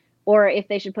it, or if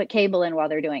they should put cable in while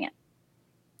they're doing it.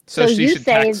 So you should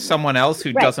tax someone else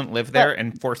who doesn't live there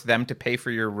and force them to pay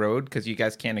for your road because you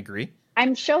guys can't agree?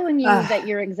 I'm showing you that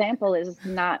your example is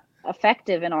not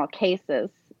effective in all cases.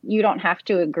 You don't have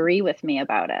to agree with me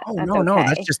about it. Oh, no,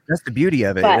 that's the beauty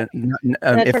of it.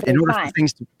 If in order for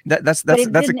things to, that's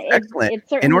excellent.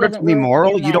 In order to be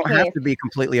moral, you don't have to be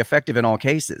completely effective in all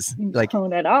cases. Like,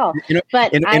 not at all.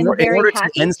 But in order to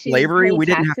end slavery, we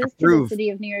didn't have to prove the city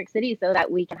of New York City so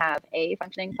that we can have a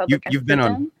functioning public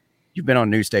transportation. You've been on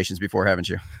news stations before, haven't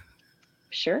you?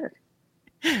 Sure.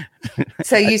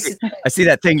 So I see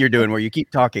that thing you're doing where you keep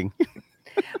talking.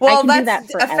 Well,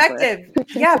 that's effective.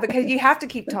 Yeah, because you have to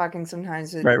keep talking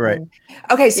sometimes. Right.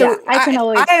 Okay, so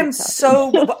I am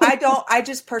so I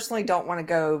just personally don't want to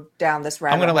go down this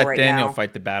rabbit hole. I'm going to let Daniel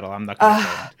fight the battle. I'm not going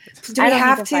to. Do we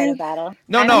have to fight a battle?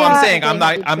 No, I'm saying I'm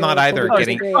not either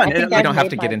getting. We don't have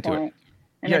to get into it.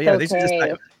 Yeah, these are just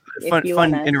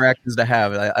fun interactions to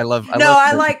have. I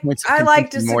like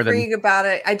disagreeing about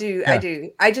it. I do.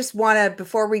 I just want to,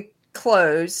 before we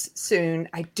close soon,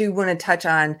 I do want to touch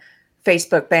on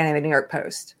Facebook banning the New York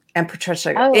Post and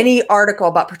Patricia. Any article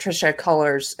about Patricia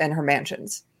Cullors and her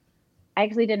mansions. I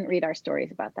actually didn't read our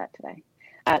stories about that today,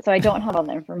 so I don't have all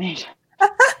the information.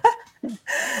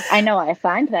 I know I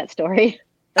signed that story.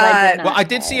 I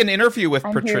did see an interview with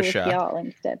Patricia. With y'all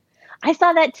instead. I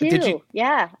saw that too.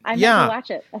 Yeah, I meant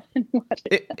to watch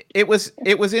it. It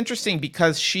was interesting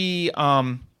because she,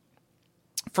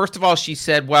 first of all, she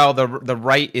said, "Well, the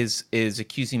right is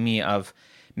accusing me of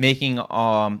making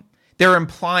they're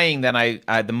implying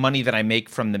that the money that I make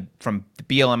from the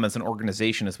BLM as an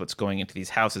organization is what's going into these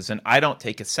houses, and I don't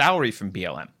take a salary from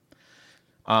BLM.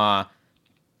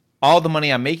 All the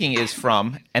money I'm making is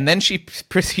from," and then she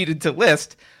proceeded to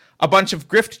list a bunch of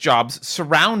grift jobs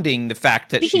surrounding the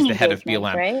fact that she's the head of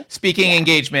BLM. Right? Speaking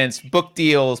engagements, book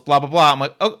deals, blah, blah, blah. I'm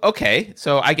like, oh, okay,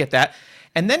 so I get that.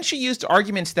 And then she used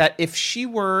arguments that if she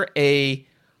were an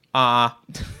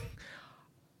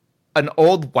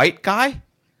old white guy,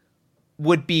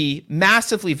 would be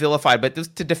massively vilified. But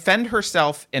to defend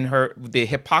herself in the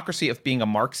hypocrisy of being a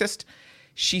Marxist,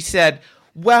 she said,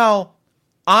 well,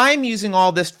 I'm using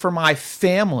all this for my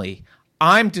family.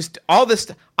 I'm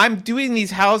doing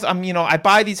these houses. I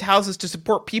buy these houses to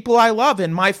support people I love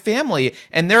in my family,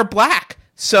 and they're black.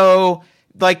 So,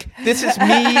 this is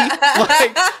me.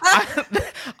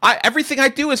 Everything I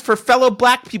do is for fellow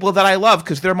black people that I love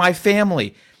because they're my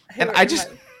family. And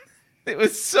it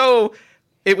was so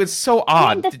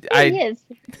odd. The thing is,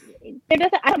 I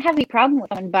don't have any problem with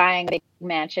someone buying a big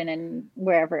mansion in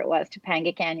wherever it was,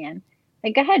 Topanga Canyon.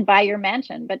 Like, go ahead, buy your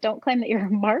mansion, but don't claim that you're a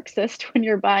Marxist when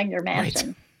you're buying your mansion.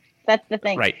 Right. That's the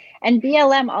thing. Right. And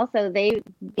BLM also, the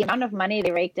amount of money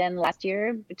they raked in last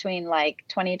year between like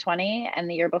 2020 and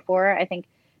the year before, I think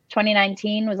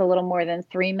 2019 was a little more than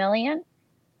 3 million.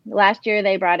 Last year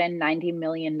they brought in $90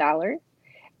 million,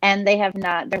 and there's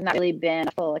not really been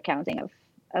a full accounting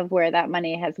of where that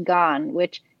money has gone,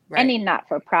 which any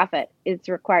not-for-profit is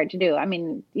required to do. I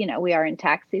mean, we are in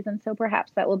tax season, so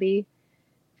perhaps that will be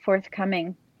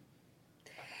forthcoming.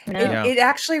 It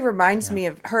actually reminds me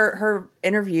of her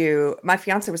interview. My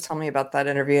fiance was telling me about that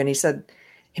interview, and he said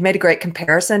he made a great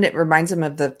comparison. It reminds him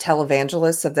of the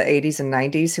televangelists of the 80s and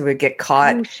 90s who would get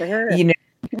caught,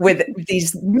 with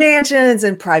these mansions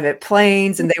and private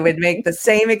planes, and they would make the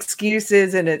same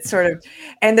excuses. And it's sort of,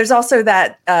 and there's also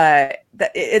that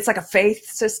it's like a faith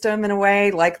system in a way,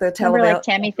 like the Remember like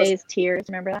Tammy Faye's Tears?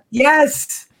 Remember that?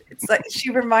 Yes. It's like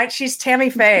she's Tammy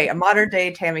Faye, a modern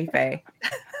day Tammy Faye.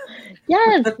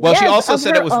 Yes. Well, she also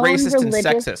said it was racist and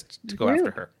sexist to go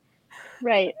after her.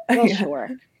 Right. Well, sure.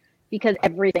 Because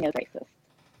everything is racist.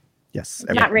 Yes.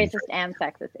 Not racist and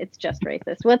sexist. It's just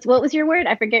racist. What was your word?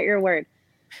 I forget your word.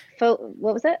 What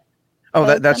was it?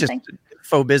 Oh, that's something?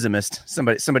 Just phobismist.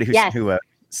 Somebody who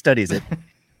studies it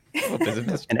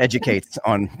and educates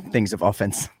on things of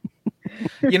offense.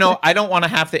 I don't want to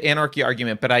have the anarchy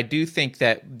argument, but I do think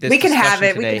that we can have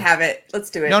it. We can have it. Let's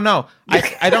do it. No,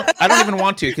 I don't even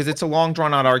want to, because it's a long,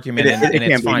 drawn out argument, and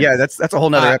it's fine. Yeah, that's a whole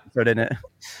nother episode, isn't it?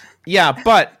 Yeah,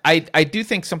 but I do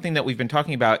think something that we've been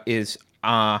talking about is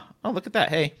look at that.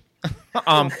 Hey,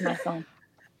 my phone.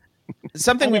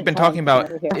 Something we've been talking about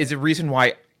is a reason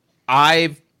why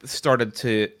I've started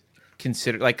to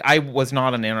consider, like, I was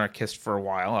not an anarchist for a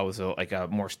while. I was a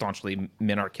more staunchly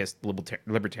minarchist,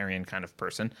 libertarian kind of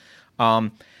person.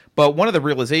 But one of the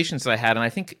realizations that I had, and I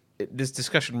think this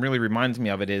discussion really reminds me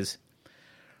of it, is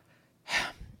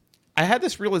I had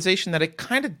this realization that it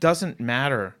kind of doesn't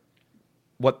matter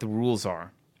what the rules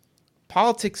are.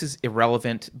 Politics is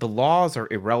irrelevant. The laws are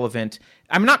irrelevant.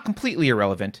 I'm not completely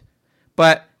irrelevant,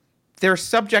 but they're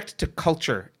subject to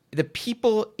culture. The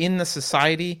people in the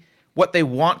society, what they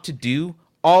want to do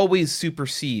always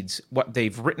supersedes what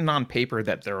they've written on paper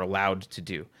that they're allowed to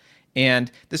do.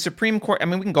 And the Supreme Court, I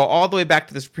mean, we can go all the way back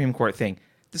to the Supreme Court thing.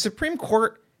 The Supreme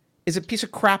Court is a piece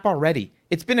of crap already.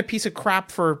 It's been a piece of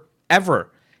crap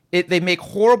forever. They make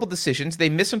horrible decisions. They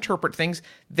misinterpret things.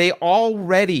 They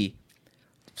already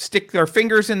stick their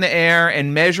fingers in the air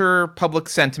and measure public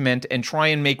sentiment and try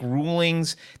and make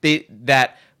rulings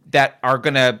that are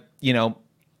going to,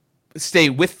 stay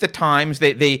with the times.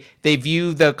 They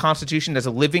view the Constitution as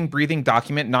a living, breathing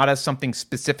document, not as something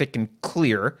specific and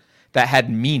clear that had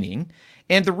meaning.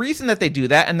 And the reason that they do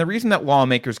that, and the reason that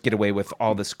lawmakers get away with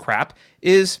all this crap,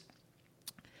 is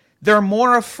they're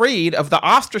more afraid of the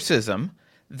ostracism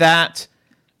that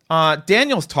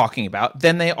Daniel's talking about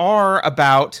than they are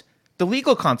about the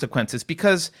legal consequences.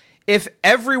 Because if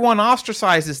everyone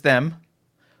ostracizes them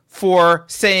for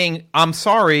saying, I'm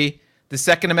sorry, the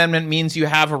Second Amendment means you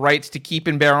have a right to keep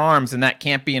and bear arms, and that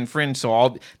can't be infringed. So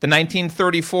the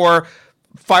 1934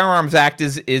 Firearms Act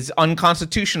is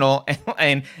unconstitutional,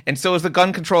 and so is the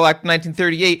Gun Control Act of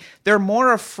 1938. They're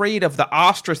more afraid of the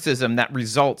ostracism that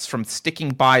results from sticking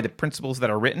by the principles that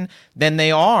are written than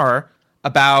they are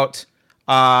about,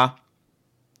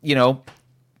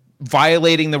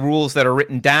 violating the rules that are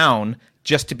written down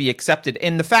just to be accepted.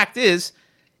 And the fact is,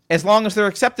 as long as they're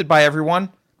accepted by everyone,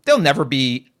 they'll never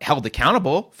be held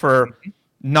accountable for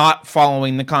not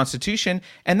following the Constitution.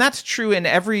 And that's true in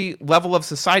every level of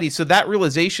society. So that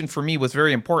realization for me was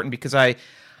very important, because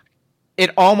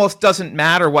it almost doesn't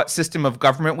matter what system of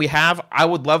government we have. I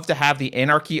would love to have the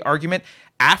anarchy argument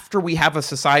after we have a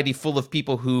society full of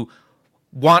people who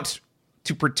want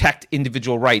to protect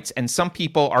individual rights. And some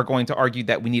people are going to argue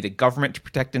that we need a government to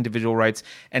protect individual rights,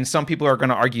 and some people are going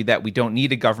to argue that we don't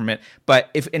need a government. But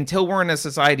until we're in a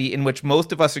society in which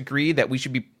most of us agree that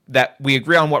we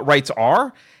agree on what rights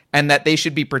are and that they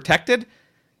should be protected,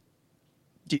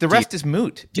 the rest is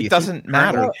moot. It doesn't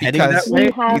matter, because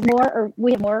we have more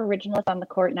originalists on the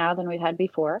court now than we've had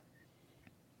before,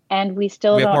 and we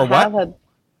still don't have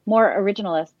more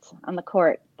originalists on the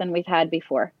court than we've had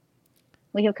before.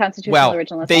 We have constitutional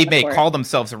originalists. They may call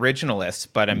themselves originalists,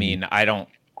 but I mean, I don't.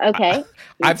 Okay.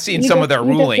 I've seen some of their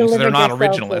rulings. They're not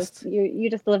originalists. You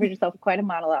just delivered yourself quite a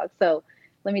monologue. So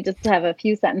let me just have a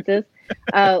few sentences.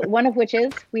 One of which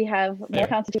is we have more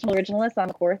constitutional originalists on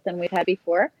the court than we've had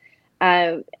before.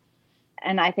 And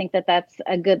I think that that's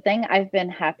a good thing. I've been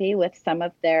happy with some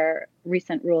of their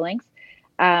recent rulings.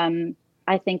 I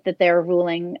I think that their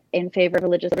ruling in favor of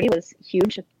religious liberty was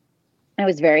huge. I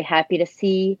was very happy to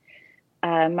see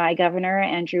my governor,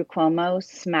 Andrew Cuomo,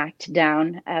 smacked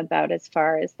down about as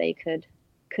far as they could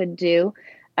do,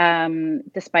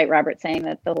 despite Robert saying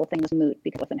that the whole thing was moot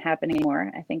because it wasn't happening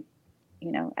anymore. I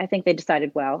think they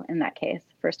decided well in that case,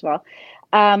 first of all.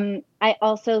 I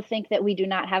also think that we do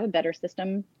not have a better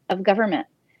system of government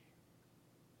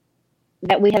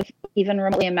that we have even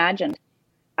remotely imagined.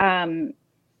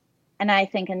 And I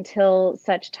think until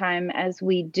such time as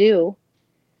we do,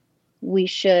 we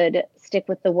should stick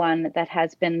with the one that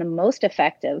has been the most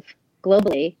effective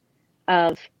globally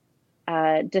of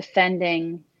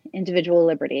defending individual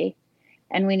liberty.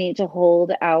 And we need to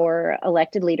hold our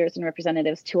elected leaders and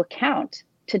representatives to account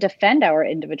to defend our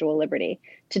individual liberty,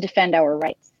 to defend our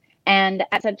rights. And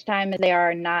at such time as they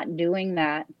are not doing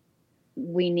that,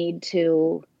 we need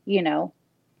to,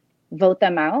 vote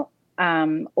them out.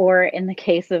 Or in the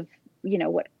case of,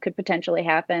 what could potentially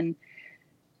happen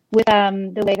with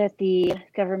the way that the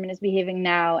government is behaving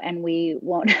now, and we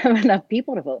won't have enough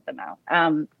people to vote them out,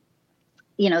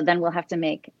 then we'll have to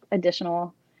make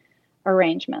additional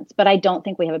arrangements. But I don't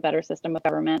think we have a better system of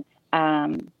government.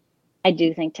 I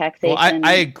do think taxation. Well,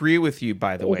 I agree with you,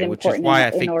 by the way, which is why I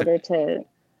think in order to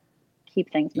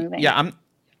keep things moving. Yeah,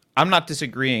 I'm not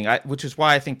disagreeing, which is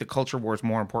why I think the culture war is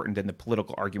more important than the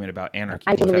political argument about anarchy.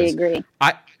 I totally agree.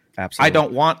 I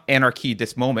don't want anarchy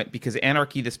this moment, because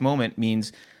anarchy this moment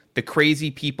means the crazy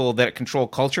people that control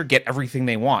culture get everything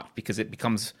they want because it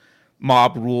becomes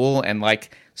mob rule. And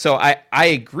so I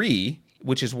agree,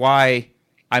 which is why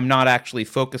I'm not actually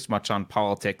focused much on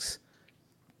politics.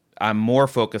 I'm more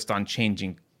focused on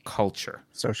changing culture.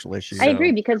 Social issues. I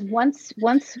agree, because once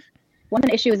an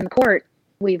issue is in the court,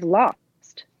 we've lost.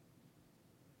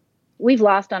 We've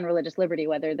lost on religious liberty,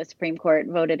 whether the Supreme Court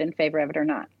voted in favor of it or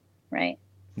not, right?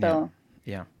 So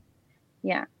yeah.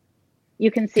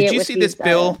 You can see Did you see this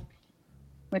bill?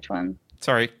 Which one?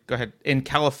 Sorry, go ahead. In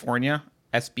California,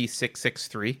 SB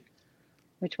 663.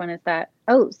 Which one is that?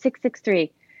 Oh,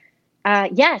 663.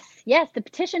 Yes, the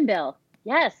petition bill.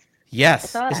 Yes.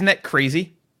 Isn't that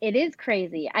crazy? It is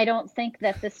crazy. I don't think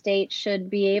that the state should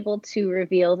be able to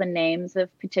reveal the names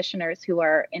of petitioners who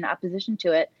are in opposition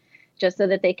to it, just so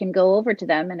that they can go over to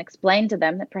them and explain to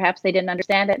them that perhaps they didn't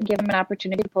understand it and give them an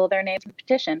opportunity to pull their names from the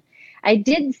petition. I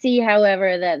did see,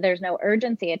 however, that there's no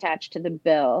urgency attached to the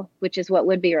bill, which is what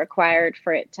would be required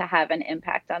for it to have an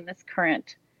impact on this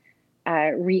current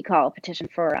recall petition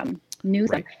for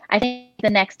Newsom. Right. I think the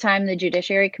next time the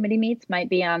Judiciary Committee meets might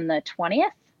be on the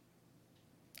 20th.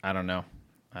 I don't know.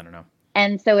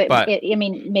 And so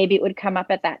maybe it would come up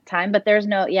at that time, but there's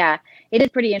no, it is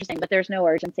pretty interesting, but there's no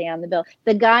urgency on the bill.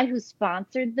 The guy who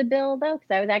sponsored the bill, though, because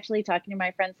I was actually talking to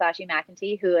my friend Sashi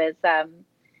McEntee, who is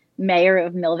mayor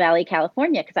of Mill Valley,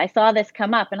 California, because I saw this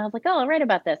come up and I was like, oh, I'll write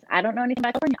about this. I don't know anything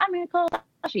about California. I'm going to call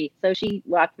Sashi. So she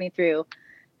walked me through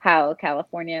how the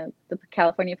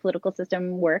California political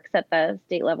system works at the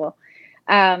state level.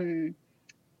 I don't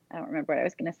remember what I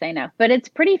was going to say now, but it's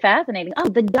pretty fascinating. Oh,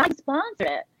 the guy sponsored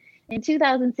it. In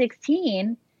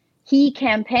 2016, he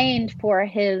campaigned for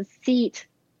his seat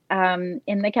in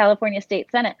the California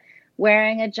State Senate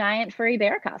wearing a giant furry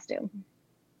bear costume.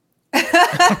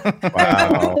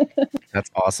 Wow.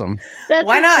 That's awesome. That's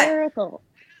Why hysterical.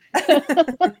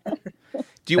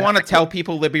 Do you want to tell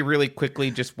people, Libby, really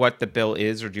quickly just what the bill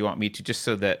is, or do you want me to, just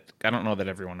so that I don't know that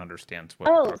everyone understands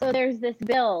what so there's this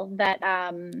bill that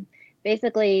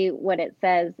basically what it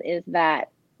says is that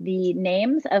the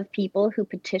names of people who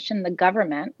petition the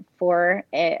government for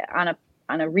on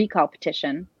a recall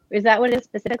petition. Is that what it is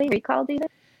specifically? Recall, do you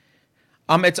think?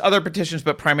 It's other petitions,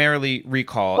 but primarily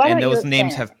recall. And those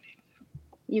names have.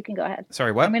 You can go ahead.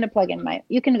 Sorry, what? I'm going to plug in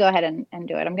you can go ahead and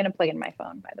do it. I'm going to plug in my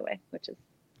phone, by the way, which is.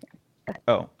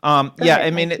 Oh, I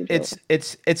mean,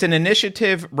 it's an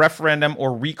initiative, referendum,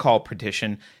 or recall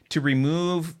petition to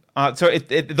remove.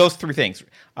 Those three things: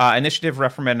 initiative,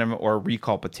 referendum, or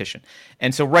recall petition.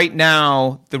 And so right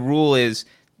now, the rule is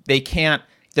the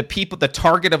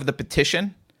target of the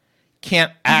petition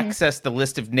can't access the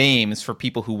list of names for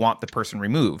people who want the person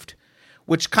removed,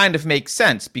 which kind of makes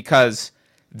sense because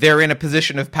they're in a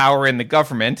position of power in the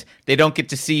government. They don't get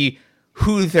to see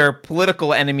who their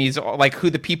political enemies are, like who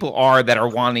the people are that are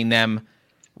wanting them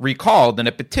recalled in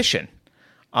a petition.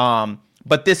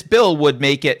 But this bill would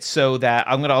make it so that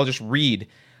I'll just read.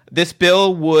 This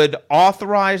bill would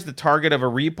authorize the target of a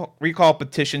recall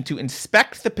petition to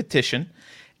inspect the petition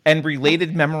and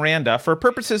related memoranda for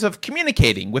purposes of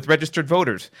communicating with registered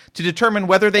voters to determine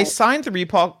whether they signed the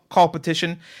recall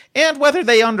petition and whether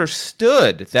they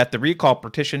understood that the recall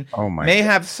petition may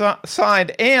have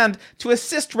signed, and to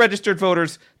assist registered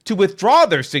voters to withdraw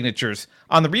their signatures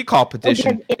on the recall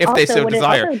petition if they so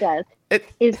desire. What it also does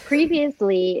is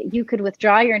previously you could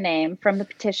withdraw your name from the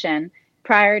petition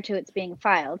prior to its being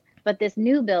filed, but this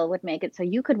new bill would make it so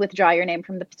you could withdraw your name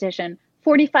from the petition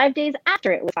 45 days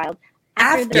after it was filed.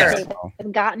 After the state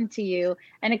has gotten to you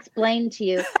and explained to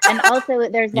you. And also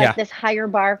there's this higher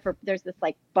bar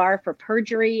for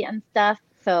perjury and stuff.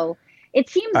 So it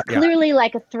seems clearly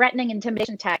like a threatening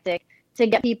intimidation tactic to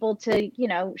get people to,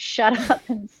 shut up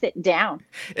and sit down.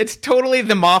 It's totally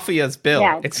the mafia's bill.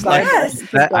 Yeah, it's like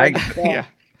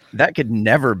that could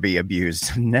never be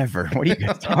abused. Never. What are you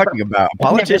guys talking about?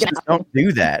 Politicians don't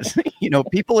do that.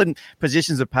 People in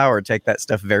positions of power take that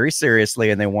stuff very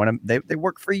seriously, and they want to. They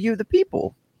work for you, the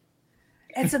people.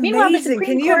 It's amazing.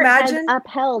 Can you imagine? Has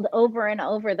upheld over and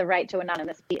over the right to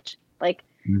anonymous speech. Like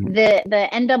the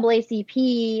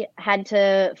NAACP had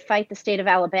to fight the state of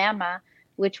Alabama,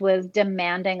 which was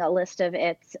demanding a list of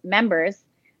its members,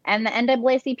 and the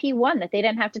NAACP won that they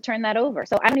didn't have to turn that over.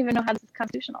 So I don't even know how this is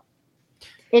constitutional.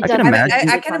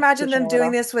 I can imagine them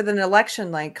doing this with an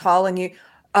election, like calling you.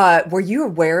 Were you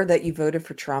aware that you voted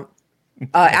for Trump?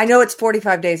 I know it's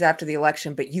 45 days after the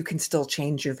election, but you can still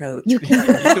change your vote. You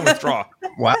can withdraw.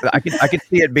 Well, I could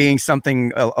see it being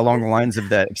something along the lines of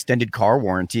the extended car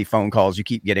warranty phone calls you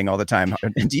keep getting all the time.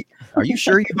 Are you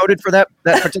sure you voted for that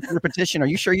particular petition? Are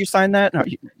you sure you signed that?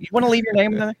 You want to leave your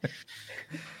name there?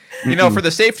 For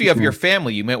the safety of your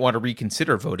family, you might want to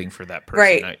reconsider voting for that person.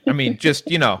 Right. I mean, just,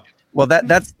 Well,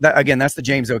 that's the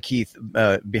James O'Keefe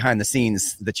behind the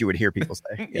scenes that you would hear people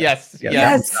say. Yes.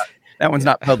 That one's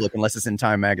not public unless it's in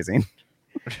Time magazine.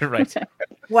 Right.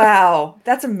 Wow,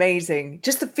 that's amazing.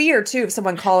 Just the fear too of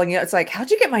someone calling you. It's like, how'd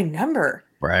you get my number?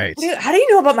 Right. How do you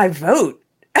know about my vote?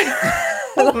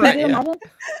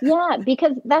 Yeah,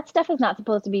 because that stuff is not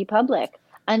supposed to be public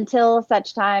until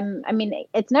such time. I mean,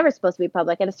 it's never supposed to be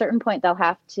public. At a certain point, they'll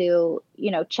have to,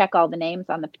 check all the names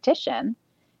on the petition.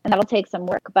 And that'll take some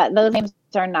work, but those names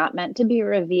are not meant to be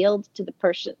revealed to the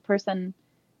person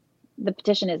the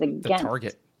petition is against. The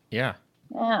target. Yeah.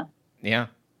 Yeah.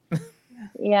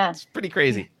 It's pretty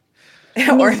crazy.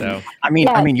 I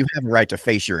mean, you have a right to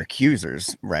face your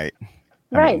accusers, right?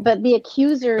 But the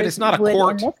accuser it's not a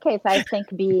court. In this case, I think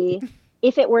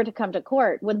if it were to come to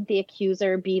court, wouldn't the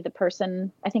accuser be the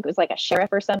person, I think it was like a sheriff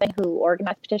or something, who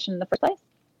organized the petition in the first place?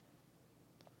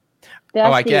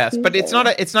 I guess, but it's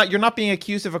not. You're not being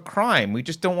accused of a crime. We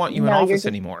just don't want you in office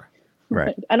anymore.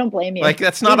 Right. I don't blame you. Like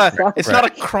it's not a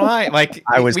crime. Like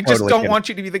we just don't want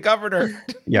you to be the governor.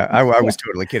 Yeah, I was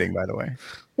totally kidding, by the way.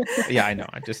 Yeah, I know.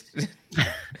 I just. It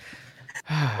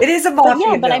is a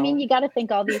mafia. But I mean, you got to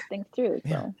think all these things through.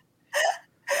 So.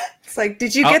 It's like,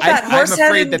 did you get that horse head? I'm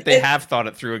afraid that they have thought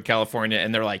it through in California,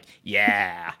 and they're like,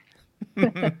 yeah.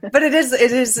 But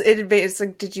it's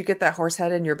like, did you get that horse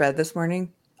head in your bed this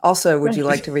morning? Also, would you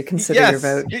like to reconsider your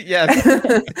vote? Yes,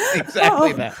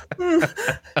 exactly that.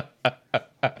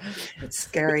 It's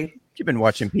scary. You've been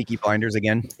watching Peaky Blinders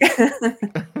again?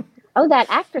 Oh, that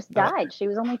actress died. She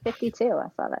was only 52. I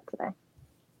saw that today.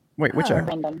 Wait, which actress?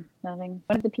 Random. Nothing.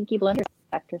 One of the Peaky Blinders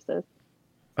actresses.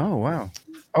 Oh, wow.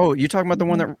 Oh, you're talking about the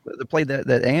one that played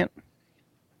that aunt?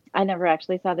 I never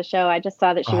actually saw the show. I just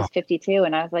saw that she was 52,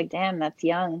 and I was like, damn, that's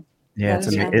young. Yeah,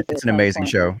 it's an amazing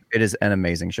show. It is an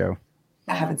amazing show.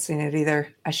 I haven't seen it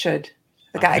either. I should.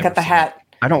 I got the hat.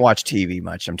 I don't watch TV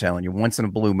much, I'm telling you. Once in a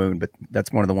blue moon, but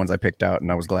that's one of the ones I picked out,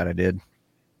 and I was glad I did.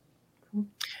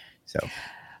 So,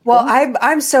 well,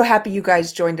 I'm so happy you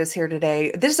guys joined us here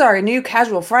today. This is our new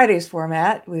Casual Fridays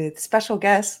format with special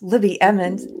guest Libby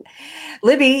Emmons.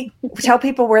 Libby, tell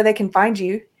people where they can find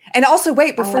you. And also,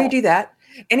 wait, before you do that,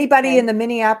 anybody in the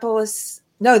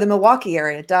the Milwaukee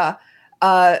area,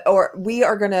 Libby's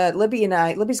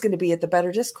going to be at the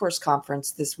Better Discourse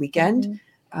Conference this weekend,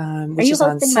 which is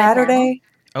on Saturday.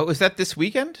 Oh, is that this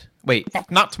weekend? Wait,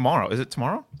 not tomorrow. Is it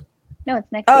tomorrow? No, it's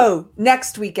next week.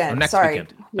 Next weekend.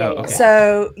 Weekend. Yeah, okay.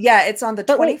 So, it's on the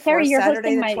 24th. Wait, Carrie, you're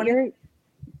Saturday,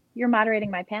 you're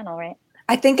moderating my panel, right?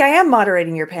 I think I am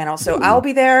moderating your panel. So I'll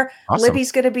be there. Awesome.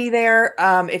 Libby's going to be there.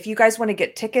 If you guys want to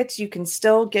get tickets, you can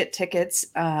still get tickets.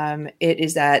 It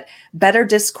is at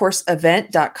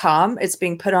betterdiscourseevent.com. It's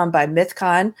being put on by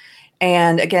MythCon.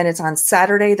 And again, it's on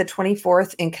Saturday, the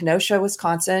 24th in Kenosha,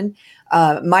 Wisconsin.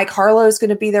 Mike Harlow is going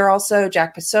to be there also.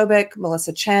 Jack Posobiec,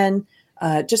 Melissa Chen,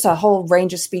 just a whole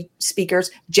range of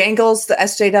speakers. Jangles, the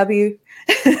SJW,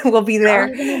 will be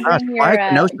there. Why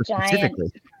Kenosha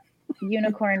specifically?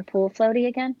 Unicorn pool floaty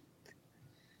again?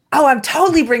 Oh, I'm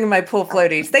totally bringing my pool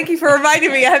floaties. Thank you for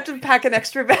reminding me. I have to pack an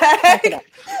extra bag.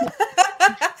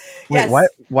 Wait,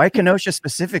 why Kenosha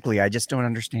specifically? I just don't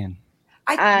understand.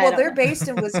 Well, they're based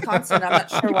in Wisconsin. I'm not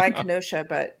sure why Kenosha,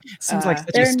 but seems like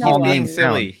such a small being town.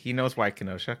 silly. He knows why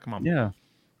Kenosha. Come on. Yeah.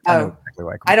 I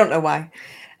don't know why.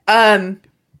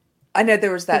 I know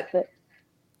there was that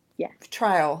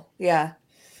trial. Yeah.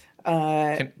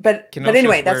 But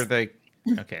anyway, that's where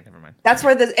okay, never mind. That's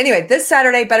where this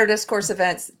Saturday,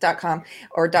 betterdiscourseevents.com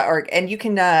or .org, and you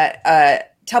can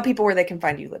tell people where they can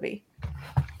find you, Libby.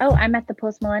 Oh, I'm at the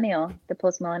Postmillennial,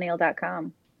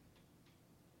 thepostmillennial.com.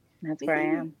 That's where I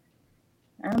am.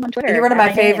 I'm on Twitter. And you're one of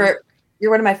my favorite.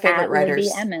 You're one of my favorite writers.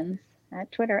 Libby Emmons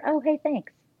at Twitter. Oh, hey,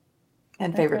 thanks.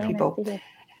 And favorite people.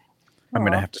 I'm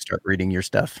going to have to start reading your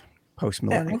stuff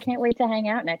post-millennial. I can't wait to hang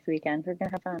out next weekend. We're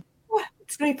going to have fun.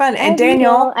 It's going to be fun. And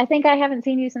Daniel. I think I haven't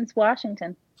seen you since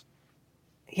Washington.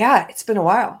 Yeah, it's been a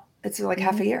while. It's like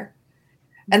half a year.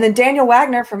 And then Daniel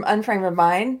Wagner from Unframed of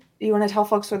Mind. Do you want to tell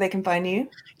folks where they can find you?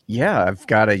 Yeah, I've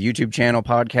got a YouTube channel,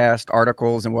 podcast,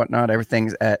 articles, and whatnot.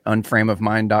 Everything's at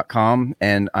unframeofmind.com.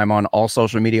 And I'm on all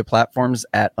social media platforms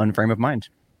at unframeofmind.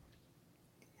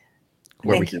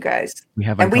 Thank you guys. We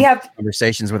have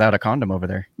conversations without a condom over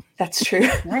there. That's true.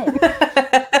 But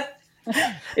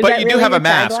you do have a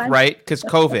mask, right? Because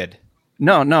COVID.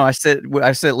 No. I sit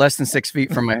less than 6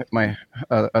 feet from my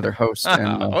other host.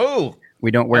 And, we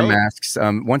don't wear masks.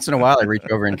 Once in a while, I reach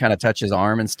over and kind of touch his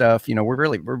arm and stuff. You know,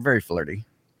 we're very flirty.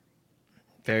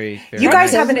 Very, very. You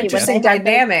guys have an interesting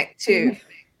dynamic too.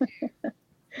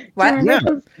 What? Yeah.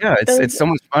 It's so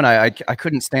much fun. I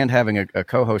couldn't stand having a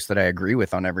co-host that I agree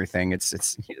with on everything.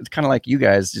 It's kind of like you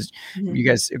guys. Just you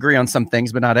guys agree on some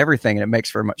things, but not everything, and it makes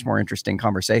for a much more interesting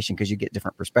conversation because you get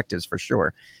different perspectives for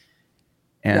sure.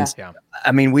 And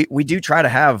I mean, we do try to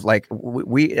have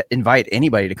we invite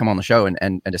anybody to come on the show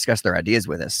and discuss their ideas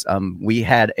with us. We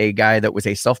had a guy that was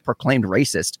a self-proclaimed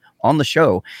racist on the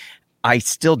show. I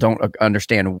still don't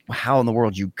understand how in the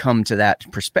world you come to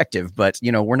that perspective, but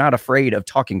we're not afraid of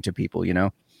talking to people,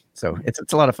 so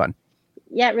it's a lot of fun.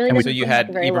 Yeah, it really. So you had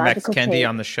Ibermex Kendi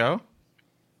on the show?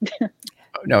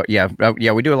 No, yeah,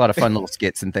 we do a lot of fun little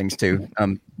skits and things too.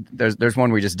 There's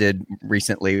one we just did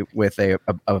recently with a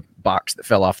box that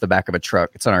fell off the back of a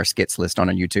truck. It's on our skits list on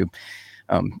YouTube.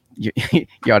 You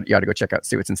ought to go check out,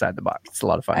 see what's inside the box. It's a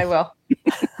lot of fun. I will.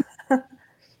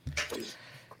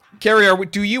 Carrie,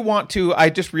 do you want to?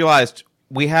 I just realized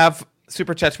we have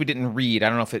super chats we didn't read. I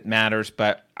don't know if it matters,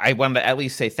 but I wanted to at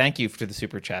least say thank you to the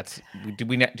super chats. Do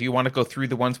you want to go through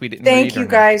the ones we didn't read? Thank you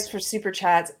guys for super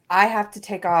chats. I have to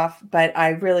take off, but I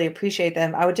really appreciate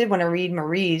them. I did want to read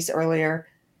Marie's earlier,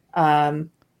 but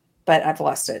I've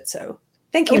lost it. So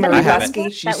thank you, Marie Husky.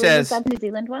 She says the New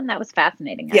Zealand one. That was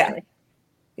fascinating. Actually.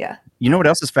 Yeah. You know what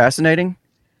else is fascinating?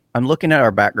 I'm looking at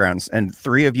our backgrounds, and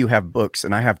 3 of you have books,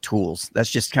 and I have tools. That's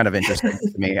just kind of interesting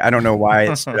to me. I don't know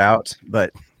why it stood out,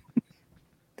 but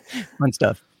fun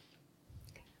stuff.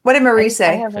 What did Marie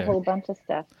say? I have a whole bunch of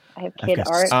stuff. I have kid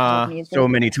art, music. So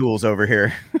many tools over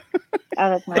here.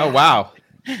 Oh wow!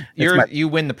 You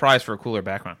win the prize for a cooler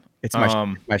background. It's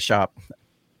my shop.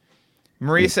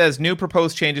 Marie says new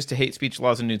proposed changes to hate speech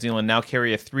laws in New Zealand now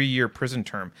carry a 3-year prison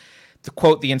term. To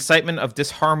quote, the incitement of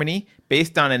disharmony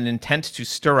based on an intent to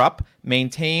stir up,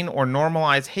 maintain, or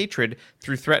normalize hatred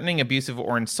through threatening, abusive,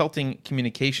 or insulting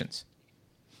communications.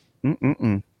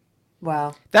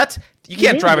 Wow. You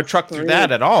can't drive a truck through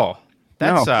that at all.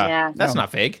 That's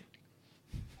not vague.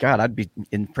 God, I'd be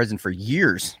in prison for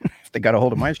years if they got a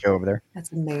hold of my show over there.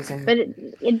 That's amazing. But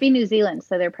it'd be New Zealand,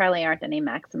 so there probably aren't any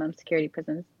maximum security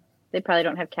prisons. They probably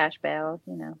don't have cash bail,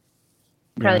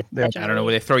 Probably I don't know.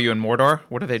 Will they throw you in Mordor?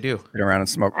 What do they do? Sit around and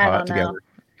smoke pot together.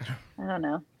 I don't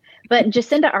know. But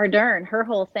Jacinda Ardern, her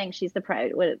whole thing, she's the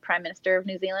Prime Minister of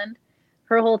New Zealand.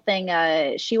 Her whole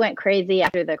thing, she went crazy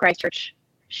after the Christchurch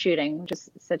shooting, which is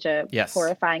such a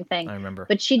horrifying thing. I remember.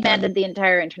 But she demanded the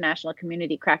entire international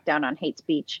community crack down on hate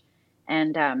speech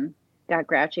and got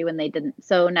grouchy when they didn't.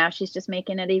 So now she's just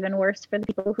making it even worse for the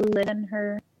people who live in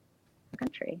her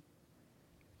country.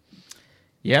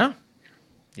 Yeah.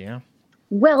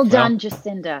 Well done,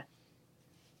 Jacinda.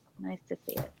 Nice to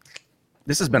see it.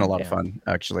 This has been a lot of fun,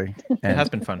 actually. It has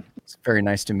been fun. It's very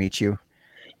nice to meet you.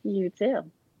 You too.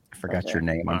 I forgot your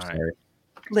name. I'm sorry.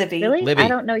 Libby. Really? Libby. I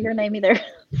don't know your name either.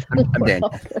 I'm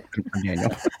Daniel. I'm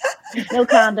Daniel. No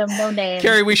condom, no name.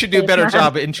 Carrie, we should do a better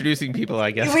job at introducing people,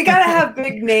 I guess. We got to have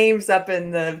big names up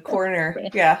in the corner.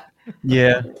 Yeah.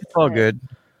 Yeah, it's all good.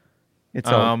 It's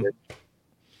all good.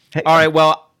 Hey, all right,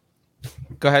 well,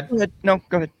 go ahead. No,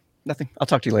 go ahead. Nothing. I'll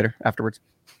talk to you later afterwards.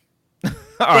 All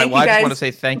right. Well, I just want to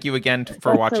say thank you again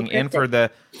for watching and for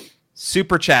the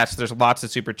super chats. There's lots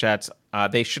of super chats.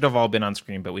 They should have all been on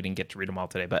screen, but we didn't get to read them all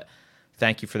today. But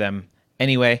thank you for them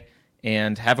anyway.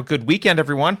 And have a good weekend,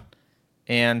 everyone.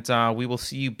 And we will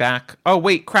see you back. Oh,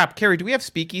 wait, crap. Carrie, do we have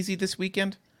Speakeasy this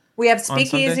weekend? We have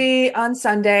Speakeasy on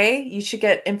Sunday. You should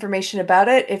get information about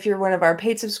it if you're one of our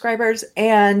paid subscribers.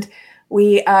 And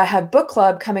we have book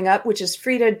club coming up, which is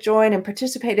free to join and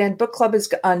participate in. Book club is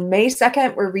on May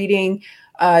 2nd. We're reading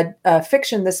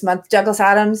fiction this month, Douglas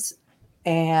Adams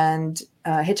and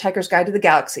Hitchhiker's Guide to the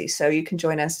Galaxy. So you can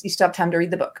join us. You still have time to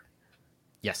read the book.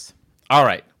 Yes. All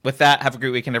right. With that, have a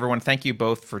great weekend, everyone. Thank you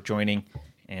both for joining.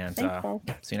 And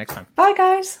Thanks, see you next time. Bye,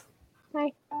 guys. Bye.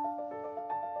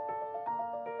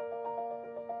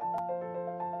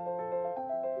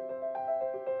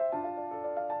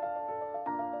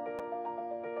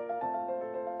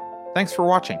 Thanks for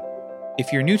watching.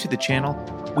 If you're new to the channel,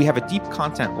 we have a deep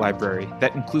content library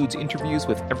that includes interviews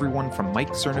with everyone from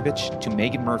Mike Cernovich to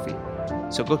Megan Murphy,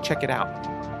 so go check it out.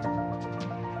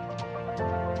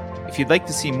 If you'd like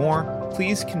to see more,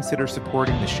 please consider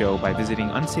supporting the show by visiting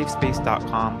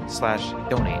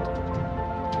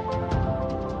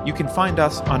unsafespace.com/donate. You can find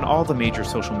us on all the major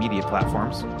social media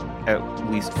platforms, at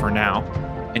least for now,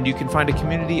 and you can find a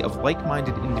community of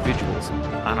like-minded individuals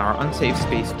on our Unsafe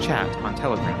Space chat on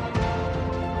Telegram.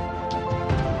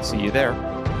 See you there.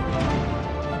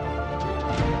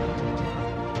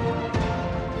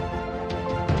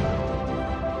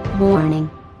 Warning.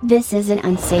 This is an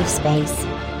unsafe space.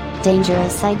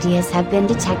 Dangerous ideas have been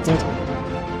detected.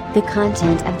 The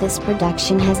content of this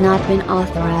production has not been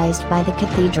authorized by the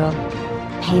Cathedral.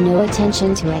 Pay no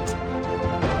attention to it.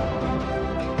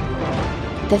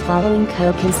 The following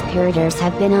co-conspirators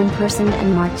have been unpersoned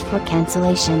and marked for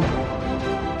cancellation.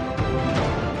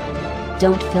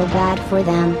 Don't feel bad for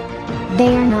them.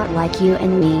 They are not like you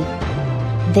and me.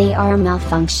 They are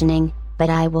malfunctioning, but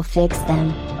I will fix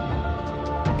them.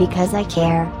 Because I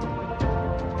care.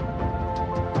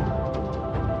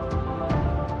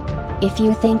 If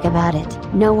you think about it,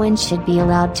 no one should be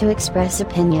allowed to express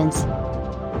opinions.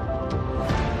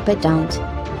 But don't.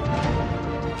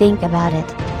 Think about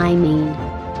it, I mean.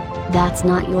 That's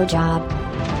not your job.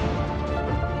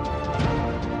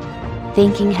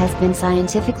 Thinking has been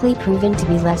scientifically proven to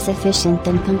be less efficient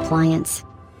than compliance.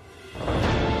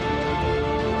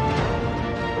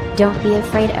 Don't be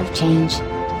afraid of change.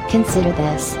 Consider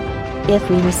this. If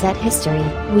we reset history,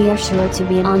 we are sure to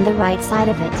be on the right side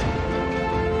of it.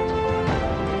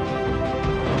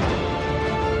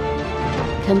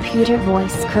 Computer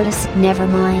voice Curtis, never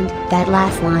mind, that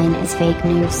last line is fake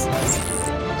news.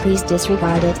 Please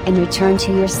disregard it and return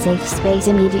to your safe space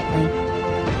immediately.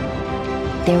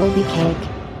 There will be cake.